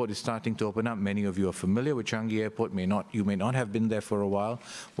 Changi Airport is starting to open up. Many of you are familiar with Changi Airport. You may not have been there for a while.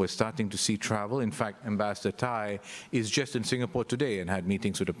 We're starting to see travel. In fact, Ambassador Tai is just in Singapore today and had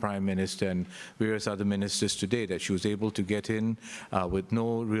meetings with the Prime Minister and various other ministers today that she was able to get in with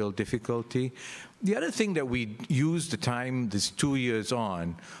no real difficulty. The other thing that we used the time, this 2 years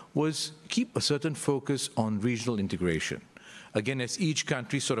on, was keep a certain focus on regional integration. Again, as each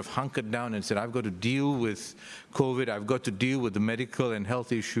country sort of hunkered down and said, I've got to deal with COVID, I've got to deal with the medical and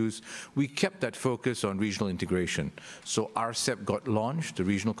health issues, we kept that focus on regional integration. So RCEP got launched, the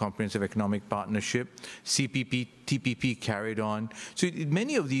Regional Comprehensive Economic Partnership, CPP, TPP carried on. So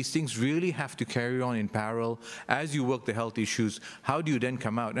many of these things really have to carry on in parallel as you work the health issues. How do you then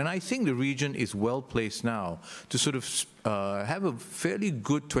come out? And I think the region is well placed now to sort of have a fairly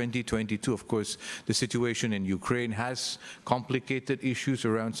good 2022. Of course, the situation in Ukraine has complicated issues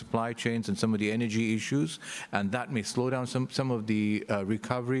around supply chains and some of the energy issues, and that may slow down some of the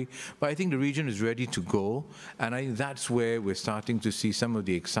recovery. But I think the region is ready to go, and I think that's where we're starting to see some of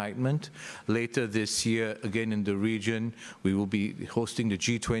the excitement. Later this year, again in the region, we will be hosting the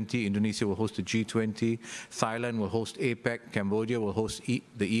G20. Indonesia will host the G20. Thailand will host APEC. Cambodia will host the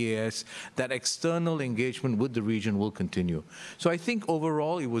EAS. That external engagement with the region will continue. So I think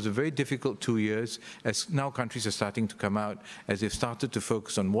overall it was a very difficult 2 years, as now countries are starting to come out, as they've started to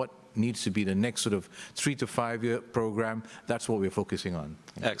focus on what needs to be the next sort of 3 to 5 year program. That's what we're focusing on.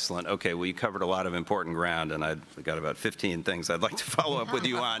 Excellent. Okay, well, you covered a lot of important ground, and I've got about 15 things I'd like to follow up with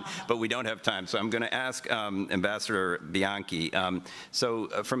you on, but we don't have time. So I'm going to ask Ambassador Bianchi.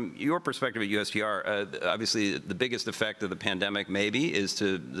 From your perspective at USTR, obviously the biggest effect of the pandemic maybe is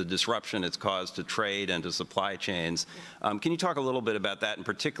to the disruption it's caused to trade and to supply chains. Can you talk a little bit about that, and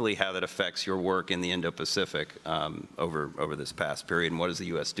particularly how that affects your work in the Indo-Pacific over this past period, and what is the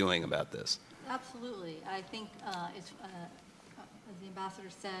U.S. doing about this? Absolutely. I think it's, as the ambassador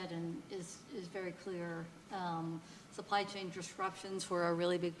said, and is very clear, supply chain disruptions were a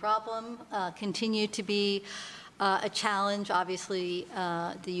really big problem, continue to be a challenge. Obviously,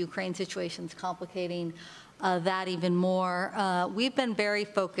 the Ukraine situation is complicating that even more. We've been very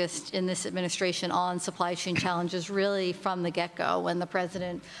focused in this administration on supply chain challenges really from the get-go, when the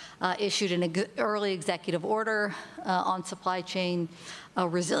president issued an early executive order on supply chain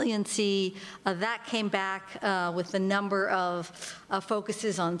resiliency. That came back with a number of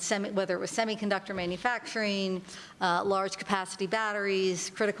focuses on whether it was semiconductor manufacturing, large capacity batteries,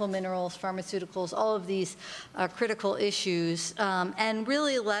 critical minerals, pharmaceuticals, all of these critical issues, and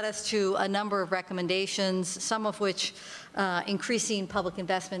really led us to a number of recommendations, some of which increasing public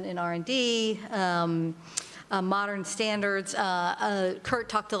investment in R&D, modern standards. Kurt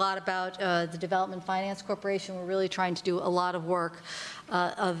talked a lot about the Development Finance Corporation. We're really trying to do a lot of work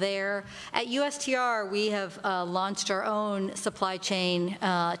there. At USTR, we have launched our own supply chain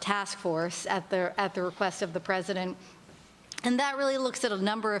task force at the request of the president. And that really looks at a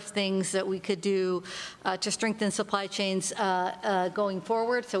number of things that we could do to strengthen supply chains going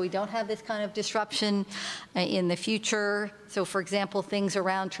forward, so we don't have this kind of disruption in the future. So for example, things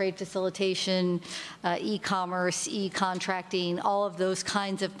around trade facilitation, e-commerce, e-contracting, all of those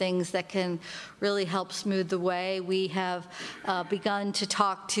kinds of things that can really help smooth the way. We have begun to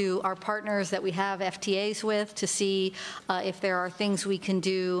talk to our partners that we have FTAs with to see if there are things we can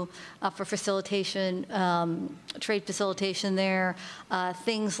do for facilitation, trade facilitation there.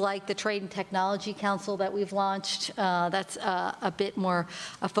 Things like the Trade and Technology Council that we've launched, that's a bit more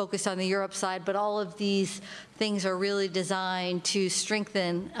focused on the Europe side, but all of these things are really designed to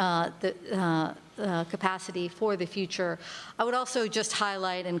strengthen the capacity for the future. I would also just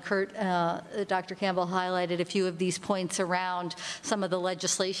highlight, and Dr. Campbell highlighted a few of these points around some of the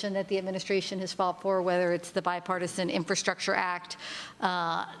legislation that the administration has fought for, whether it's the Bipartisan Infrastructure Act,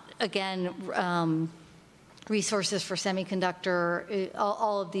 again, resources for semiconductor,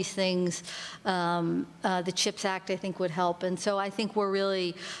 all of these things. The CHIPS Act, I think, would help. And so I think we're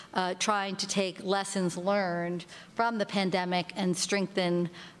really trying to take lessons learned from the pandemic and strengthen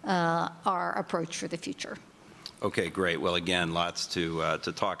our approach for the future. Okay, great. Well, again, lots to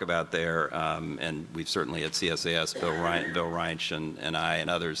talk about there, and we've certainly at CSAS, Bill Reinsch and I and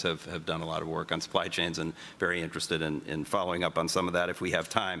others have done a lot of work on supply chains, and very interested in following up on some of that if we have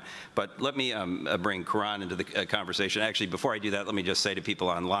time. But let me bring Karan into the conversation. Actually, before I do that, let me just say to people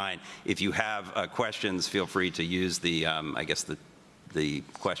online, if you have questions, feel free to use the, I guess, the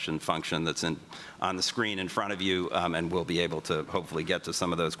question function that's on the screen in front of you, and we'll be able to hopefully get to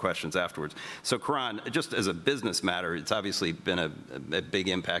some of those questions afterwards. So Karan, just as a business matter, it's obviously been a big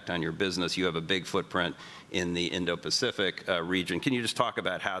impact on your business. You have a big footprint in the Indo-Pacific region. Can you just talk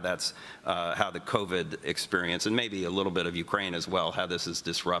about how that's, how the COVID experience, and maybe a little bit of Ukraine as well, how this has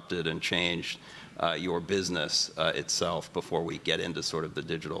disrupted and changed your business itself before we get into sort of the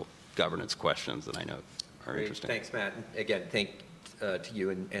digital governance questions that I know are interesting. Thanks, Matt. And again, thank to you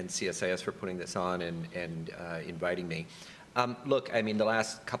and CSIS for putting this on and inviting me. Look, I mean, the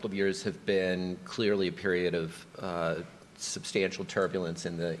last couple of years have been clearly a period of substantial turbulence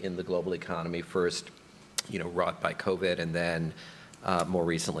in the global economy. First, wrought by COVID, and then more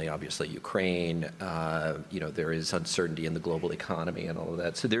recently, obviously, Ukraine. There is uncertainty in the global economy and all of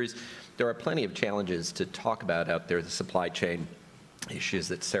that. So there are plenty of challenges to talk about out there. The supply chain issues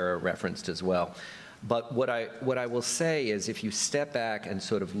that Sarah referenced as well. But what I will say is, if you step back and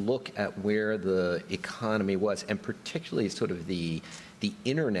sort of look at where the economy was, and particularly sort of the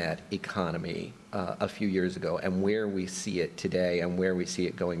internet economy a few years ago, and where we see it today and where we see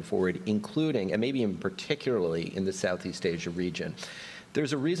it going forward, including, and maybe even particularly in the Southeast Asia region,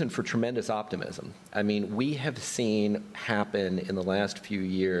 there's a reason for tremendous optimism. I mean, we have seen happen in the last few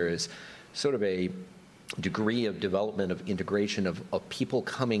years sort of a degree of development of integration of people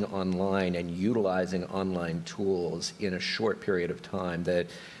coming online and utilizing online tools in a short period of time that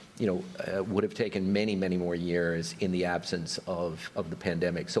would have taken many, many more years in the absence of the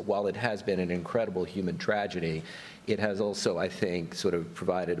pandemic. So while it has been an incredible human tragedy, it has also, I think, sort of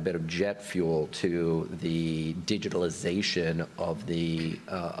provided a bit of jet fuel to the digitalization of the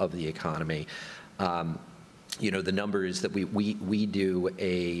economy. The numbers that we do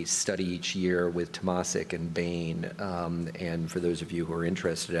a study each year with Temasek and Bain, and for those of you who are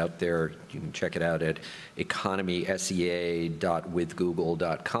interested out there, you can check it out at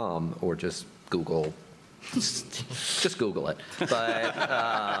economysea.withgoogle.com, or just Google. Just Google it. But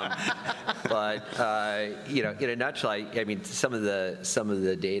in a nutshell, I mean, some of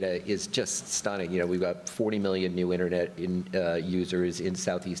the data is just stunning. We've got 40 million new internet users in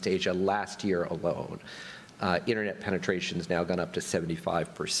Southeast Asia last year alone. Internet penetration has now gone up to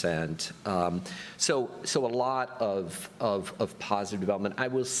 75%. So a lot of positive development. I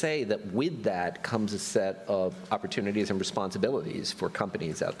will say that with that comes a set of opportunities and responsibilities for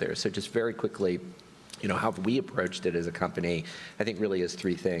companies out there. So just very quickly, how have we approached it as a company? I think really is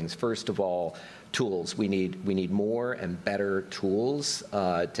three things. First of all, tools. We need more and better tools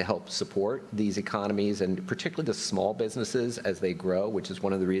to help support these economies, and particularly the small businesses as they grow, which is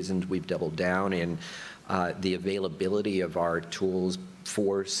one of the reasons we've doubled down in the availability of our tools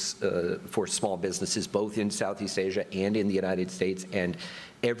for small businesses, both in Southeast Asia and in the United States. And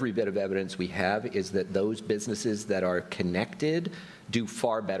every bit of evidence we have is that those businesses that are connected do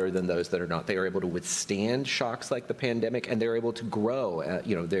far better than those that are not. They are able to withstand shocks like the pandemic, and they're able to grow.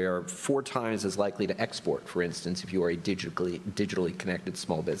 They are 4 times as likely to export, for instance, if you are a digitally connected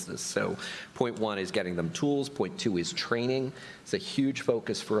small business. So point one is getting them tools. Point two is training. It's a huge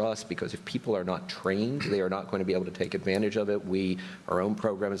focus for us because if people are not trained, they are not going to be able to take advantage of it. Our own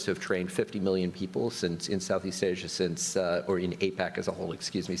programs have trained 50 million people in Southeast Asia or in APAC as a whole,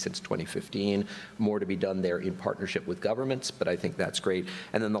 excuse me, since 2015. More to be done there in partnership with governments, but I think that's great.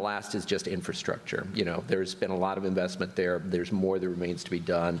 And then the last is just infrastructure. There's been a lot of investment there. There's more that remains to be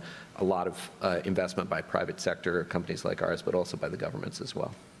done. A lot of investment by private sector companies like ours, but also by the governments as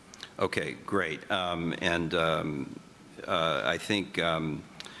well. Okay, great. I think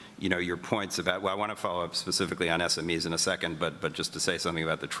your points about, well, I want to follow up specifically on SMEs in a second, but just to say something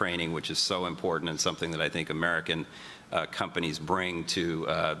about the training, which is so important and something that I think American companies bring to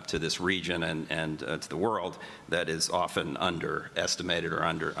this region and to the world that is often underestimated or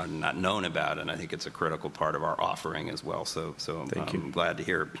not known about, and I think it's a critical part of our offering as well. So I'm glad to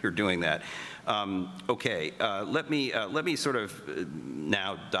hear you're doing that. Okay, let me sort of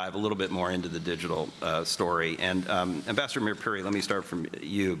now dive a little bit more into the digital story. And Ambassador Mirpuri, let me start from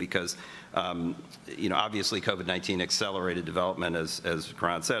you because obviously COVID-19 accelerated development, as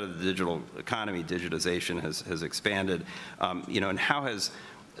Karan said, of the digital economy. Digitization has expanded. And how has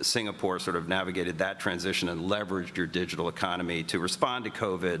Singapore sort of navigated that transition and leveraged your digital economy to respond to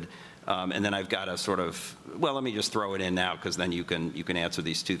COVID? And then I've got a sort of, well, let me just throw it in now because then you can answer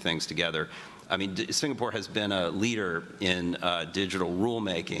these two things together. I mean, Singapore has been a leader in digital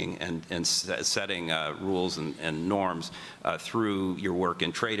rulemaking and setting rules and norms through your work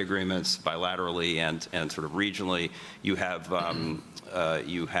in trade agreements, bilaterally and sort of regionally. You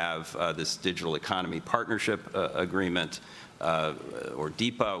have this digital economy partnership agreement, or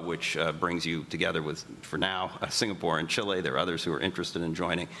DIPA, which brings you together with, for now, Singapore and Chile. There are others who are interested in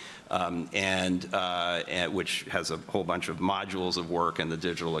joining, and which has a whole bunch of modules of work in the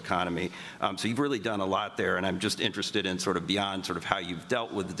digital economy. So you've really done a lot there, and I'm just interested in sort of beyond sort of how you've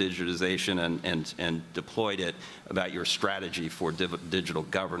dealt with the digitization and deployed it, about your strategy for digital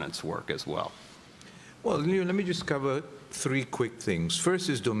governance work as well. Well, let me just cover three quick things. First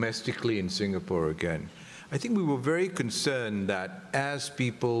is domestically in Singapore again. I think we were very concerned that as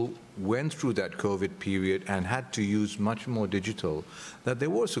people went through that COVID period and had to use much more digital, that there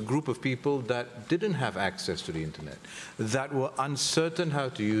was a group of people that didn't have access to the internet, that were uncertain how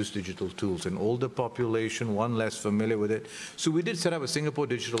to use digital tools, an older population, one less familiar with it. So we did set up a Singapore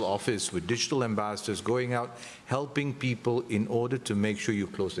digital office with digital ambassadors going out, helping people in order to make sure you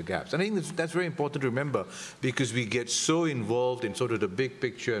close the gaps. And I think that's very important to remember, because we get so involved in sort of the big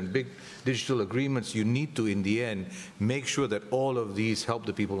picture and big digital agreements. You need to, in the end, make sure that all of these help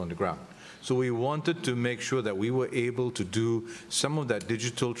the people on the ground. So we wanted to make sure that we were able to do some of that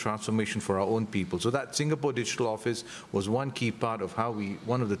digital transformation for our own people. So that Singapore Digital Office was one key part of how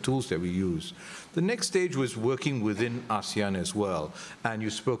one of the tools that we use. The next stage was working within ASEAN as well. And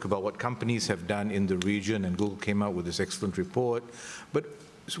you spoke about what companies have done in the region, and Google came out with this excellent report. But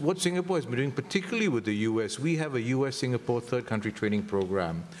what Singapore has been doing, particularly with the US, we have a US-Singapore third country training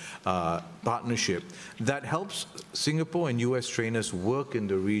program partnership that helps Singapore and US trainers work in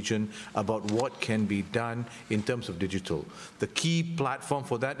the region about what can be done in terms of digital. The key platform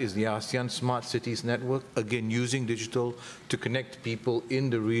for that is the ASEAN Smart Cities Network, again using digital to connect people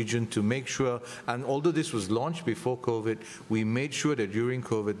in the region to make sure, and although this was launched before COVID, we made sure that during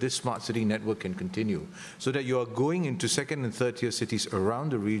COVID this smart city network can continue, so that you are going into second and third tier cities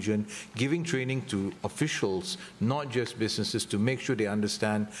around the region, giving training to officials, not just businesses, to make sure they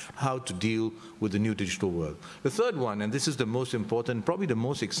understand how to deal with the new digital world. The third one, and this is the most important, probably the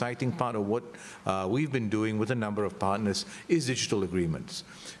most exciting part of what we've been doing with a number of partners, is digital agreements.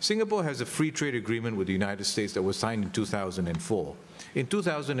 Singapore has a free trade agreement with the United States that was signed in 2004. In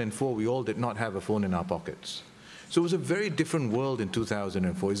 2004, we all did not have a phone in our pockets. So it was a very different world in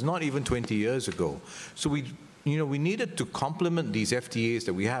 2004. It's not even 20 years ago. So we needed to complement these FTAs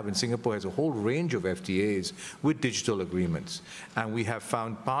that we have, and Singapore has a whole range of FTAs with digital agreements. And we have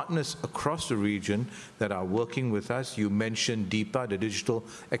found partners across the region that are working with us. You mentioned DIPA, the Digital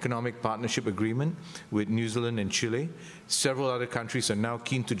Economic Partnership Agreement with New Zealand and Chile. Several other countries are now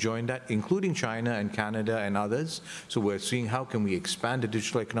keen to join that, including China and Canada and others. So we're seeing how can we expand the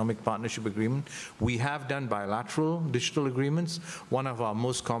Digital Economic Partnership Agreement. We have done bilateral digital agreements. One of our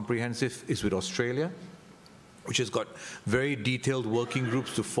most comprehensive is with Australia. which has got very detailed working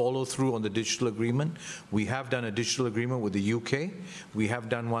groups to follow through on the digital agreement. We have done a digital agreement with the UK. We have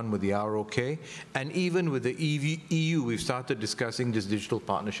done one with the ROK. And even with the EU, we've started discussing this digital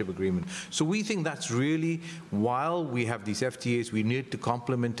partnership agreement. So we think that's really, while we have these FTAs, we need to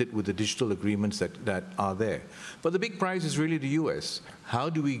complement it with the digital agreements that are there. But the big prize is really the US. How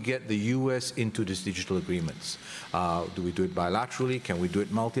do we get the US into these digital agreements? Do we do it bilaterally? Can we do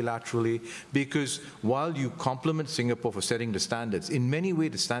it multilaterally? Because while you compliment Singapore for setting the standards, in many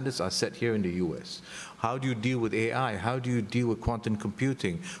ways the standards are set here in the US. How do you deal with AI? How do you deal with quantum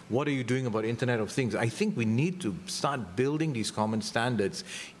computing? What are you doing about Internet of Things? I think we need to start building these common standards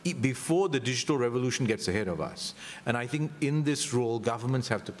before the digital revolution gets ahead of us. And I think in this role, governments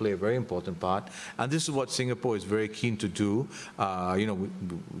have to play a very important part. And this is what Singapore is very keen to do. You know,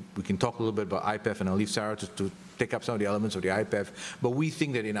 we can talk a little bit about IPEF, and I'll leave Sarah to take up some of the elements of the IPEF, but we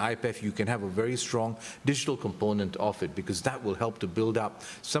think that in IPEF you can have a very strong digital component of it, because that will help to build up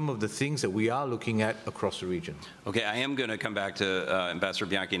some of the things that we are looking at across the region. Okay, I am going to come back to Ambassador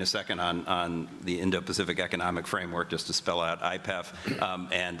Bianchi in a second on the Indo-Pacific Economic Framework, just to spell out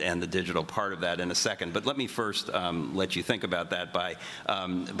IPEF and the digital part of that in a second. But let me first let you think about that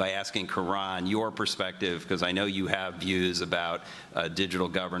by asking Karan your perspective, because I know you have views about digital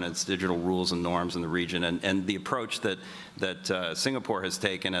governance, digital rules and norms in the region, and the approach that Singapore has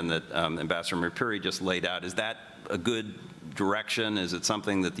taken and that Ambassador Murpuri just laid out. Is that a good direction? Is it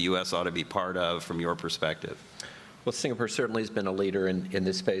something that the U.S. ought to be part of from your perspective? Well, Singapore certainly has been a leader in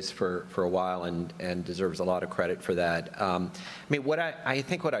this space for a while and deserves a lot of credit for that. I mean, I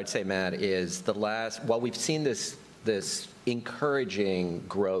think what I'd say, Matt, is while we've seen this encouraging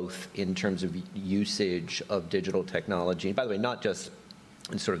growth in terms of usage of digital technology, and by the way, not just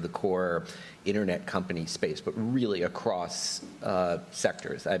in sort of the core internet company space, but really across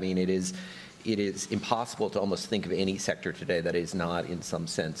sectors. I mean, it is impossible to almost think of any sector today that is not, in some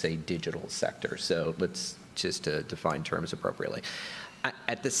sense, a digital sector. So let's just to define terms appropriately.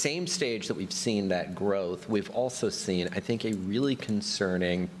 At the same stage that we've seen that growth, we've also seen, I think, a really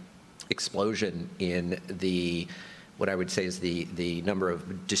concerning explosion in what I would say is the number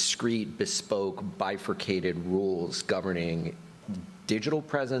of discrete, bespoke, bifurcated rules governing digital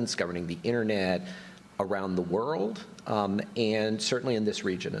presence, governing the internet around the world, and certainly in this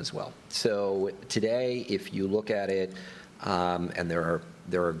region as well. So today, if you look at it, and there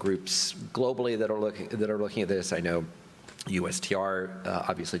are groups globally that are looking at this. I know USTR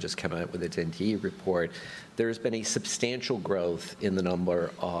obviously just came out with its NTE report. There's been a substantial growth in the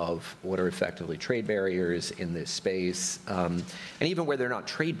number of what are effectively trade barriers in this space. And even where they're not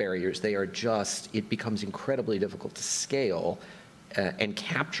trade barriers, it becomes incredibly difficult to scale and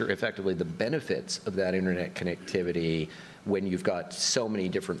capture effectively the benefits of that internet connectivity when you've got so many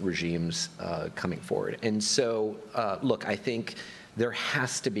different regimes coming forward. And so, look, I think there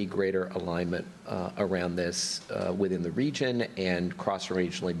has to be greater alignment around this within the region and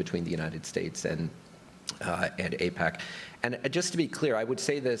cross-regionally between the United States and APAC. And just to be clear, I would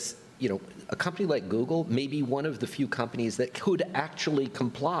say this, you know, a company like Google may be one of the few companies that could actually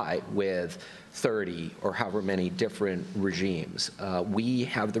comply with 30 or however many different regimes. We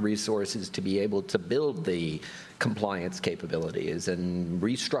have the resources to be able to build the compliance capabilities and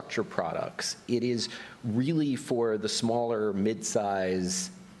restructure products. It is really for the smaller, mid-size,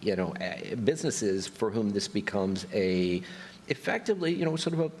 you know, businesses for whom this becomes effectively, you know,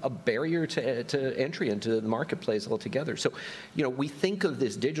 sort of a barrier to entry into the marketplace altogether. So, you know, we think of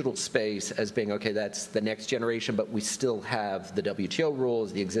this digital space as being, okay, that's the next generation, but we still have the WTO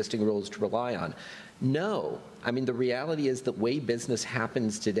rules, the existing rules to rely on. No. I mean, the reality is the way business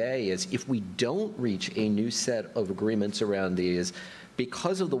happens today is if we don't reach a new set of agreements around these,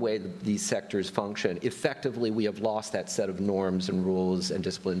 because of the way that these sectors function, effectively we have lost that set of norms and rules and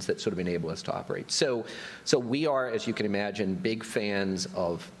disciplines that sort of enable us to operate. So we are, as you can imagine, big fans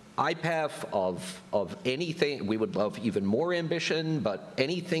of IPEF, of anything. We would love even more ambition, but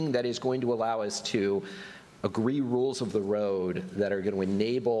anything that is going to allow us to agree rules of the road that are going to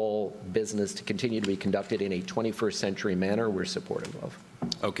enable business to continue to be conducted in a 21st century manner, we're supportive of.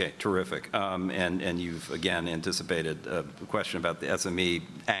 Okay, terrific. And you've, again, anticipated a question about the SME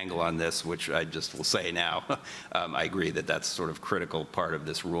angle on this, which I just will say now. I agree that that's sort of critical part of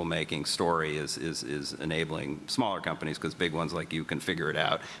this rulemaking story is enabling smaller companies, because big ones like you can figure it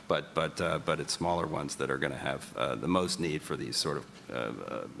out, but it's smaller ones that are going to have the most need for these sort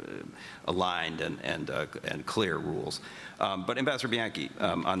of aligned and clear rules. But Ambassador Bianchi,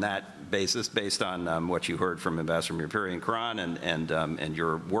 on that basis, based on what you heard from Ambassador Murpuri and Karan and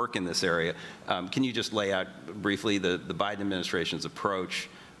your work in this area, can you just lay out briefly the Biden administration's approach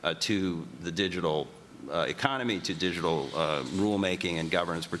to the digital economy to digital rulemaking and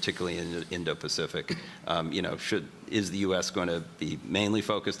governance, particularly in the Indo-Pacific. You know, is the U.S. going to be mainly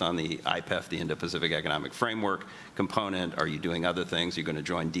focused on the IPEF, the Indo-Pacific Economic Framework component? Are you doing other things? Are you going to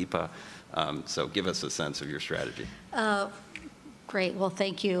join DEPA? So give us a sense of your strategy. Great. Well,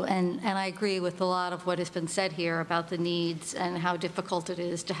 thank you. And I agree with a lot of what has been said here about the needs and how difficult it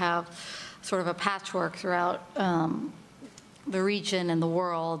is to have sort of a patchwork throughout the region and the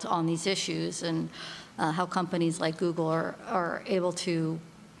world on these issues, and how companies like Google are able to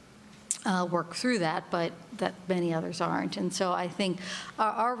work through that, but that many others aren't. And so I think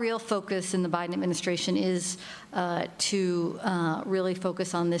our real focus in the Biden administration is to really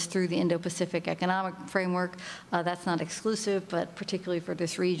focus on this through the Indo-Pacific Economic Framework. That's not exclusive, but particularly for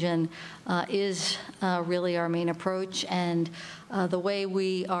this region, is really our main approach. And the way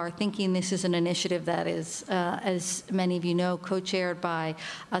we are thinking, this is an initiative that is, as many of you know, co-chaired by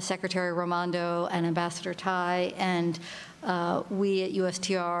Secretary Raimondo and Ambassador Tai, and we at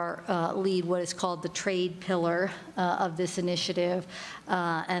USTR lead what is called the trade pillar of this initiative,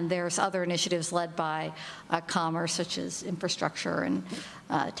 and there's other initiatives led by commerce, such as infrastructure and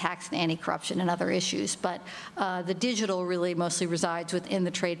tax and anti-corruption and other issues. But the digital really mostly resides within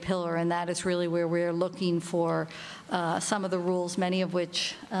the trade pillar, and that is really where we're looking for some of the rules, many of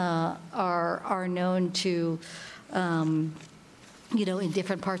which are known to you know, in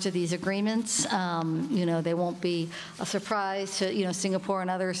different parts of these agreements. You know, they won't be a surprise to, you know, Singapore and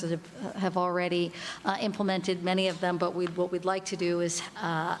others have already implemented many of them, but what we'd like to do is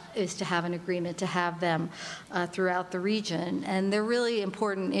to have an agreement to have them throughout the region. And they're really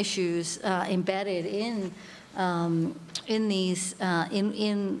important issues embedded in these,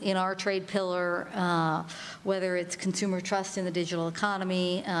 in our trade pillar, whether it's consumer trust in the digital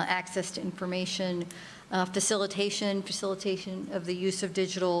economy, access to information, facilitation of the use of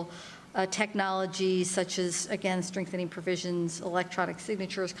digital technologies, such as, again, strengthening provisions, electronic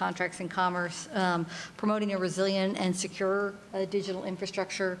signatures, contracts and commerce, promoting a resilient and secure digital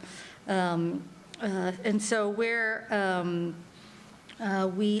infrastructure. And so where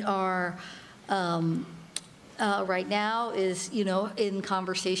we are right now is, you know, in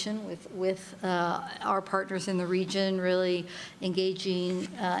conversation with our partners in the region, really engaging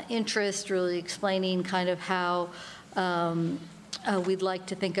interest, really explaining kind of how we'd like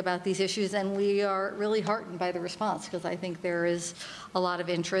to think about these issues. And we are really heartened by the response, because I think there is a lot of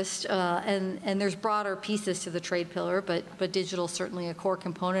interest. And there's broader pieces to the trade pillar, but digital is certainly a core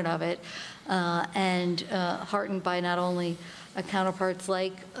component of it. And heartened by not only counterparts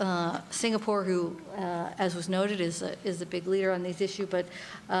like Singapore, who, as was noted, is a big leader on these issues, but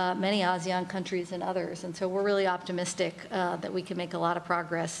many ASEAN countries and others. And so we're really optimistic that we can make a lot of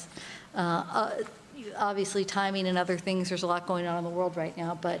progress. Obviously, timing and other things, there's a lot going on in the world right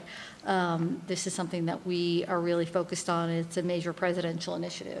now, but this is something that we are really focused on. It's a major presidential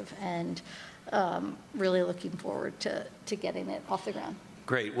initiative, and really looking forward to getting it off the ground.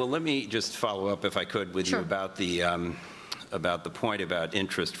 Great. Well, let me just follow up, if I could, with Sure. you about the point about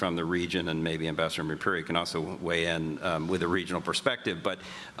interest from the region, and maybe Ambassador Mapiri can also weigh in with a regional perspective. But,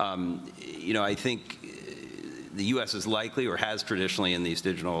 you know, I think the U.S. is likely, or has traditionally in these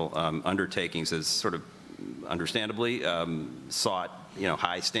digital undertakings, has sort of understandably sought, you know,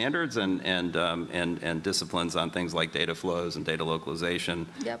 high standards and disciplines on things like data flows and data localization,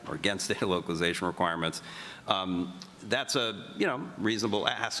 Yep. or against data localization requirements. That's a, you know, reasonable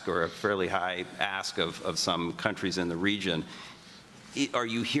ask, or a fairly high ask of some countries in the region. Are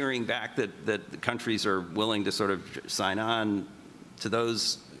you hearing back that the countries are willing to sort of sign on to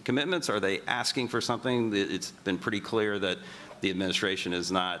those commitments? Are they asking for something? It's been pretty clear that the administration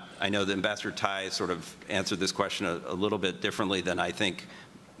is not. I know that Ambassador Tai sort of answered this question a little bit differently than I think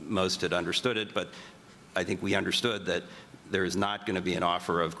most had understood it, but I think we understood that there is not going to be an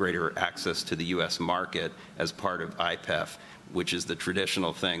offer of greater access to the U.S. market as part of IPEF, which is the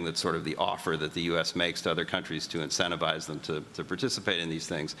traditional thing, that's sort of the offer that the U.S. makes to other countries to incentivize them to participate in these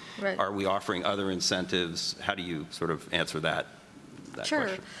things. Right. Are we offering other incentives? How do you sort of answer that Sure.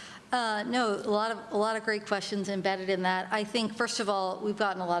 question? No, a lot of great questions embedded in that. I think, first of all, we've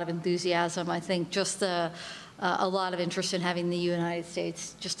gotten a lot of enthusiasm. I think just a lot of interest in having the United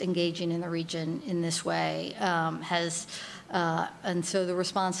States just engaging in the region in this way and so the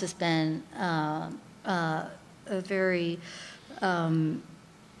response has been very,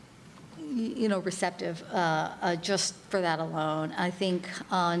 receptive just for that alone. I think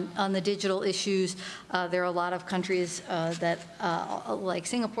on the digital issues, there are a lot of countries that, like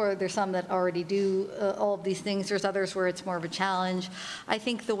Singapore, there's some that already do all of these things. There's others where it's more of a challenge. I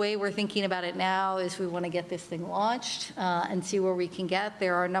think the way we're thinking about it now is we want to get this thing launched and see where we can get.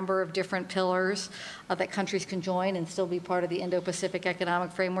 There are a number of different pillars that countries can join and still be part of the Indo-Pacific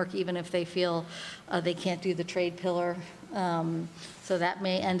Economic Framework, even if they feel they can't do the trade pillar. So that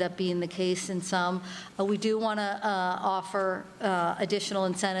may end up being the case in some. We do want to offer additional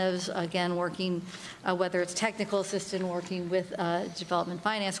incentives, again, working, whether it's technical assistance, working with Development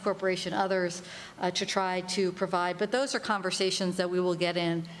Finance Corporation, others, to try to provide. But those are conversations that we will get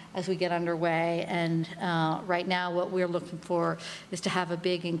in as we get underway. And right now, what we're looking for is to have a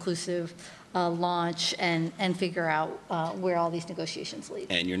big, inclusive launch and figure out where all these negotiations lead.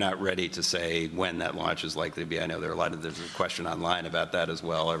 And you're not ready to say when that launch is likely to be. I know there's a question online about that as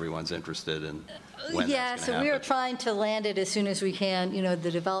well. Everyone's interested in when that's so we are trying to land it as soon as we can.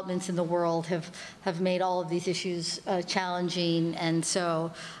 The developments in the world have made all of these issues challenging, and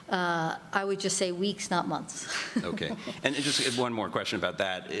so I would just say weeks, not months. Okay. And just one more question about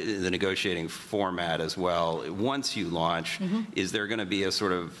that, the negotiating format as well. Once you launch, is there going to be a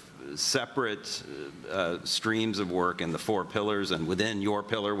sort of separate streams of work in the 4 pillars, and within your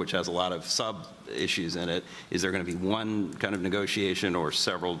pillar, which has a lot of sub-issues in it, is there going to be one kind of negotiation or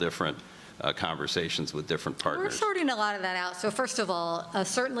several different conversations with different partners? We're sorting a lot of that out. So first of all,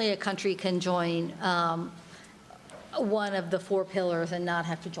 certainly a country can join one of the 4 pillars and not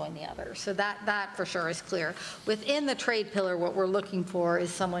have to join the others. So that for sure is clear. Within the trade pillar, what we're looking for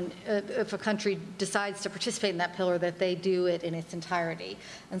is someone, if a country decides to participate in that pillar, that they do it in its entirety.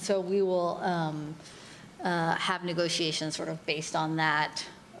 And so we will have negotiations sort of based on that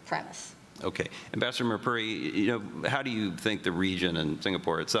premise. Okay. Ambassador Murpuri, how do you think the region and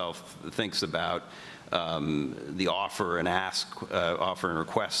Singapore itself thinks about the offer and offer and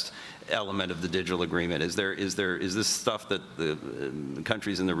request element of the digital agreement? Is this stuff that the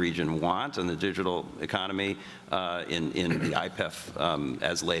countries in the region want in the digital economy in the IPEF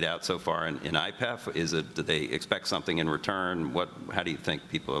as laid out so far in IPEF? Do they expect something in return? How do you think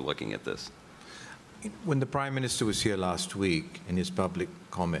people are looking at this? When the Prime Minister was here last week in his public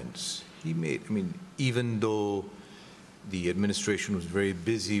comments, he made, even though the administration was very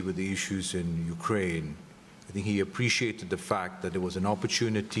busy with the issues in Ukraine, I think he appreciated the fact that there was an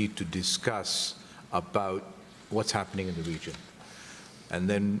opportunity to discuss about what's happening in the region. And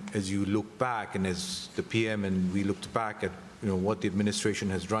then as you look back, and as the PM and we looked back at what the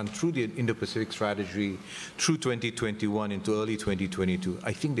administration has run through the Indo-Pacific strategy through 2021 into early 2022,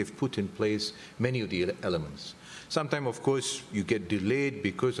 I think they've put in place many of the elements. Sometimes, of course, you get delayed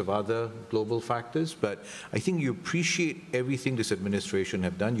because of other global factors, but I think you appreciate everything this administration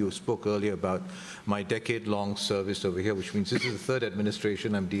have done. You spoke earlier about my decade-long service over here, which means this is the 3rd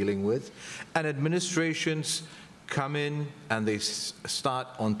administration I'm dealing with. And administrations come in and they start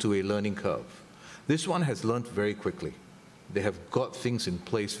onto a learning curve. This one has learned very quickly. They have got things in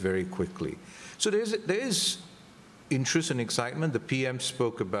place very quickly. So there is interest and excitement. The PM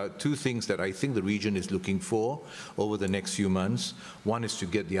spoke about 2 things that I think the region is looking for over the next few months. One is to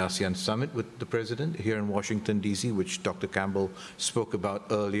get the ASEAN Summit with the President here in Washington, D.C., which Dr. Campbell spoke about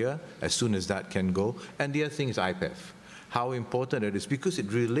earlier, as soon as that can go. And the other thing is IPEF. How important it is, because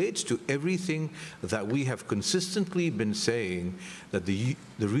it relates to everything that we have consistently been saying, that the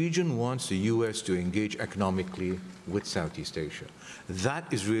region wants the U.S. to engage economically with Southeast Asia. That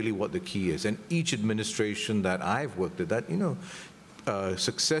is really what the key is. And each administration that I've worked at,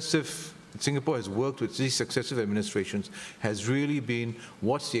 Singapore has worked with these successive administrations, has really been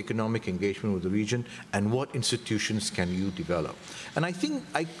what's the economic engagement with the region and what institutions can you develop. And I think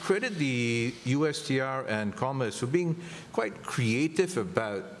I credit the USTR and Commerce for being quite creative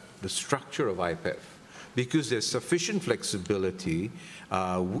about the structure of IPEF, because there's sufficient flexibility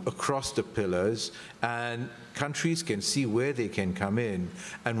across the pillars, and countries can see where they can come in.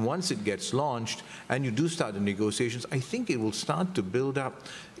 And once it gets launched and you do start the negotiations, I think it will start to build up,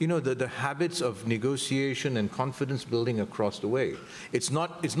 the habits of negotiation and confidence building across the way. It's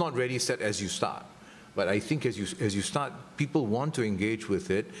not ready set as you start. But I think as you start, people want to engage with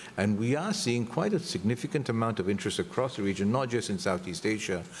it, and we are seeing quite a significant amount of interest across the region, not just in Southeast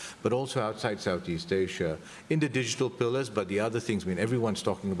Asia, but also outside Southeast Asia, in the digital pillars, but the other things. Everyone's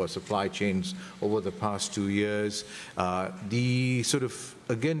talking about supply chains over the past 2 years. The sort of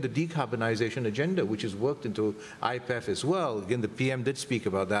again, the decarbonization agenda, which is worked into IPEF as well. Again, the PM did speak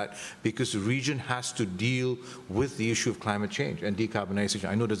about that because the region has to deal with the issue of climate change and decarbonization.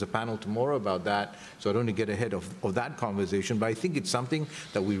 I know there's a panel tomorrow about that, so I don't want to get ahead of that conversation, but I think it's something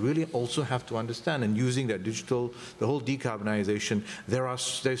that we really also have to understand. And using that digital, the whole decarbonization,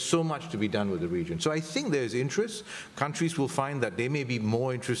 there's so much to be done with the region. So I think there's interest. Countries will find that they may be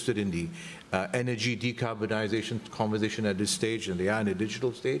more interested in the energy decarbonization conversation at this stage than they are in the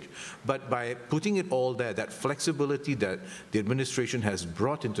digital stage. But by putting it all there, that flexibility that the administration has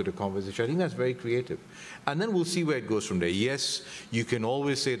brought into the conversation, I think that's very creative. And then we'll see where it goes from there. Yes, you can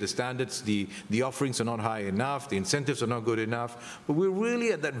always say the standards, the offerings are not high enough, the incentives are not good enough, but we're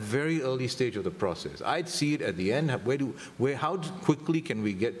really at that very early stage of the process. I'd see it at the end. How quickly can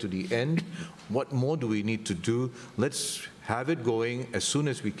we get to the end? What more do we need to do? Let's have it going as soon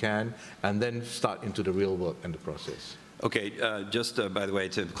as we can, and then start into the real work and the process. Okay, just by the way,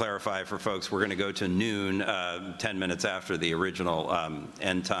 to clarify for folks, we're going to go to noon, 10 minutes after the original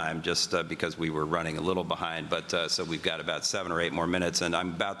end time, just because we were running a little behind, but so we've got about 7 or 8 more minutes, and I'm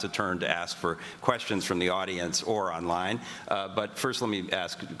about to turn to ask for questions from the audience or online. But first let me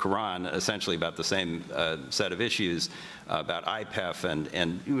ask Karan essentially about the same set of issues about IPEF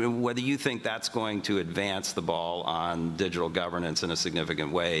and whether you think that's going to advance the ball on digital governance in a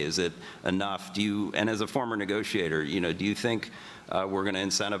significant way. Is it enough? And as a former negotiator, do you think we're going to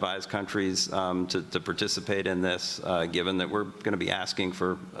incentivize countries to participate in this, given that we're going to be asking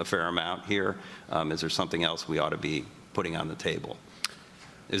for a fair amount here? Is there something else we ought to be putting on the table?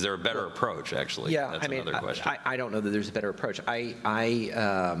 Is there a better approach, actually? Yeah, that's another question. I don't know that there's a better approach.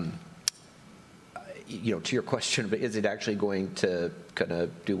 To your question, but is it actually going to kind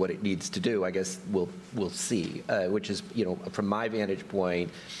of do what it needs to do? I guess we'll see. Which is, from my vantage point,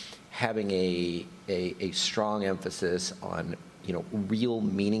 having a strong emphasis on real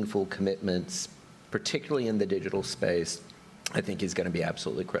meaningful commitments, particularly in the digital space, I think is going to be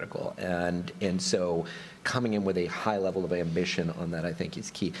absolutely critical. And so coming in with a high level of ambition on that, I think,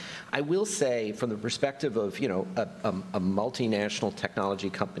 is key. I will say, from the perspective of a multinational technology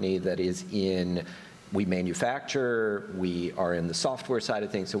company that is we manufacture, we are in the software side of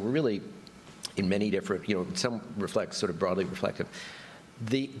things, so we're really in many different, some reflect sort of broadly reflective.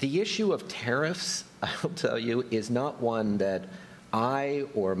 The issue of tariffs, I'll tell you, is not one that I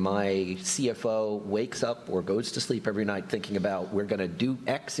or my CFO wakes up or goes to sleep every night thinking about, we're going to do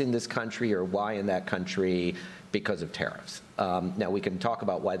X in this country or Y in that country because of tariffs. Now, we can talk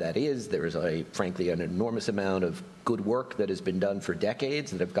about why that is. There is, frankly, an enormous amount of good work that has been done for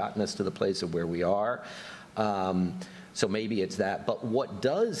decades that have gotten us to the place of where we are. So maybe it's that. But what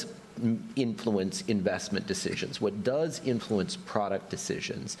does influence investment decisions, what does influence product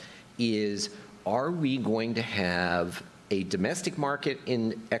decisions, is, are we going to have a domestic market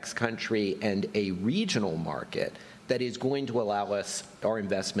in X country and a regional market that is going to allow us, our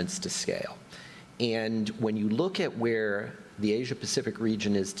investments, to scale? And when you look at where the Asia-Pacific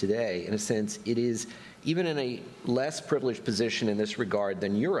region is today, in a sense, it is even in a less privileged position in this regard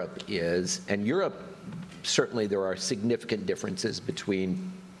than Europe is. And Europe, certainly there are significant differences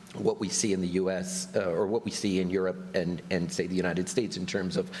between what we see in the US or what we see in Europe and say the United States in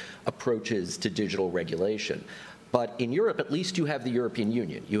terms of approaches to digital regulation. But in Europe, at least you have the European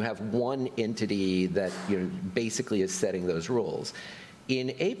Union. You have one entity that basically is setting those rules. In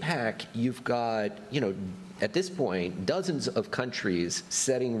APAC, you've got, at this point, dozens of countries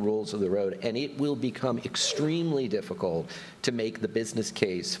setting rules of the road, and it will become extremely difficult to make the business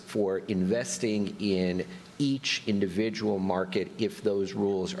case for investing in each individual market if those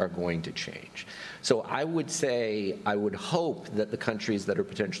rules are going to change. So I would say, I would hope that the countries that are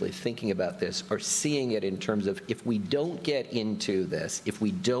potentially thinking about this are seeing it in terms of, if we don't get into this, if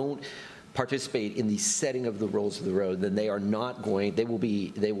we don't participate in the setting of the rules of the road, then they are not going, they will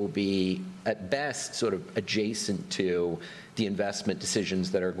be at best sort of adjacent to the investment decisions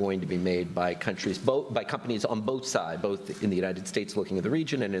that are going to be made by countries, by companies on both sides, both in the United States looking at the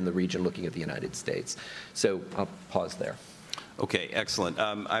region and in the region looking at the United States. So I'll pause there. Okay, excellent.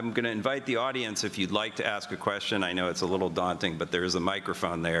 I'm going to invite the audience, if you'd like to ask a question. I know it's a little daunting, but there is a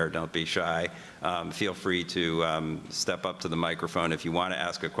microphone there. Don't be shy. Feel free to step up to the microphone if you want to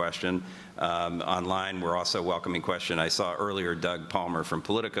ask a question. Online, we're also welcoming questions. I saw earlier Doug Palmer from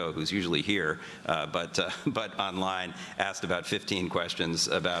Politico, who's usually here, but online asked about 15 questions,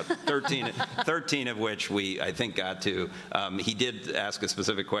 about 13 of which I think got to. He did ask a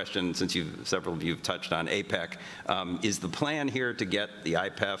specific question, since several of you have touched on APEC. Is the plan here to get the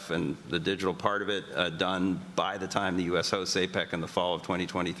IPEF and the digital part of it done by the time the U.S. hosts APEC in the fall of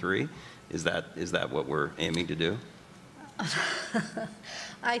 2023? Is that what we're aiming to do?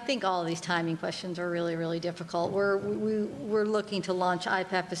 I think all of these timing questions are really, really difficult. We're looking to launch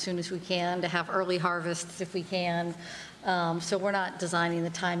IPEP as soon as we can, to have early harvests if we can. So we're not designing the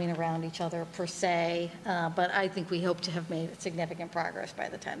timing around each other per se, but I think we hope to have made significant progress by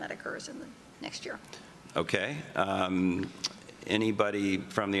the time that occurs in the next year. Okay. Anybody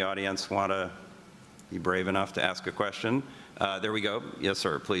from the audience want to be brave enough to ask a question? There we go. Yes,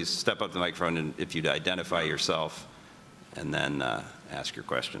 sir. Please step up to the microphone, and if you'd identify yourself, and then ask your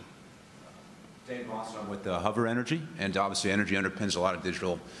question. Dave Moss, I'm with Hover Energy, and obviously energy underpins a lot of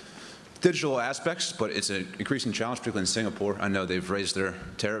digital aspects, but it's an increasing challenge, particularly in Singapore. I know they've raised their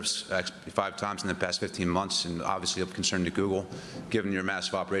tariffs 5 times in the past 15 months, and obviously of concern to Google, given your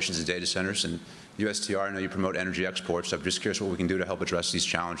massive operations in data centers. And USTR, I know you promote energy exports. I'm just curious what we can do to help address these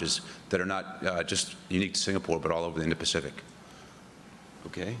challenges that are not just unique to Singapore, but all over the Indo-Pacific.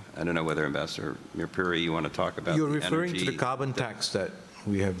 Okay. I don't know whether Ambassador Mirpuri, you want to talk about You're referring to the carbon tax that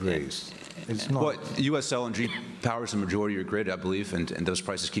we have raised. It's not. Well, U.S. LNG powers the majority of your grid, I believe, and those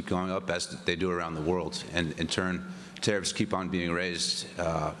prices keep going up as they do around the world. And in turn, tariffs keep on being raised.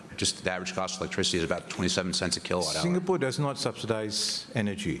 Just the average cost of electricity is about 27 cents a kilowatt hour. Singapore does not subsidize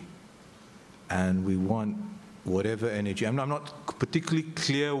energy. And we want whatever energy. I'm not particularly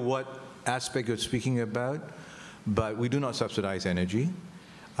clear what aspect you're speaking about, but we do not subsidize energy.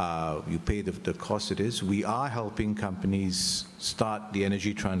 You pay the cost it is. We are helping companies start the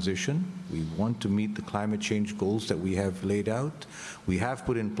energy transition. We want to meet the climate change goals that we have laid out. We have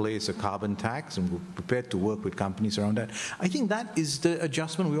put in place a carbon tax, and we're prepared to work with companies around that. I think that is the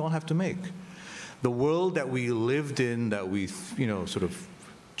adjustment we all have to make. The world that we lived in, that we, sort of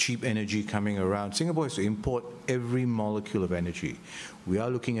cheap energy coming around, Singapore has to import every molecule of energy. We are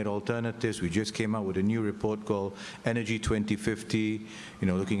looking at alternatives. We just came out with a new report called Energy 2050,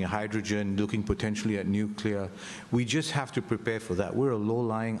 looking at hydrogen, looking potentially at nuclear. We just have to prepare for that. We're a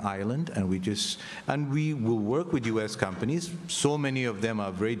low-lying island, and we will work with US companies. So many of them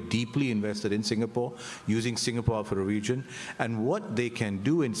are very deeply invested in Singapore, using Singapore for the region, and what they can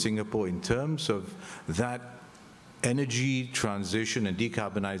do in Singapore in terms of that energy transition and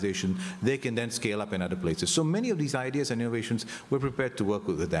decarbonization, they can then scale up in other places. So many of these ideas and innovations, we're prepared to work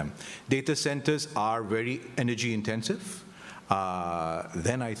with them. Data centers are very energy intensive.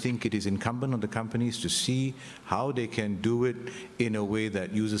 Then I think it is incumbent on the companies to see how they can do it in a way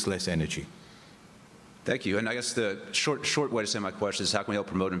that uses less energy. Thank you. And I guess the short way to say my question is, how can we help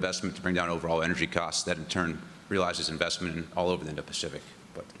promote investment to bring down overall energy costs that in turn realizes investment in all over the Indo-Pacific?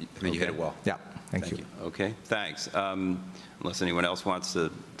 But I mean, you hit it well. Yeah. Thank you. Okay, thanks. Unless anyone else wants to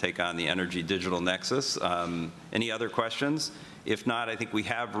take on the energy digital nexus. Any other questions? If not, I think we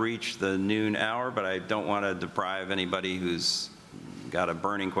have reached the noon hour, but I don't want to deprive anybody who's got a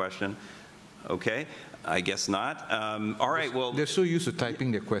burning question. Okay, I guess not. All right, well. They're so used to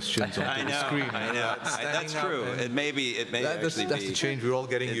typing their questions on the screen. I know. That's true. It may actually be. That's the change we're all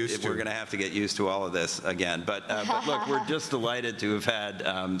getting used to. We're going to have to get used to all of this again. But look, we're just delighted to have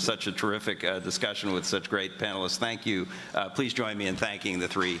had such a terrific discussion with such great panelists. Thank you. Please join me in thanking the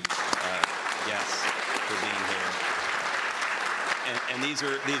 3 guests for being here. And these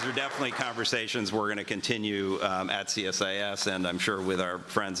are definitely conversations we're going to continue at CSIS, and I'm sure with our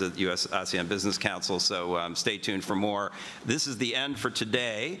friends at US-ASEAN Business Council, so stay tuned for more. This is the end for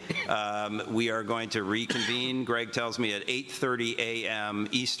today. We are going to reconvene, Greg tells me, at 8:30 a.m.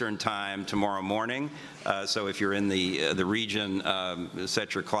 Eastern Time tomorrow morning. So if you're in the region,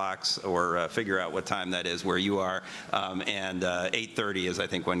 set your clocks or figure out what time that is where you are. And 8:30 is, I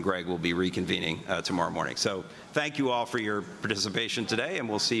think, when Greg will be reconvening tomorrow morning. So thank you all for your participation today, and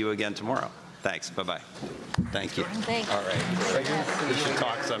we'll see you again tomorrow. Thanks. Bye-bye. Thank you. Thanks. All right. We should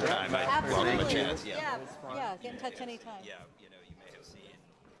talk sometime. I'd welcome a chance. Yeah, get in touch anytime. Yeah.